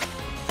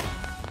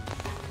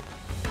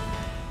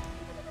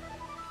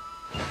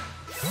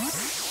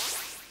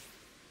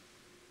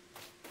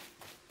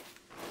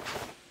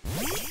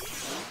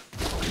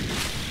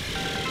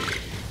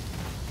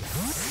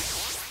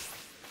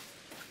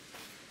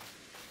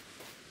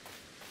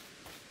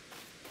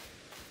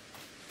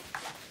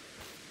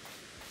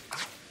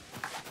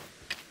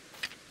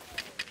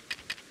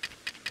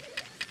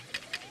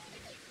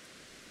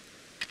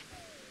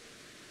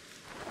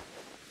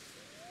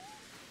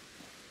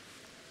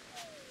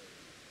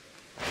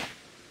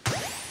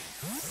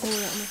 Oh,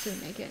 that almost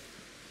didn't make it.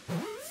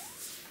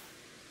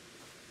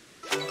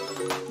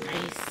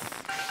 Nice.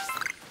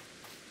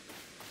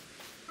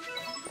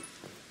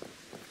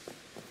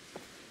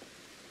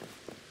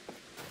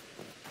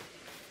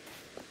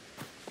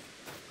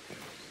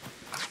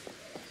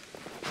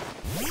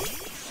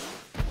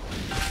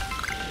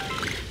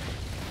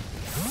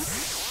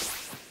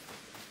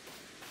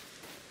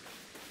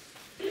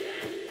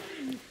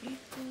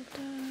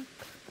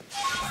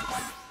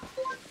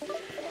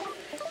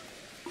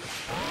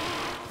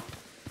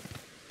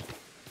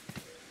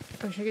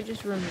 I wish I could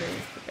just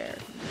remove the bear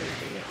from the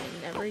movie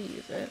and never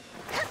use it.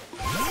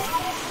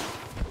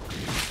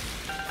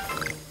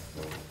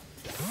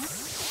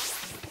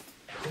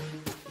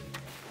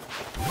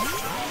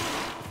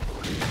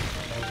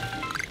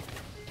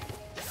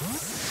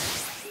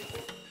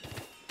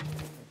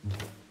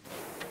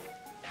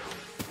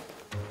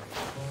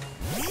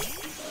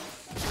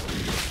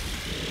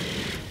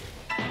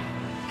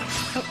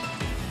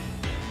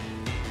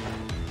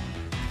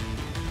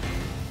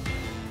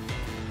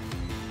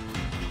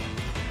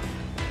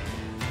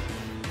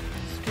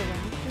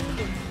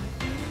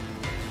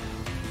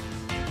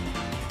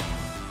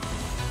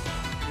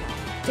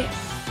 Damn.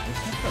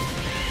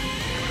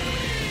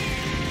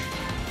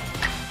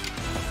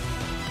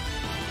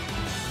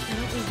 I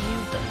don't review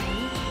those.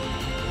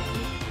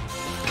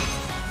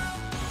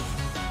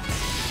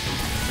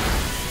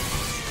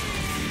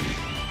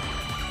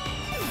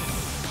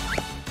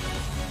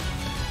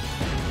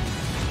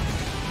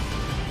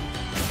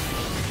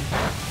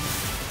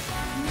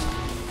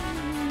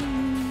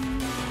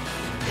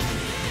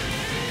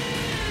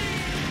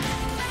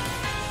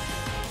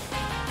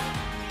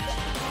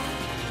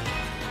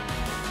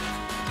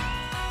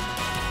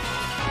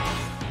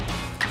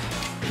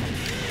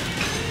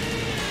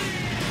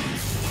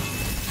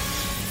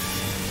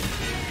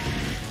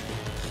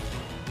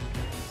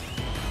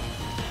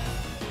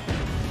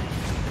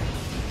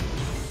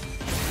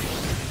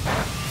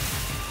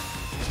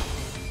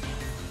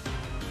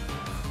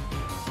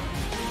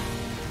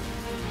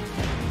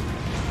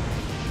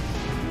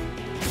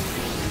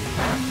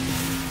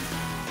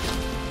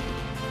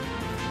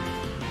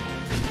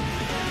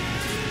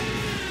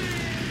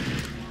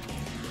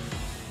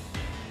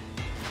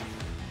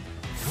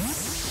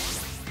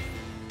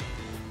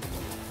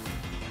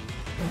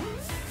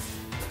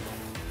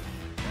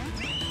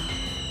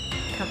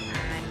 Come on.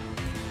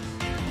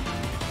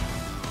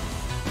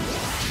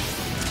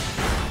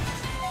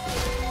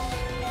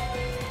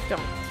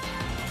 Don't.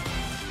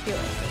 Feel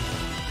like it.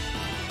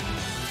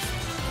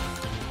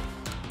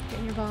 Get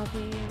in your ball,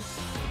 please.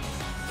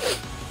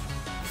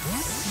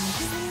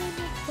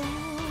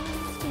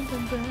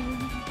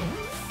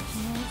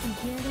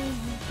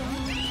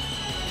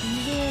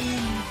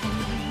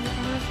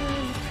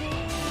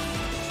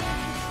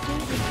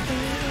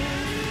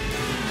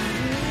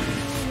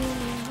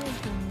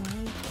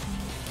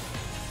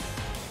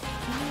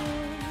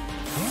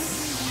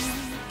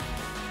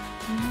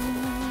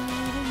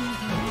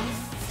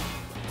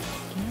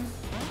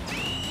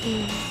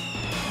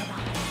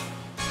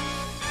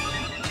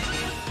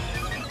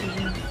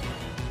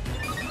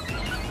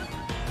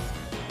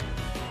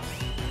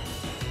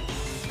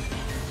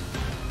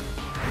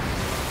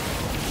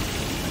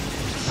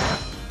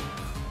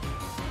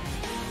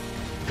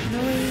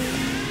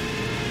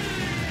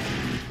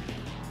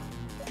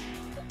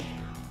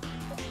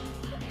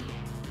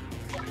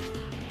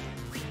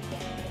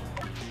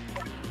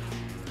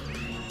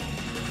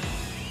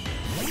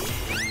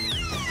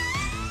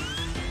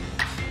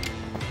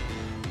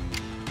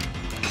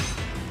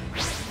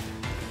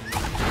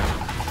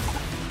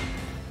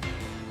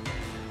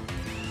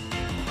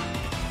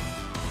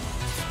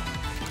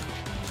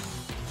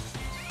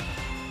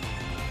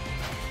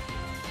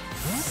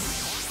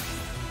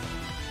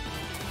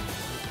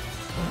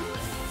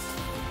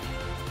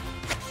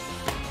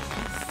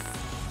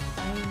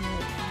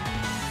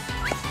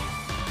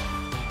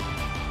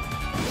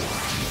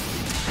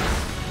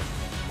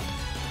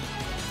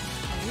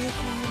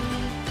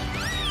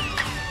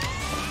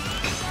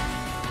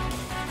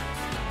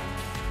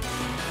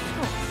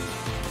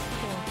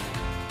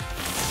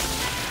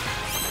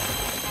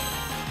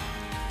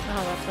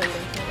 Oh, that's why you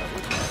didn't kill that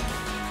before.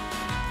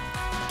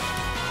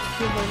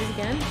 She avoided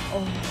again? Oh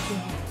my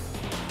god.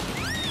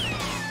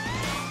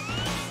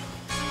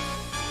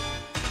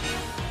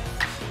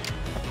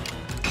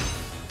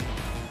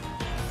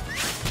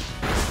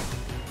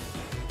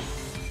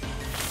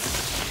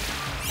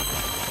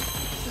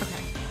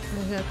 Okay, I'm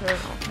just gonna throw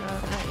an ultra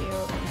at you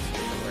and see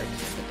if it works.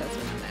 If it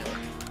doesn't, then I will.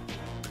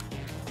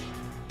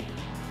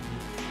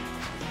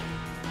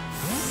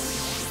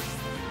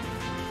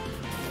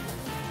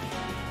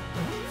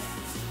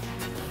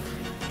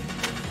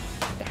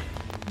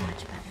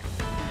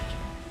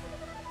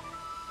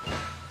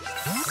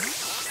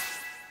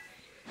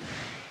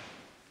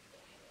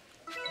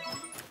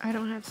 I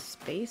don't have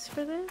space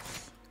for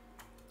this.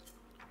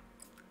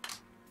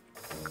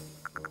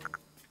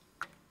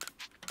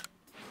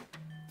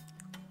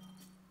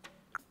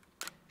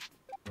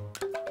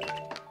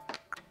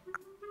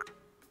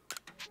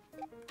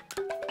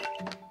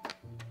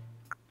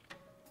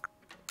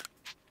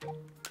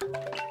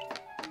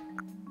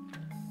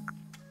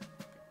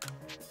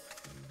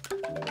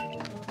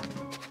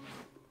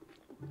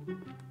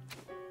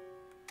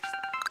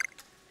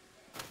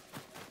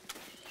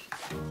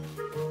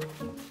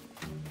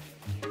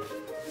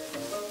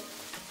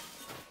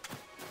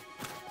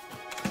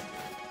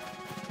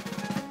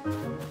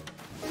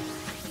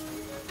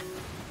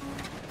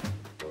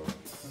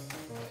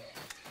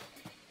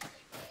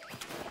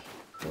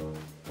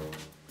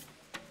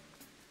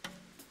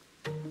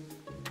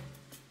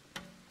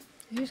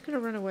 Is he just gonna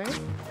run away?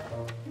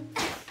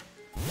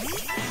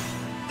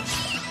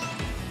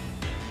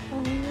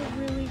 Oh, you're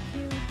really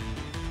cute.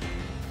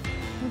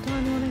 Don't tell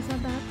anyone I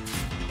said that.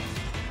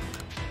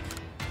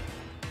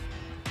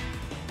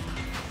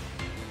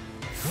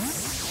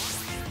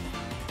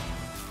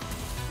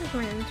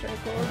 Grand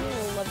circle,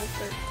 level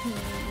 13.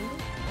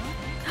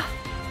 How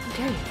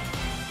dare you?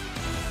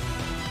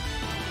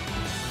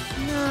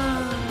 No.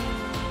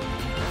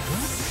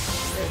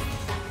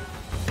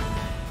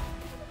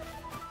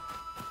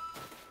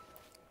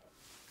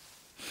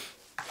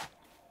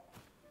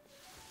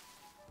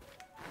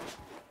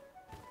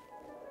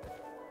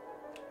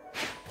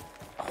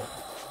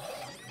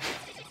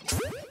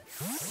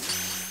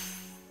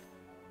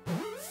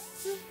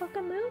 You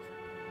fucking move?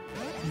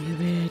 You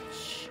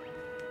bitch.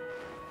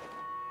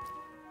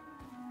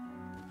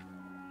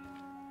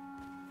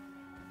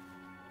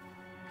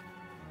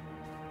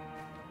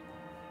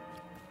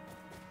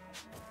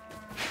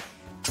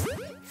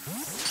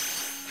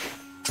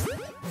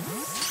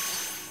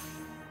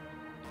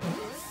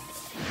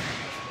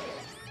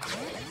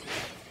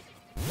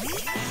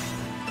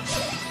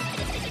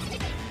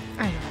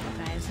 I don't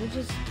know, guys.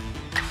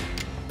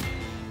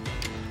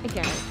 I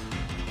get it.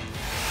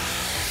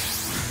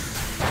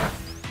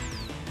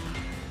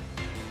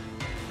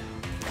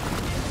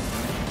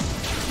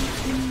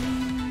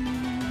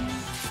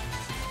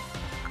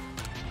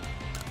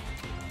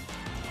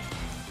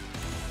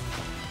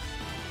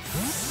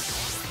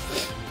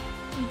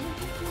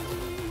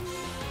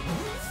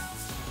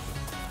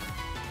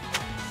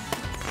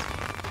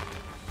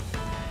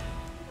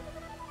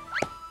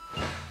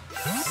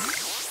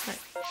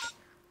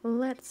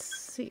 Let's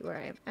see where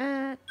I'm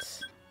at.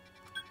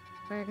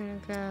 We're gonna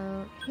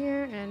go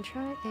here and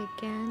try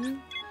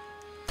again.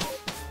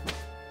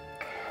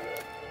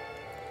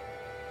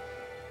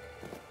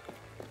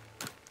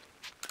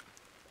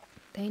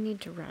 They need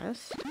to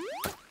rest.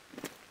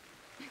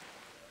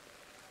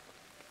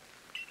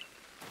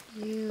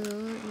 You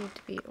need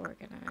to be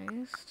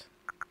organized.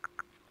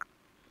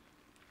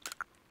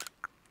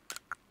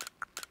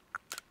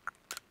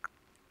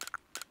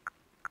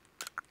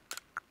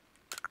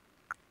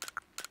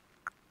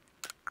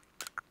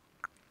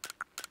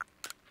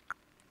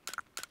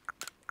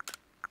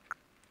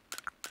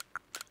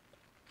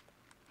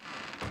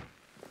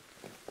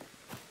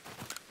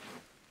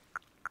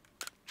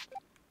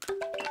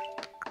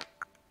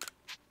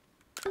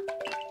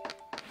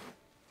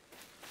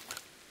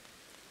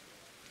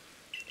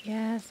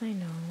 Yes, I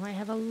know. I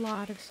have a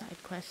lot of side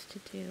quests to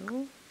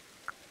do.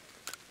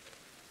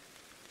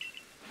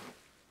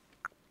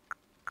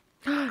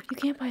 You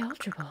can't buy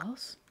Ultra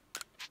Balls.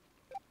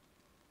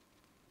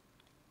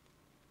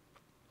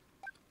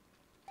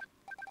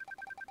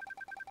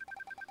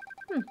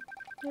 I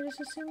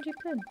just assumed you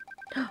could.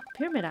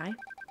 Pyramid Eye.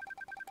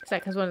 Is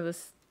that because one of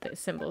the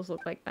symbols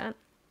look like that?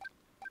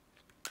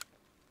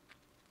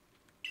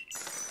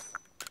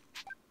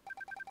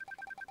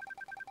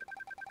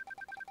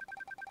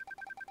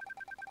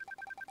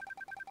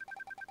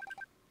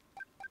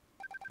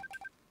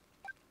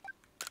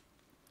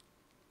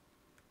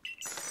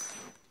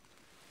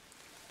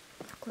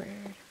 Awkward.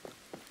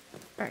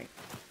 Alright.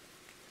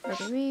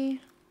 That'll be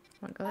me.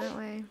 Wanna go that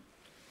way.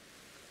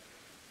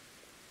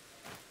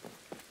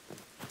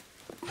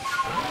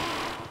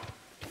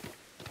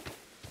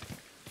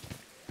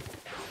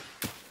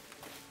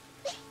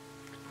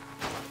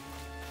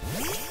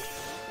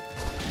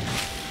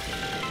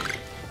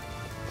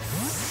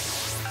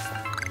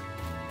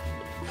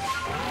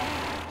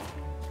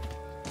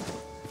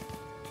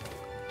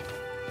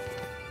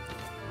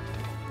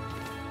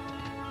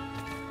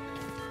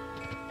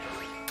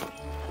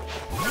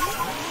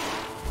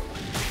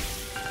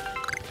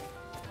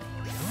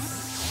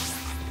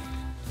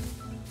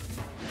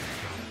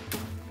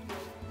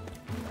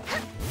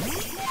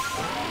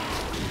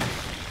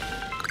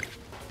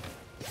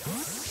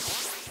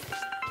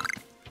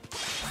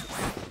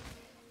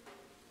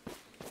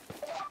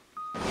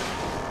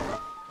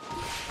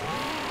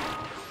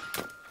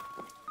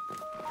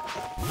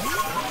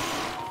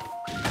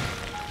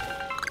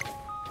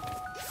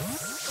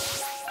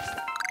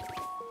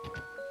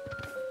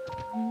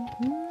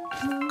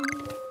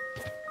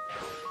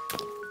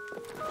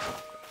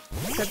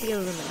 Is that the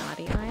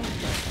Illuminati eye?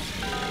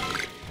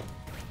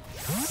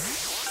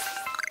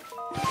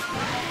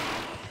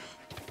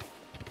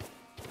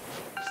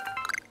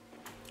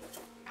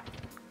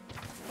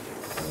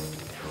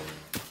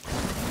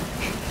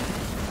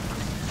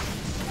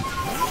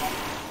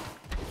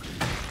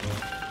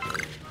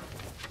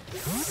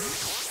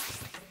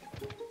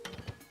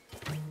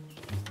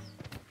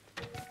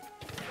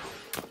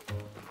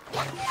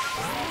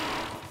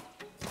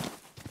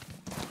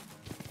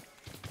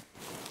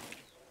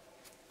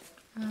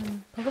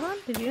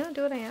 Pokemon, did you not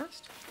do what I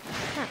asked?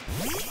 Huh.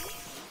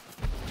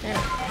 There.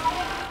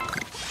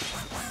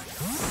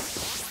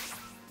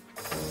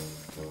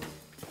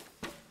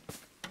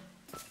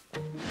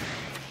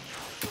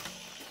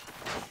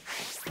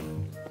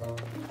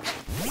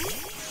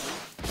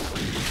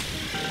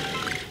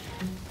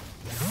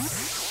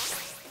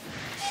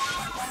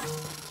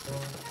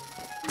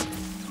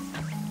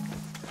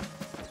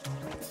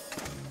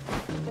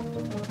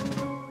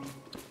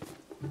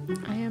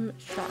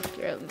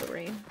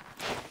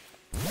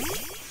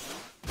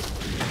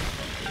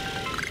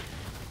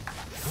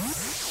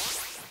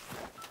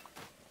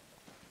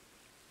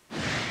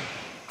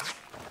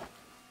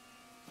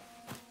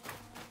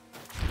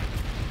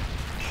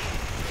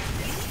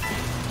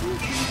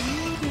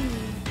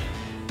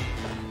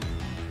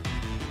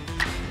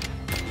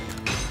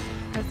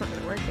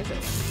 is it?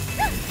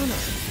 Oh no.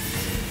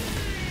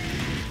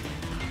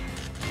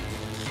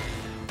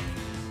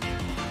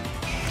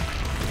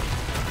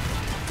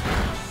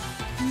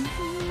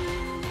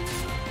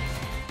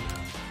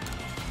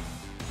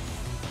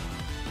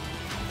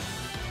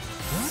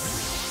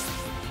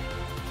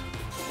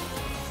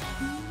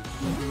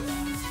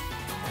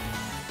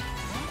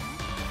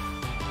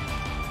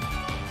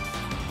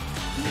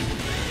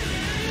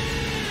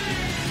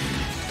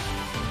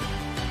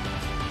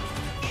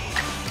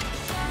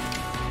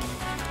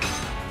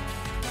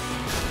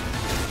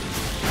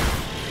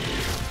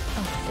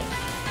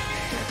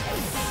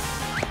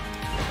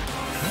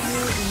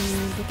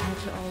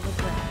 Catch all the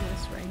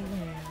grass right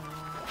now.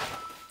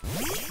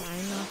 Try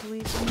not to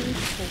waste any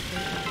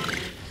focus.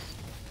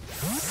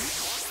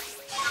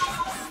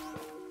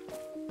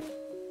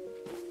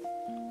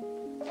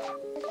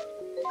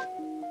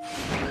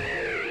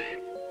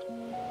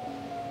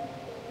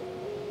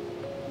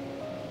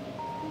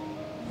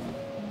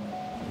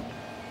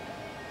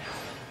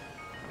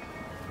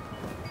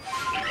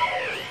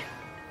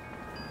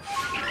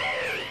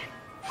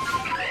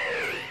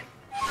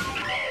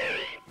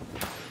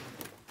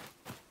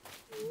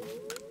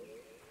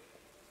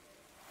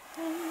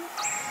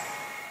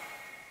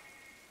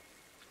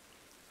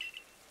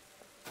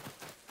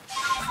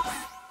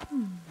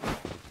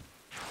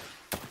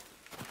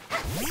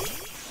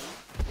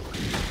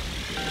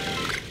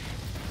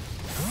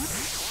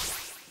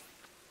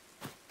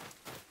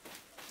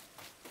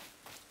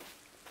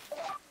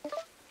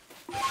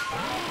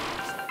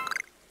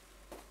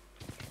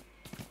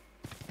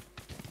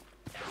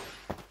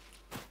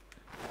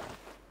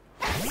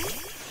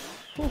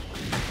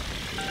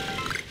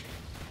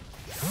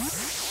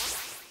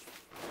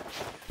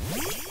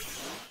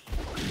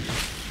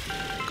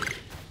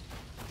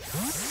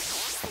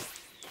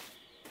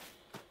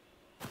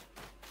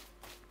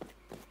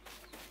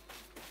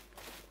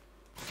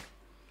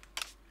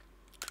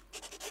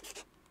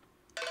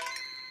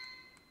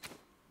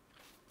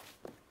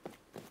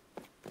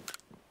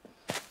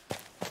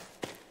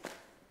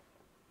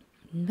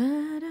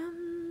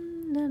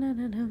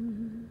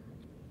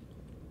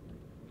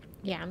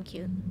 Yeah, I'm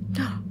cute.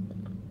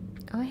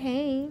 Oh,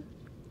 hey.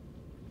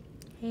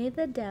 Hey,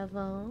 the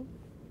devil.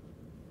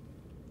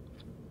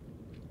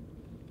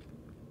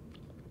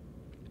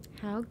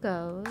 How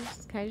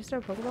goes? Can I just throw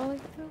a Pokeball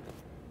like you?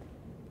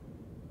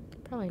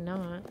 Probably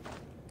not.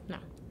 No.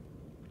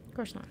 Of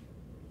course not.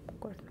 Of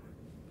course not.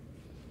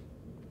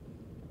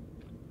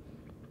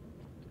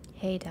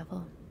 Hey,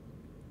 devil.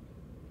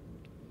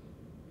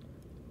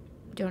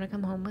 Do you want to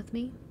come home with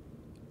me?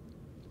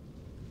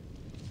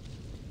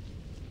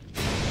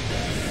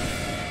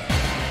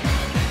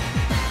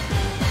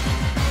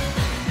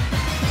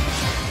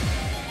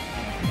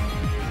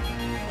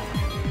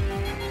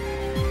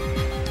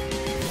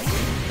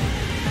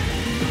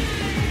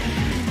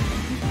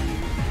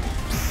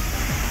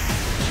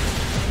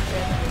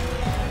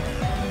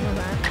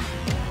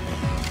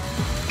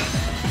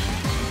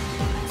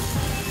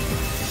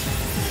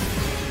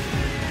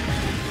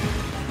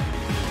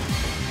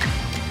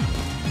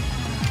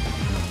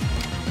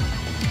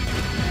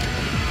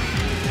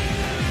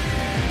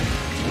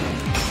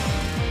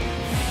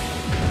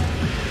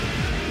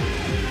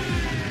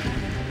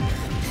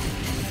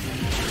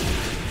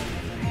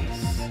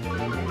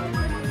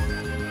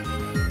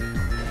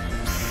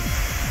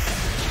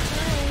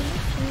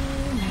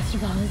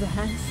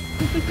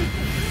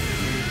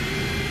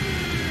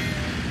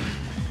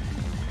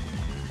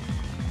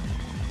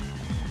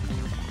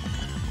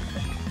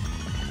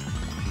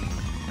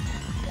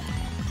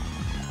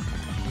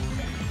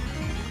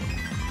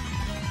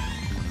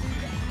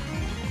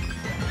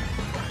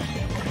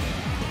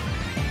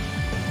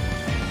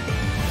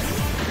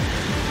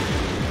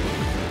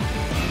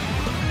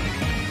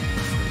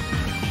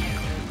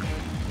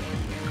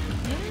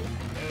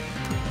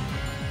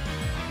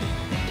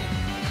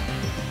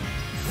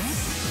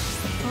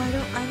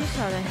 I just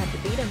thought I had to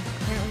beat him.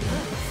 Apparently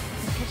not.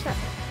 Let's catch that.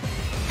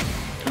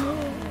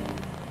 Oh.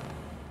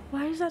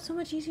 Why is that so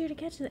much easier to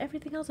catch than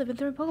everything else I've been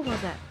throwing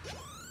Pokeballs at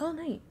all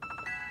night?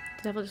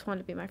 The devil just wanted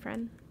to be my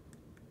friend.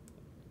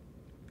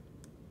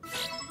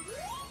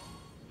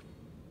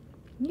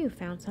 You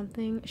found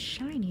something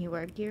shiny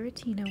where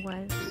Giratina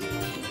was.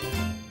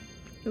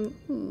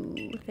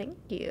 Ooh, thank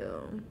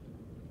you.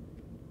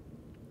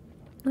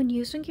 When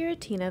used on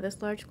Giratina,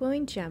 this large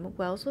glowing gem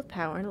wells with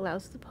power and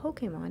allows the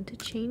Pokemon to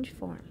change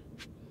form.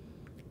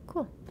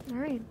 Cool.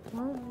 Alright,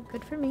 well,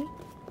 good for me.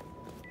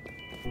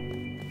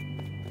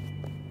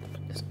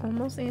 It's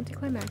almost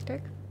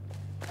anticlimactic.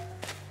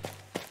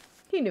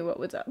 He knew what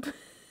was up.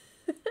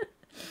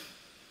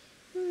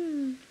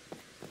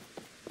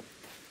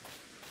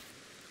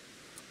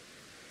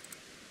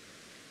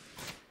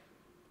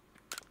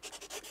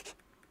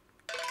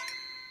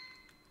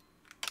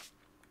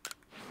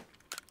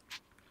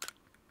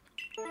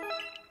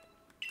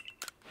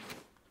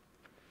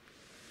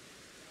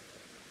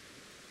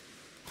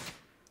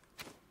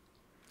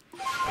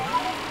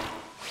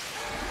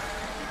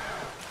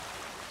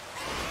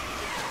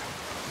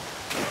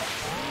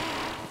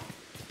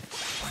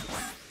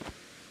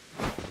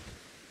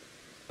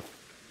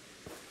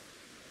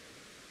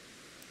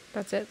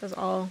 That's it? That's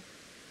all?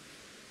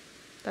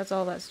 That's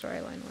all that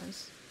storyline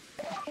was?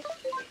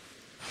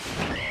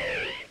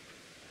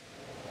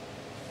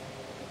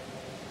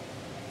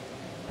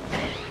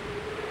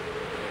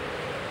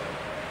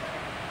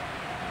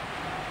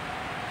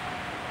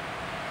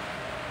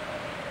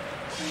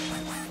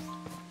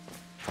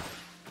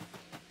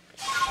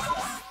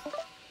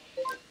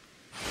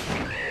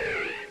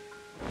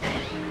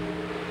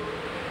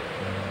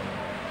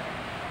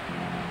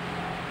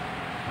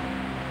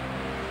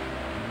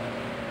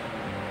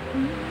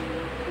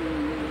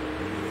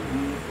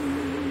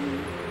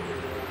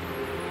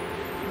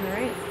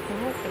 Alright,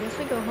 well, I guess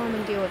we go home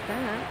and deal with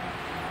that.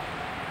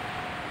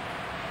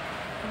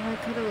 Oh, I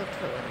could have looked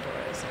for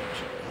Lindora's,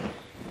 actually.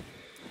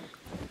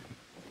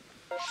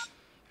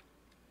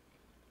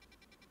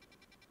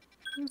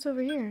 What's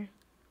over here?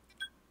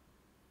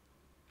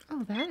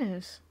 Oh, that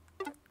is.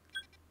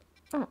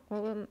 Oh,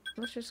 well then,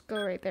 let's just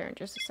go right there in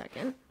just a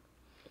second.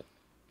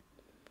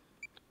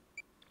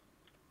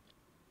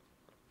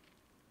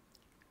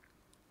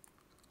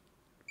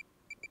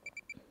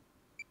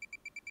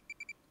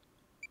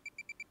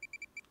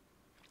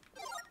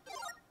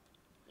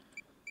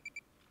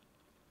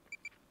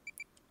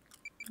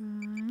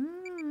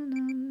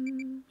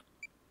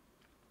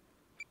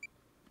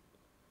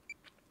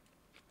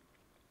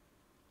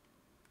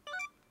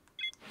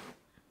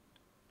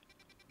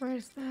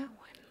 Where's that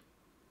one?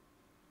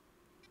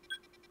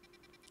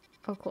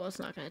 Oh, cool. It's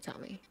not going to tell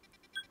me.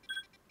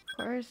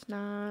 Of course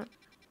not.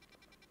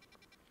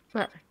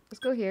 Whatever. Let's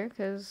go here,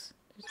 because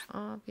there's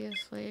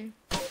obviously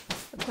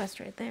a quest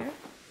right there.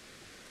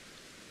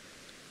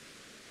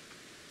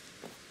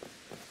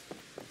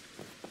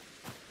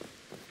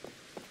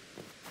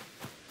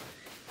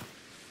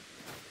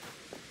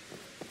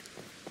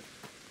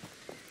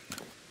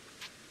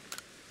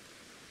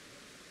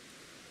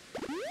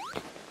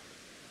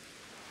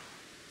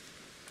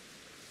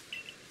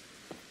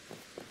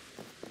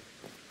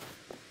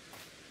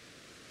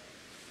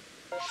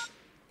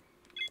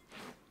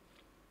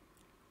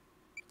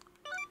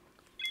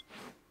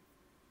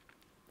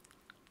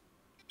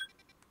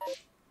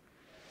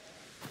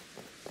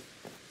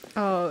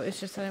 Oh, it's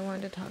just that I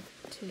wanted to talk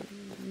to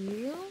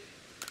you.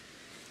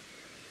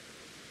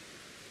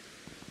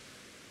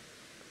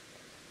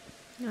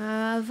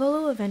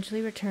 Volo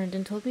eventually returned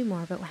and told me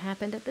more about what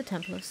happened at the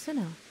Temple of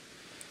Sinnoh.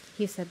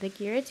 He said that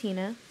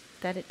Giratina,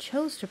 that it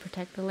chose to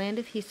protect the land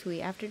of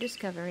Hisui after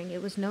discovering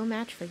it was no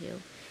match for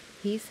you.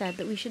 He said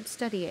that we should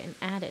study it and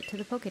add it to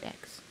the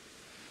Pokédex.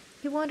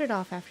 He wandered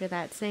off after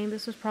that, saying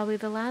this was probably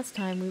the last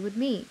time we would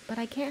meet, but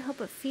I can't help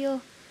but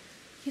feel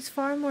he's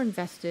far more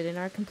invested in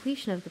our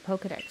completion of the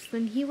Pokédex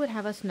than he would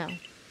have us know.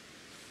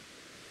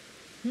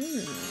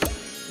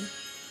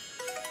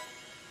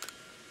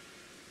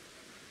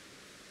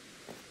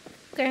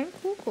 Okay,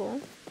 cool.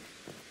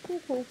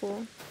 Cool.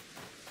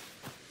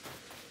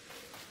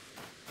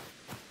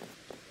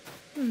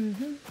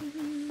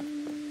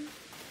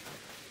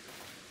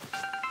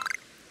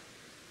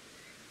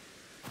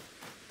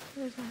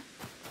 What is that?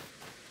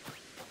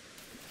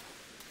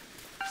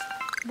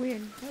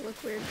 Weird. That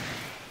looks weird.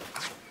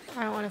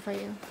 I don't want to fight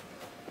you.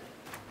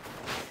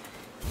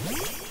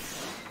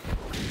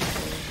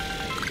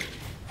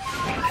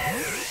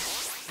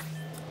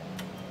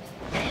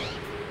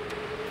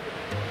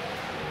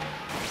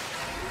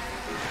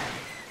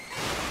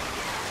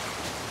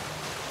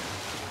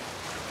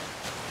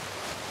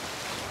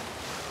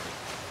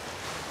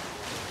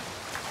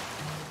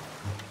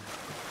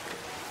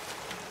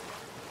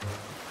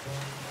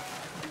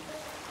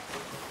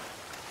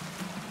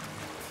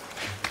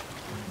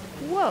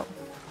 Whoa.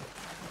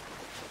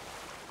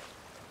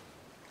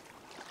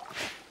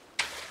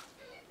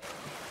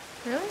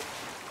 Really?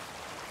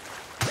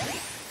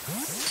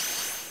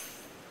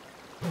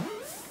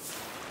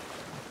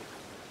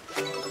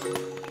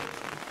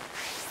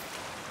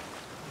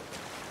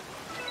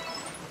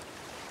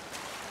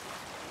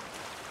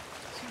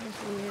 It's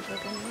weird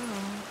looking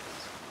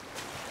rocks.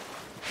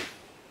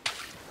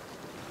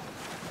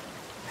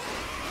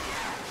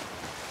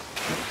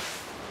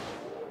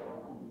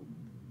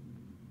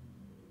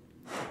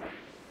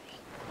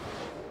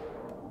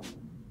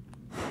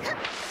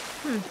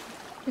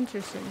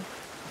 Interesting.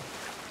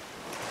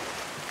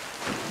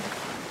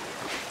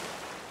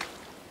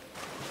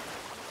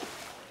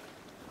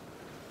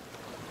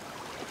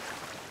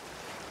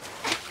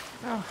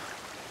 Oh.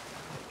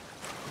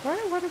 Why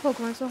are water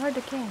Pokemon so hard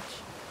to catch?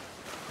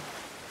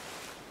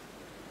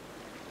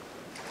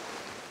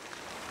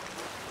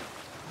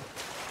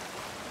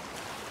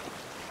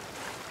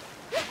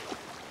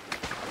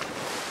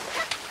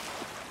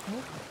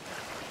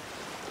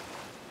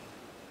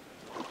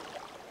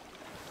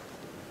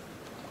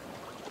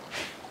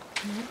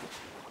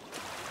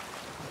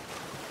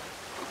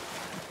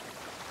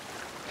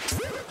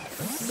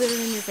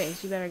 Literally in your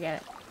face. You better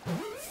get it.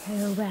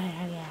 You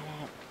better get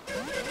it.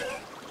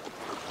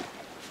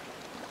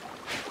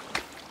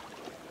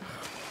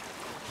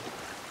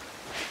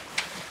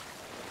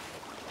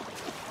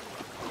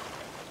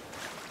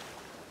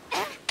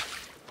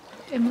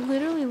 I'm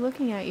literally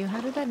looking at you. How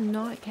did that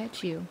not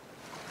catch you?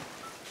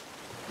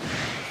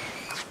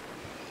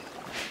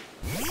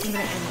 I'm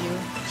gonna end you. I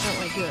don't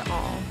like you at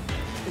all.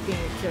 You're being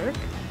a jerk.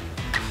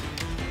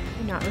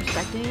 You're not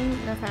respecting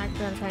the fact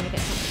that I'm trying to get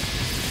something.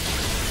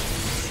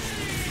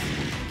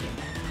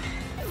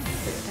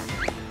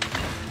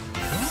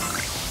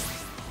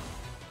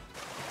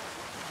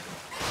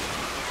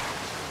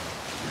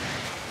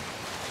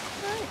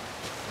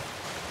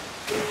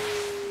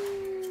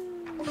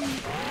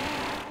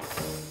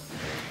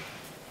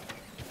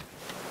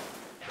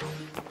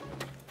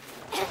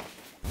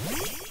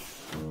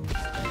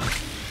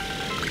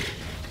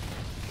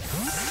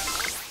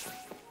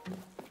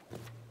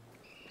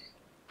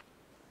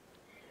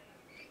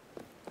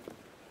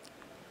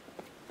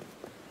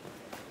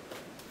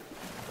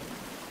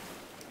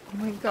 Oh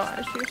my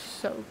gosh, you're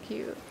so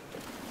cute.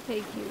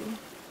 Thank you.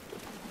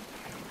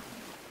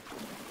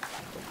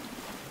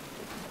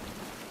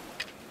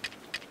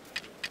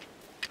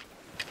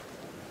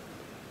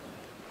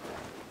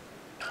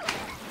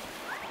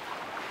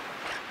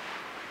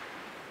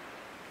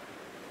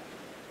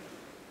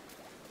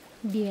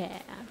 Yeah.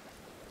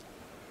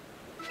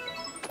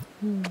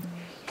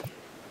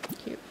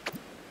 Cute.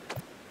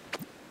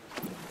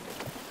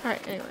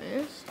 Alright,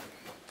 anyways.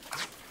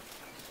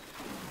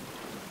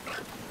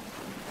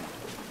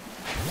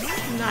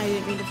 No, I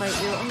didn't mean to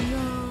fight you. Oh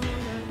no, I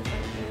didn't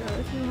fight you.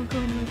 If you won't go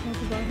anywhere,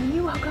 Pokeball, then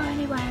you won't go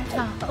anywhere at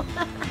all.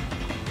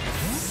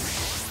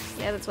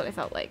 Yeah, that's what I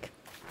felt like.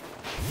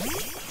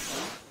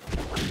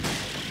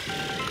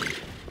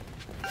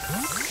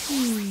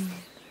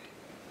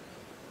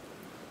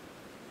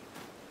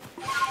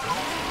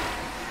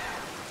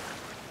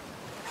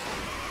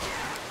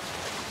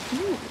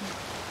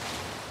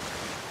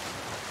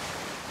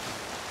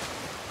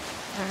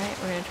 Alright,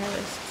 we're gonna try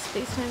this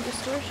space-time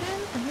distortion.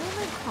 I'm not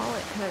gonna call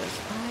it because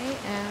I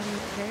am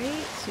very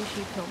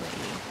sushi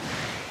pilmy.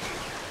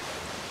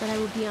 But I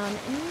will be on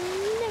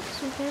next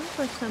weekend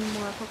for some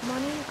more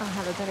Pokemoning. I'll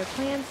have a better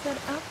plan set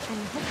up, and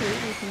hopefully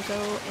we can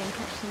go and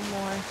catch some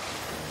more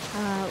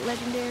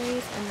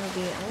legendaries, and there'll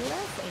be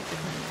less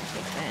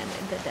anti-climatic than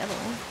the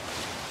devil.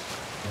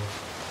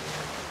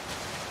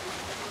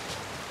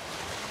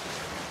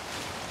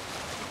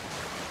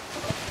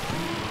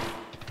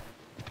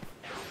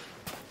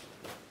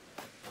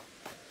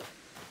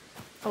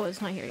 Oh,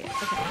 it's not here yet.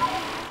 Okay.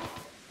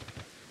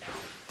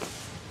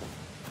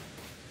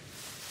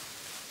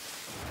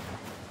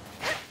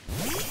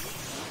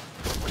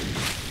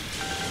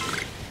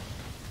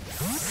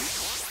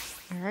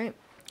 Alright,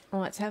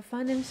 well, let's have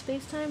fun in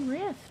Space-Time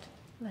Rift.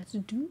 Let's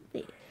do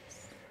this.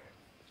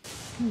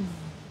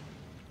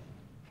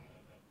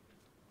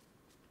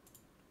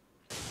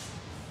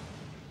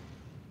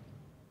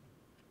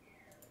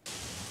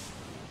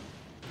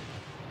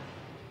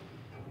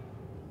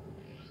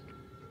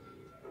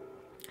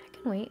 I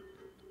can wait.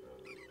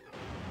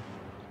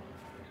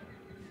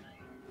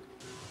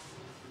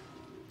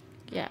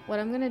 Yeah, what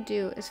I'm gonna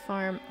do is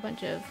farm a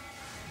bunch of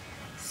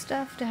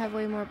stuff to have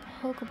way more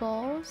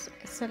Pokeballs,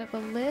 set up a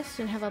list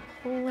and have a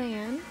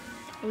plan.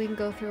 We can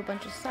go through a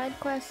bunch of side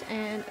quests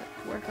and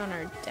work on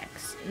our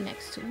decks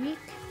next week,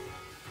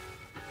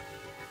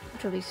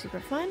 which will be super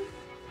fun.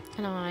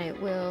 And I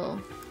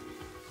will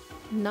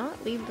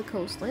not leave the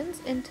coastlands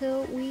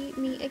until we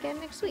meet again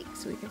next week,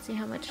 so we can see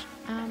how much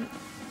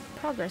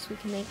progress we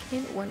can make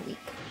in 1 week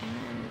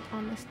and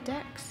on this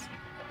decks.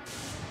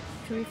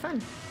 Which will be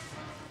fun.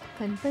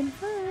 Fun, fun,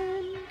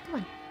 fun. Come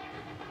on.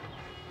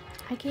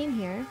 I came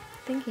here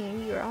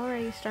thinking you were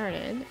already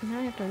started, and now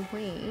I have to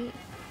wait.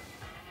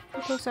 How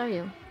close are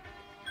you?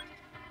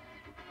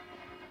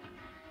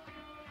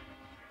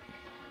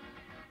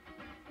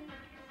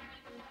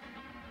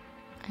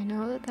 I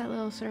know that that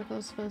little circle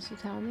is supposed to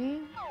tell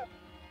me.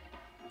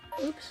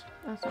 Oops,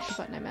 that's not the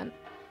button I meant.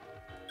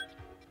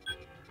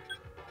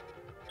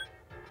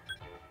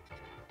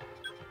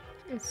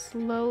 It's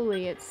slow.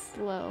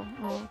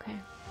 Oh, okay.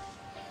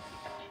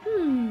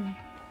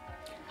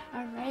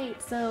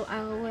 Alright, so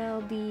I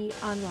will be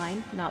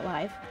online, not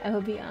live. I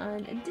will be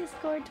on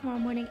Discord tomorrow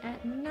morning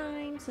at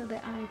 9 so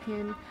that I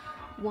can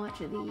watch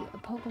the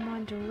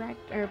Pokemon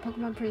Direct, or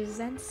Pokemon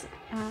Presents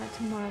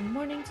tomorrow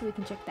morning, so we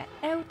can check that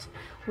out.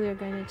 We are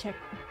going to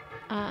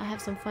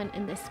have some fun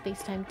in this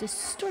space-time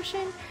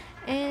distortion,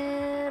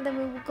 and then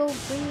we will go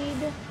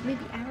raid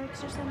maybe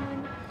Alex or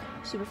someone.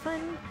 Super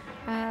fun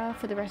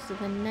for the rest of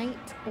the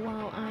night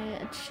while I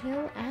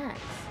chillax.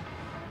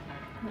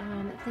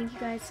 Thank you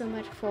guys so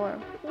much for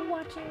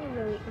watching. I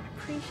really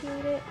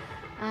appreciate it.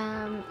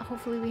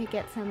 Hopefully we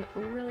get some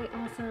really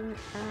awesome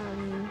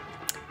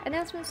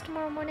announcements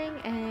tomorrow morning,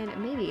 and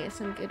maybe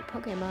some good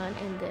Pokemon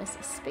in this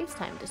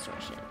space-time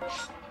distortion.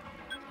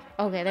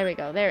 Okay, there we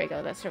go.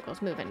 That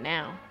circle's moving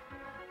now.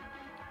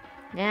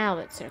 Now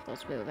that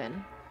circle's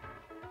moving.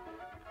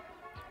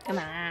 Come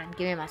on,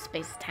 give me my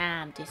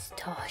space-time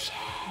distortion.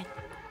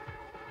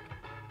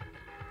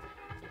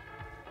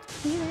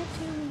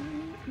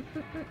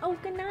 Oh,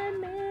 good night,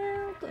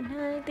 Mel. Good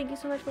night. Thank you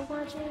so much for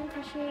watching.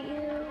 Appreciate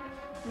you.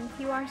 If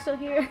you are still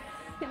here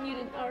and you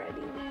didn't already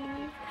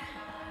leave.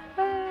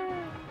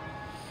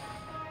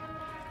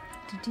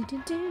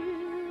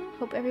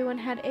 Hope everyone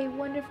had a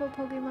wonderful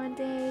Pokemon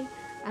day.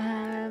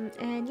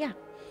 And yeah,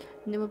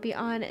 and then we'll be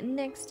on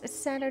next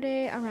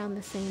Saturday around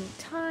the same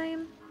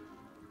time.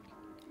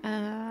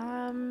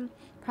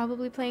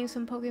 Probably playing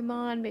some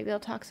Pokemon. Maybe I'll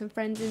talk some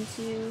friends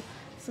into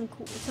some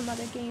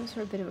other games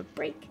for a bit of a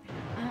break.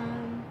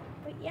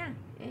 But yeah,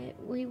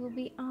 we will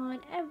be on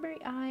I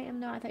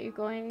thought you were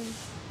going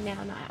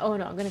now. Not. Oh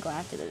no, I'm gonna go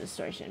after the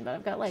distortion. But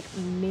I've got like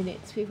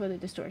minutes before the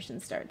distortion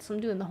starts, so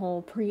I'm doing the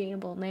whole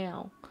preamble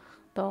now.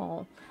 The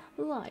whole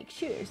like,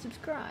 share,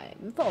 subscribe,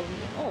 and follow me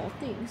on all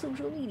things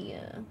social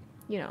media.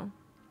 You know,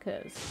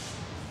 cause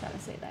gotta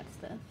say that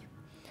stuff.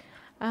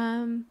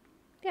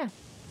 Yeah.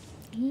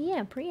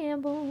 Yeah,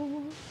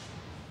 preamble.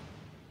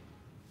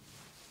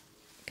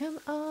 Come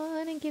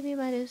on and give me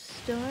my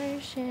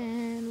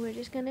distortion. We're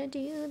just gonna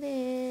do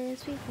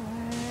this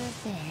before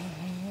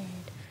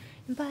bed.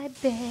 And by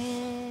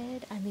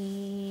bed, I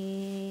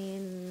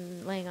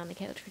mean laying on the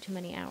couch for too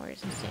many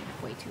hours and staying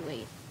up way too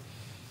late.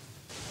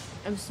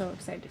 I'm so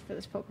excited for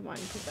this Pokemon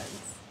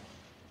Presents.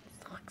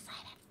 So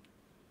excited.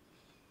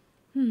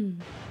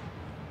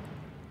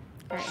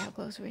 Alright, how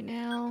close are we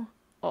now?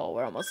 Oh,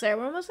 we're almost there.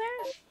 We're almost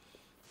there.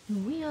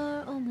 We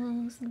are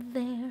almost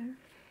there.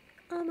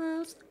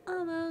 Almost,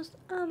 almost,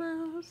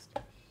 almost.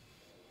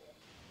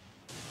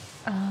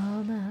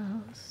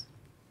 Almost.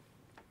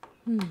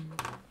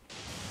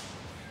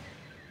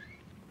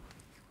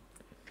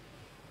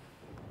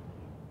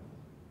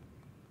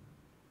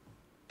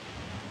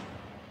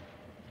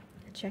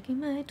 Checking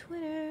my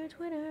Twitter.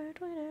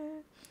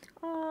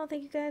 Oh,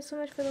 thank you guys so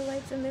much for the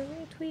likes and the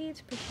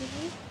retweets.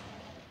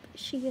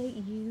 Appreciate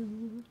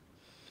you.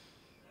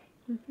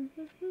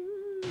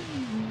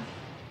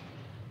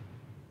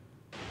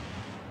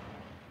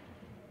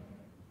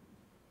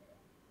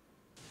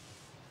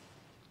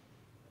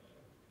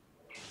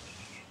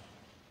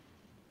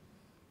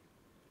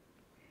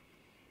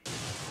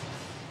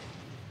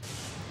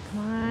 Come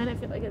on, I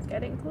feel like it's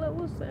getting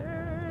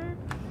closer.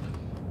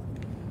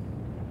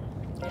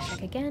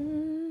 Check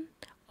again.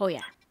 Oh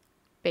yeah,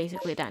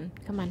 basically done.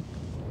 Come on.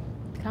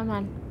 Come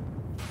on.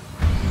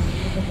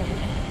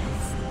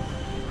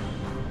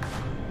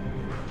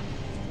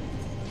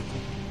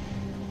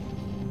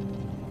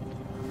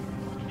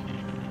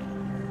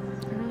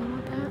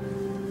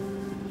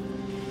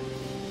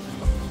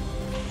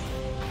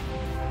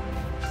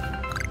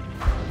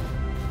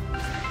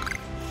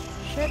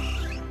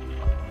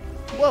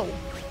 Whoa.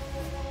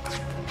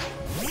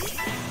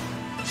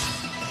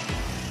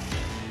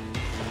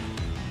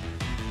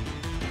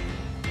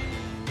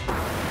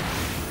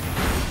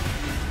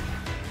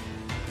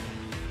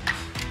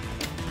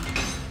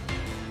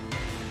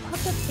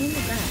 Popped up in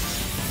the grass.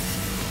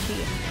 Cheat,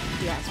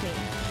 if you ask me.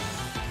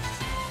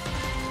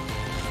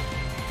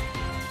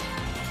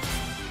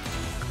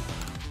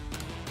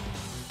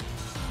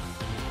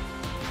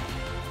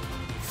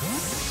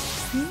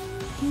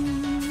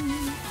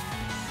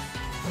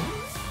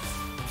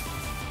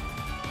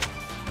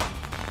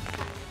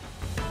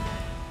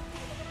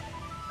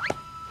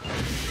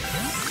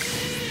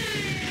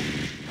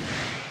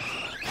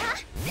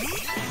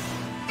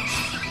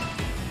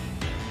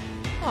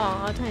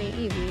 Aw, tiny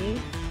Eevee.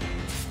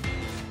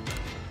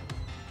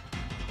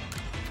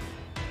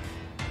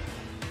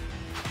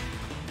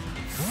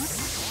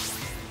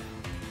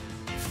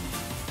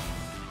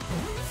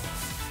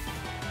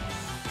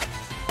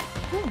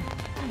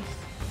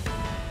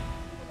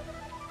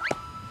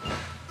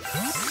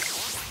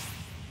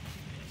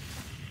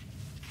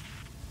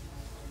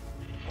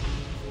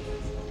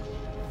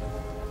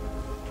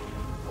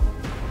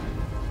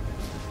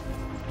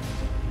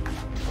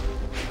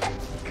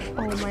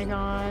 Oh my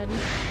god.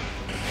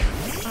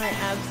 I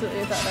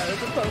absolutely thought that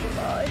was a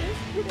Pokeball. I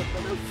just hit it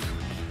with a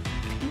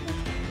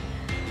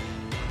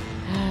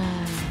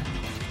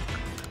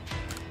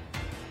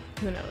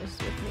Who knows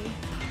with me?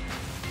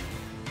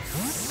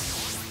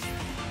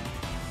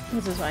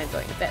 This is why I'm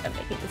going to bed. I'm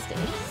making this stage.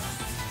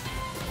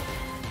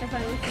 I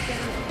finally sit down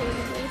and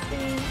recorded this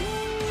thing.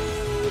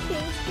 Yay!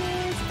 Thanks,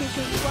 kids.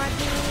 Appreciate you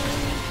watching.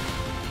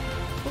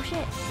 Oh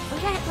shit. Oh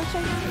shit. Let's show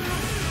you.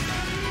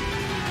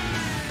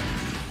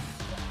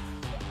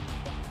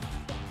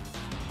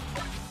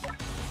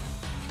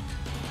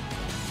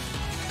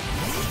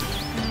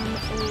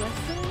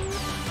 Listen,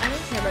 I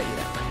don't care about you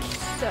that much,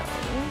 so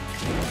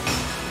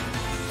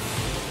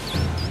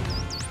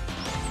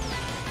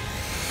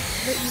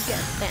what you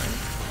get then?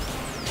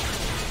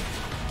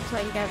 So I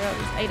can gather all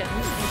these items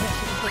and get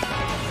to the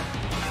Pokemon.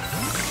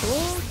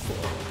 Cool.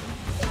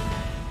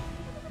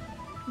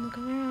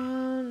 Looking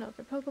around, not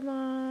for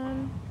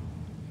Pokemon.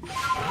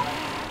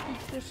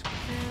 Let's just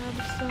grab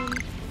some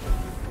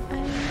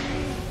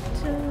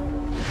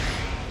items.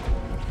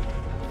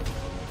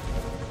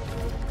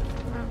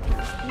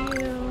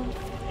 You.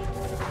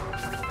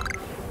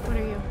 What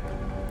are you?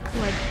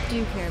 Oh, I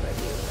do care about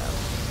you, though.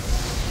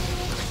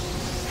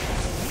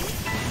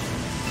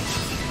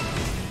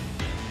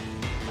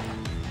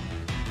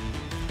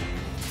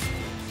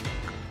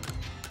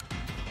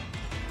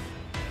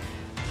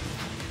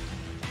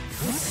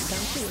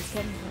 Donkey is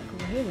getting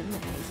like really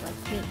nice,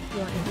 like me. You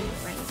want to do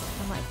it right?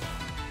 I'm like,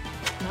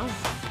 no, I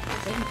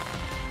didn't.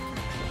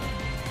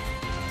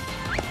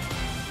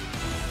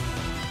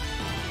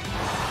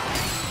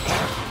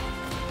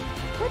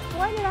 What?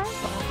 Why did I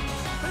fall?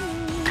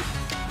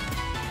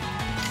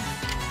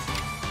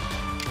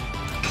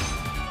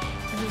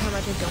 This is how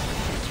much I don't want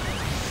to catch her.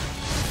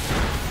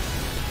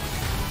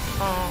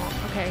 Oh,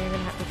 okay, you're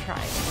gonna have to try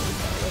it.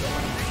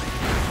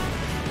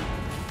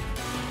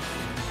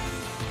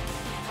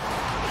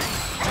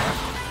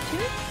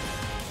 Two?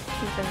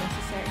 Seems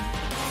unnecessary.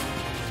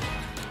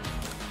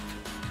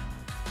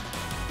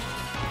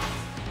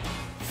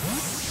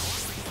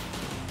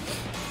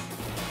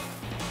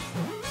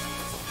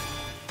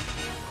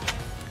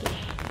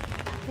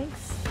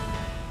 Thanks.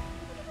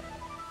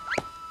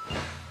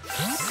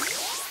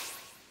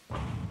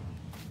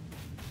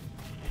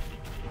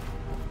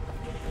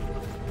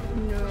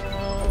 No.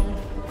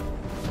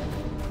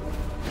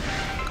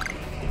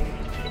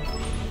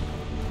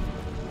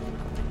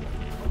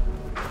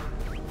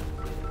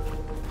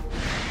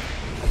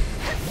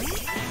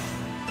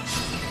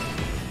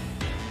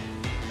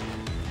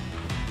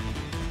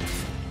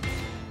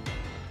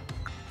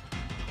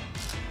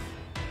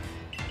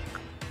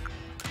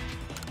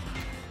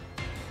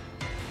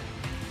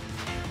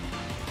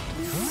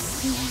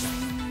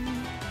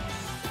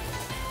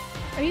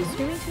 Are you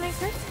streaming tonight,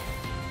 Chris?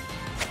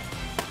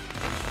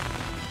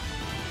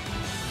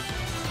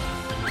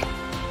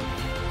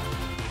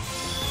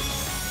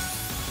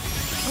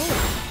 Oh.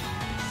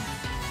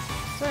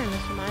 Sorry,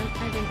 Mr. Mime. I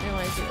didn't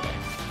realize you were there.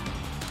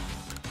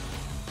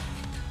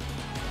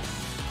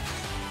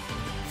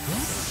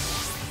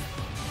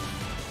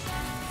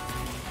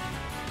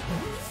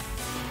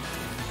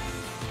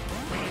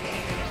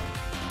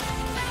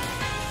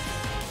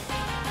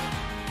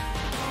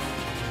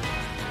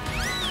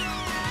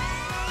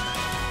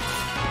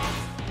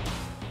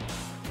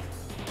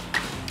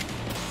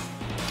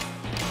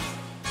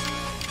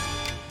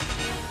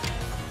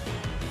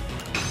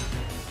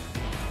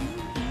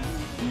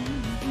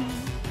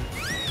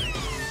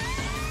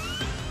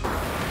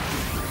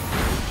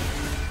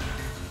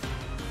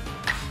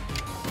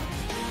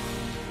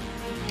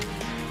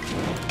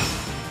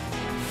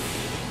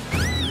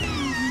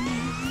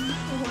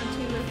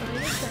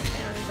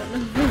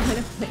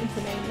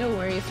 No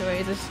worries, I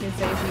was just gonna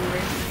say if you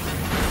were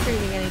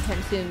streaming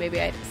anytime soon, maybe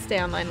I'd stay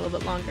online a little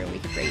bit longer and we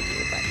could raid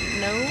you, but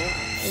no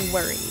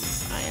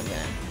worries. I am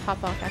gonna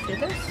pop off after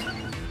this.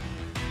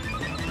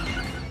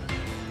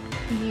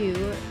 You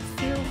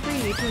feel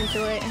free to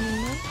enjoy any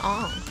more.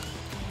 Oh.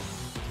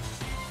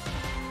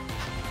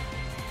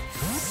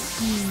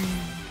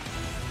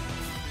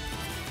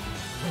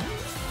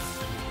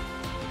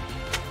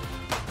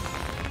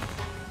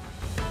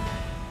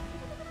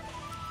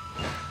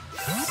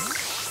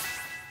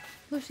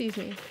 Who sees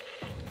me?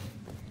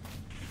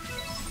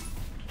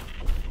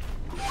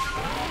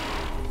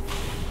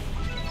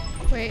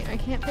 Wait, I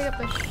can't pick up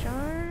the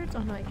shards?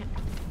 Oh no, I can't.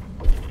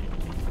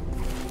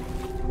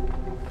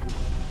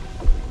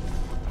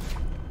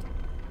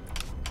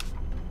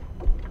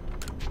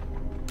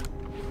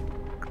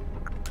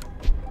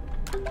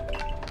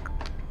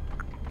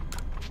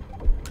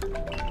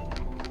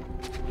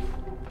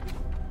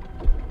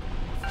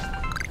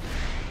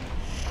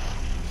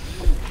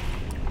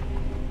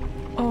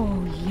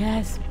 Oh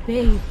yes,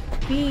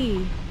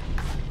 baby.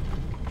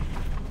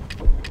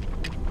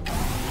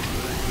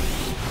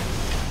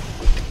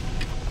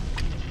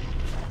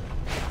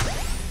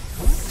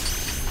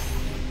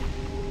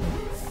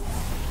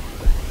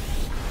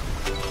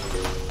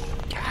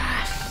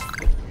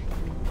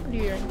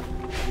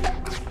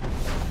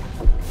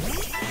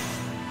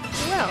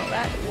 Well,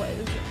 that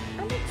was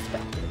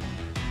unexpected.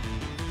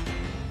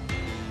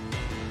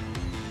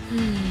 I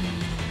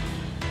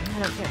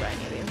don't care about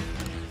any of you.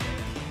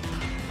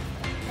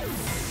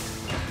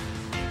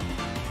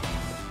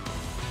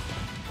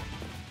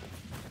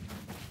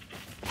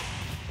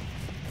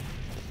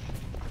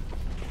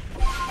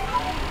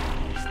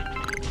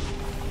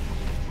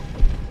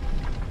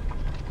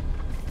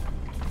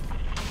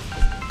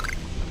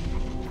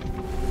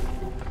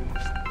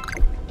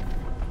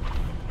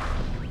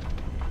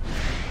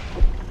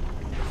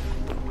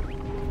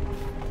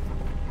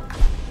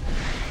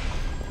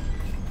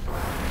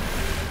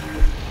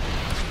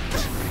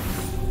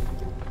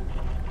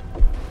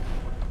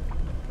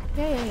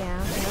 Yeah,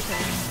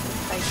 okay.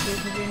 Like, this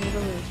is an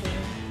evolution.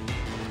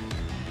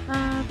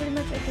 Pretty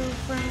much I go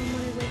from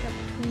when I wake up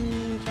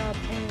between job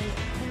and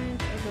parents,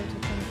 I go to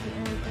 10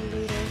 p.m. or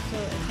later, so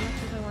as much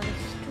as I want to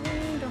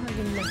stream, don't have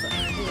the mental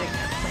energy right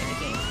now playing the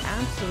game.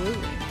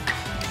 Absolutely.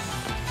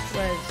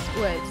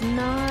 Was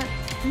not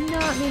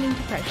meaning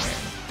to pressure.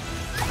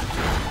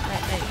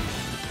 At any.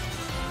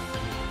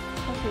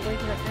 Also,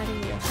 waking up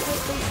adding your heart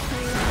rate to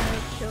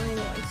showing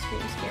on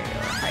stream stereo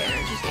or high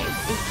energy games.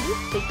 If you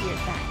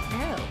figured that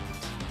out,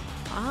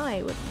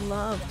 I would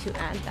love to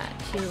add that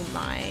to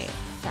my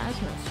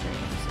Phasma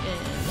streams in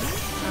the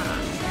fall.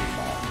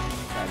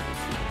 That would be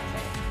super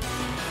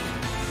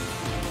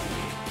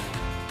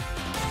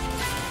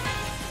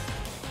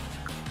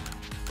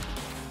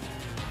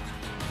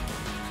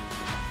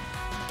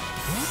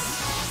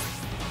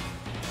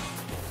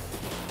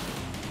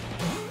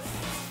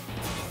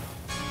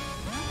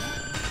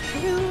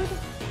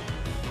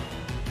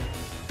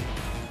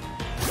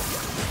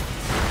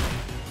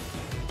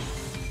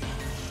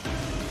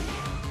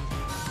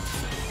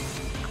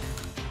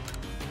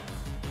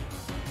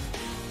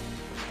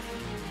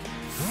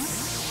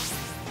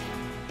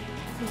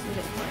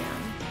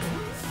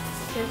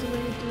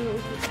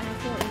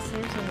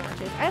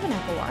I have an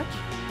Apple Watch.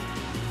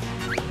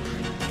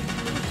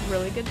 It's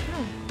really good to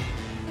know.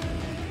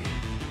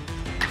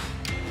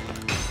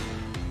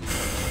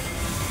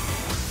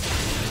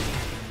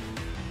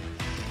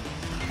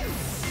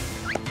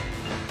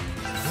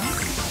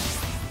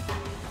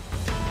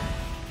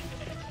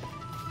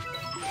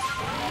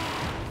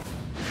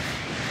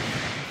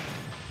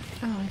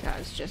 Oh my god,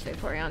 it's just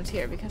Vaporeon's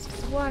here because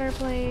it's the water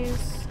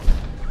place.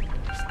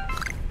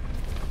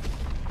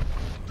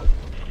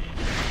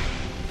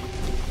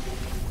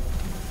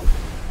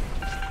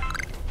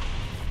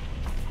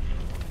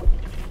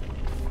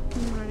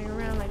 I'm running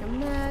around like a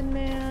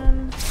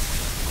madman.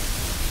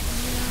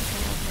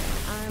 Okay,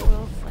 I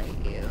will fight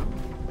you.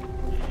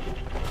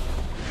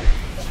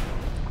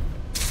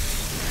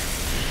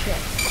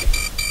 Shit.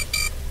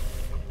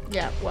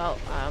 Yeah, well,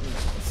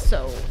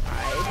 so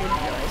I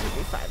didn't realize it'd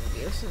be 5 of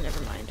you, so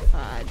never mind.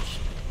 Fudge.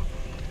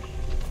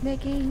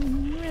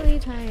 Making really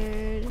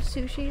tired,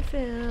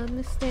 sushi-filled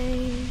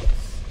mistakes.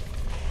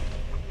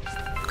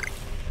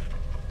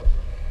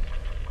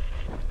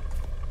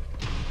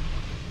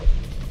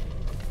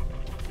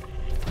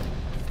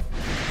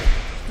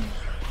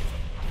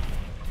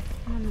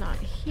 I'm not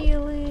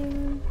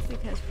healing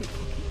because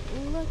people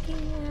keep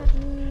looking at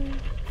me.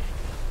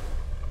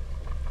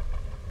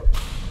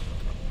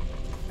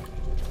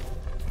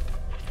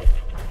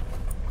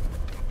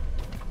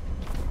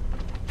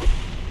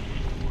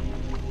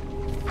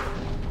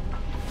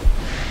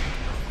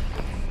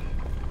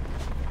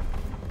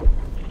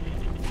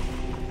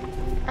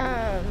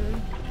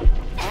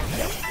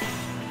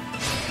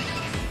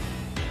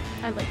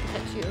 I'd like to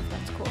touch you if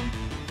that's cool.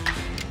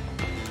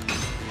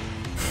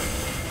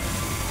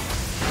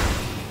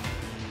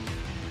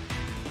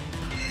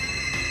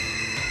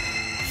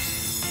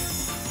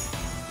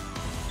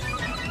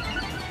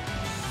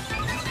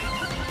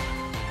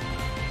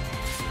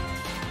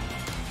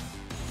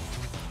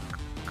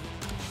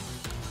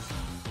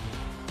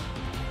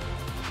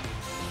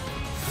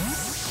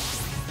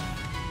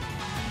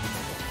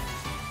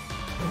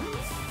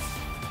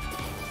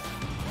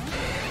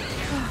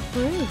 Oh,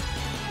 rude.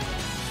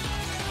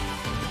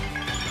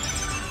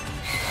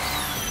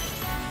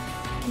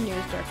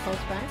 Use Dark Pulse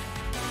back.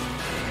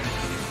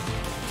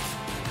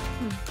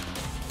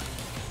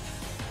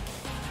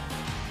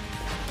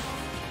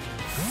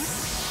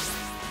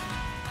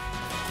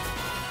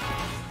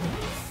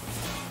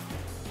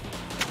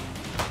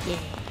 Yeah.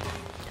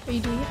 Are you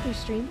doing it through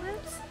Streamlabs?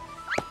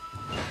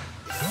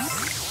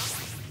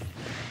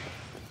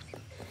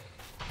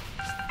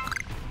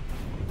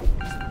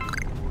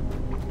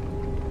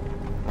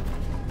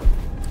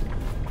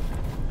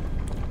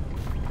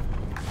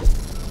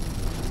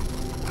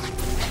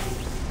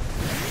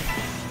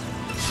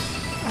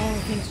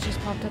 Things just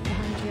popped up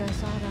behind you, I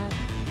saw that.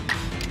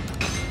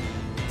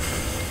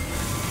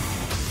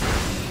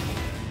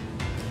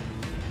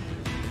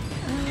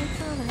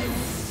 It's alright.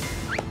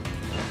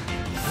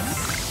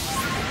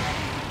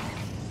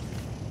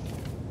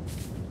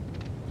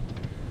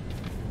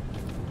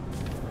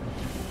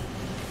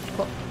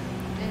 Cool.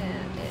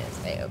 And it's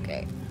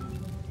A-okay.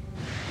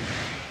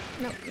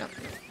 Nope, nope,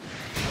 nope.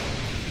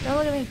 Don't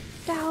look at me!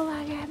 Don't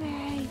look at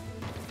me!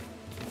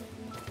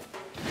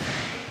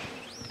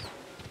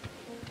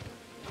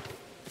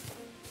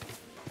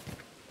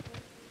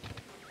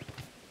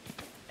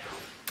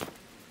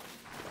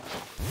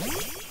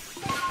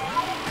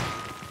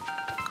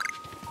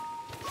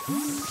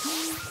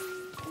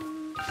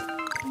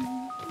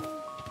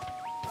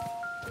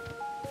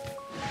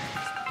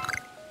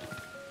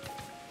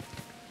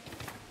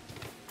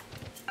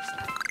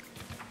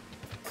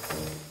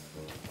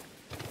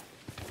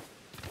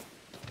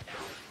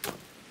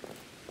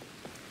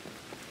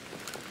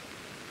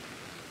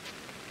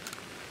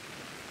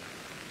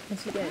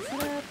 Once you get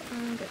set up,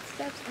 get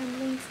steps and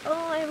links.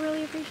 Oh, I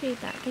really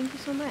appreciate that. Thank you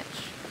so much.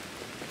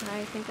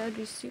 I think that would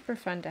be super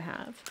fun to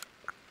have.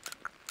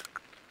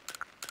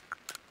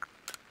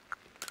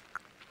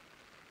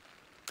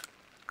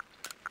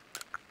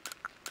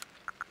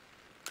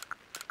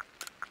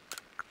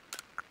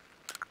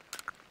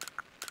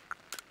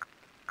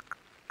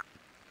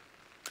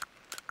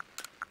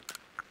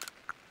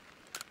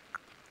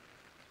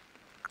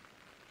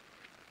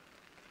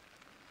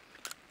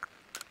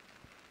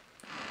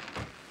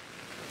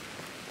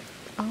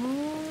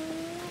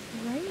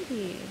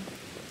 Alrighty.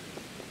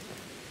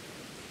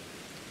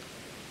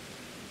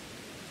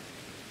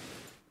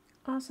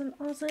 Awesome,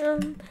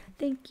 awesome.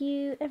 Thank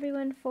you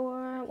everyone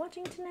for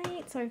watching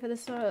tonight. Sorry for the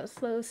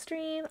slow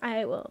stream.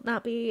 I will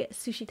not be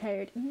sushi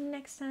tired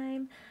next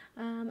time.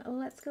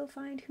 Let's go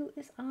find who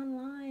is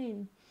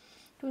online.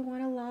 Do we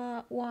want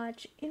to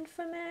watch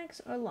Infomax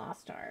or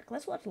Lost Ark?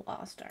 Let's watch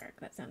Lost Ark.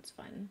 That sounds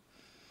fun.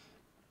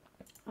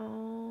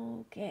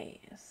 Okay,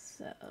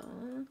 so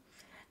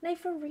Night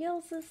for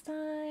reals this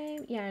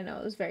time. Yeah, I know,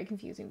 it was very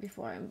confusing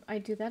before. I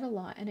do that a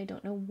lot and I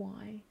don't know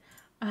why.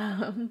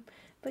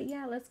 But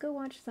yeah, let's go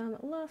watch some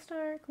Lost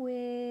Ark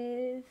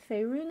with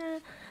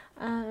Faeruna.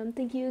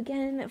 Thank you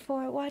again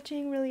for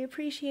watching. Really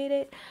appreciate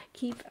it.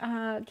 Keep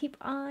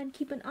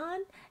keeping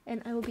on,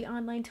 and I will be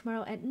online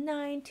tomorrow at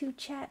 9 to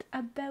chat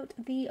about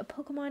the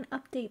Pokemon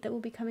update that will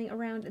be coming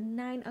around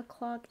 9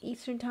 o'clock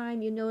Eastern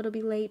time. You know it'll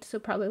be late, so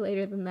probably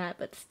later than that,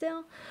 but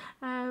still,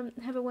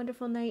 have a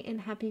wonderful night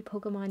and happy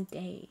Pokemon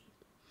Day.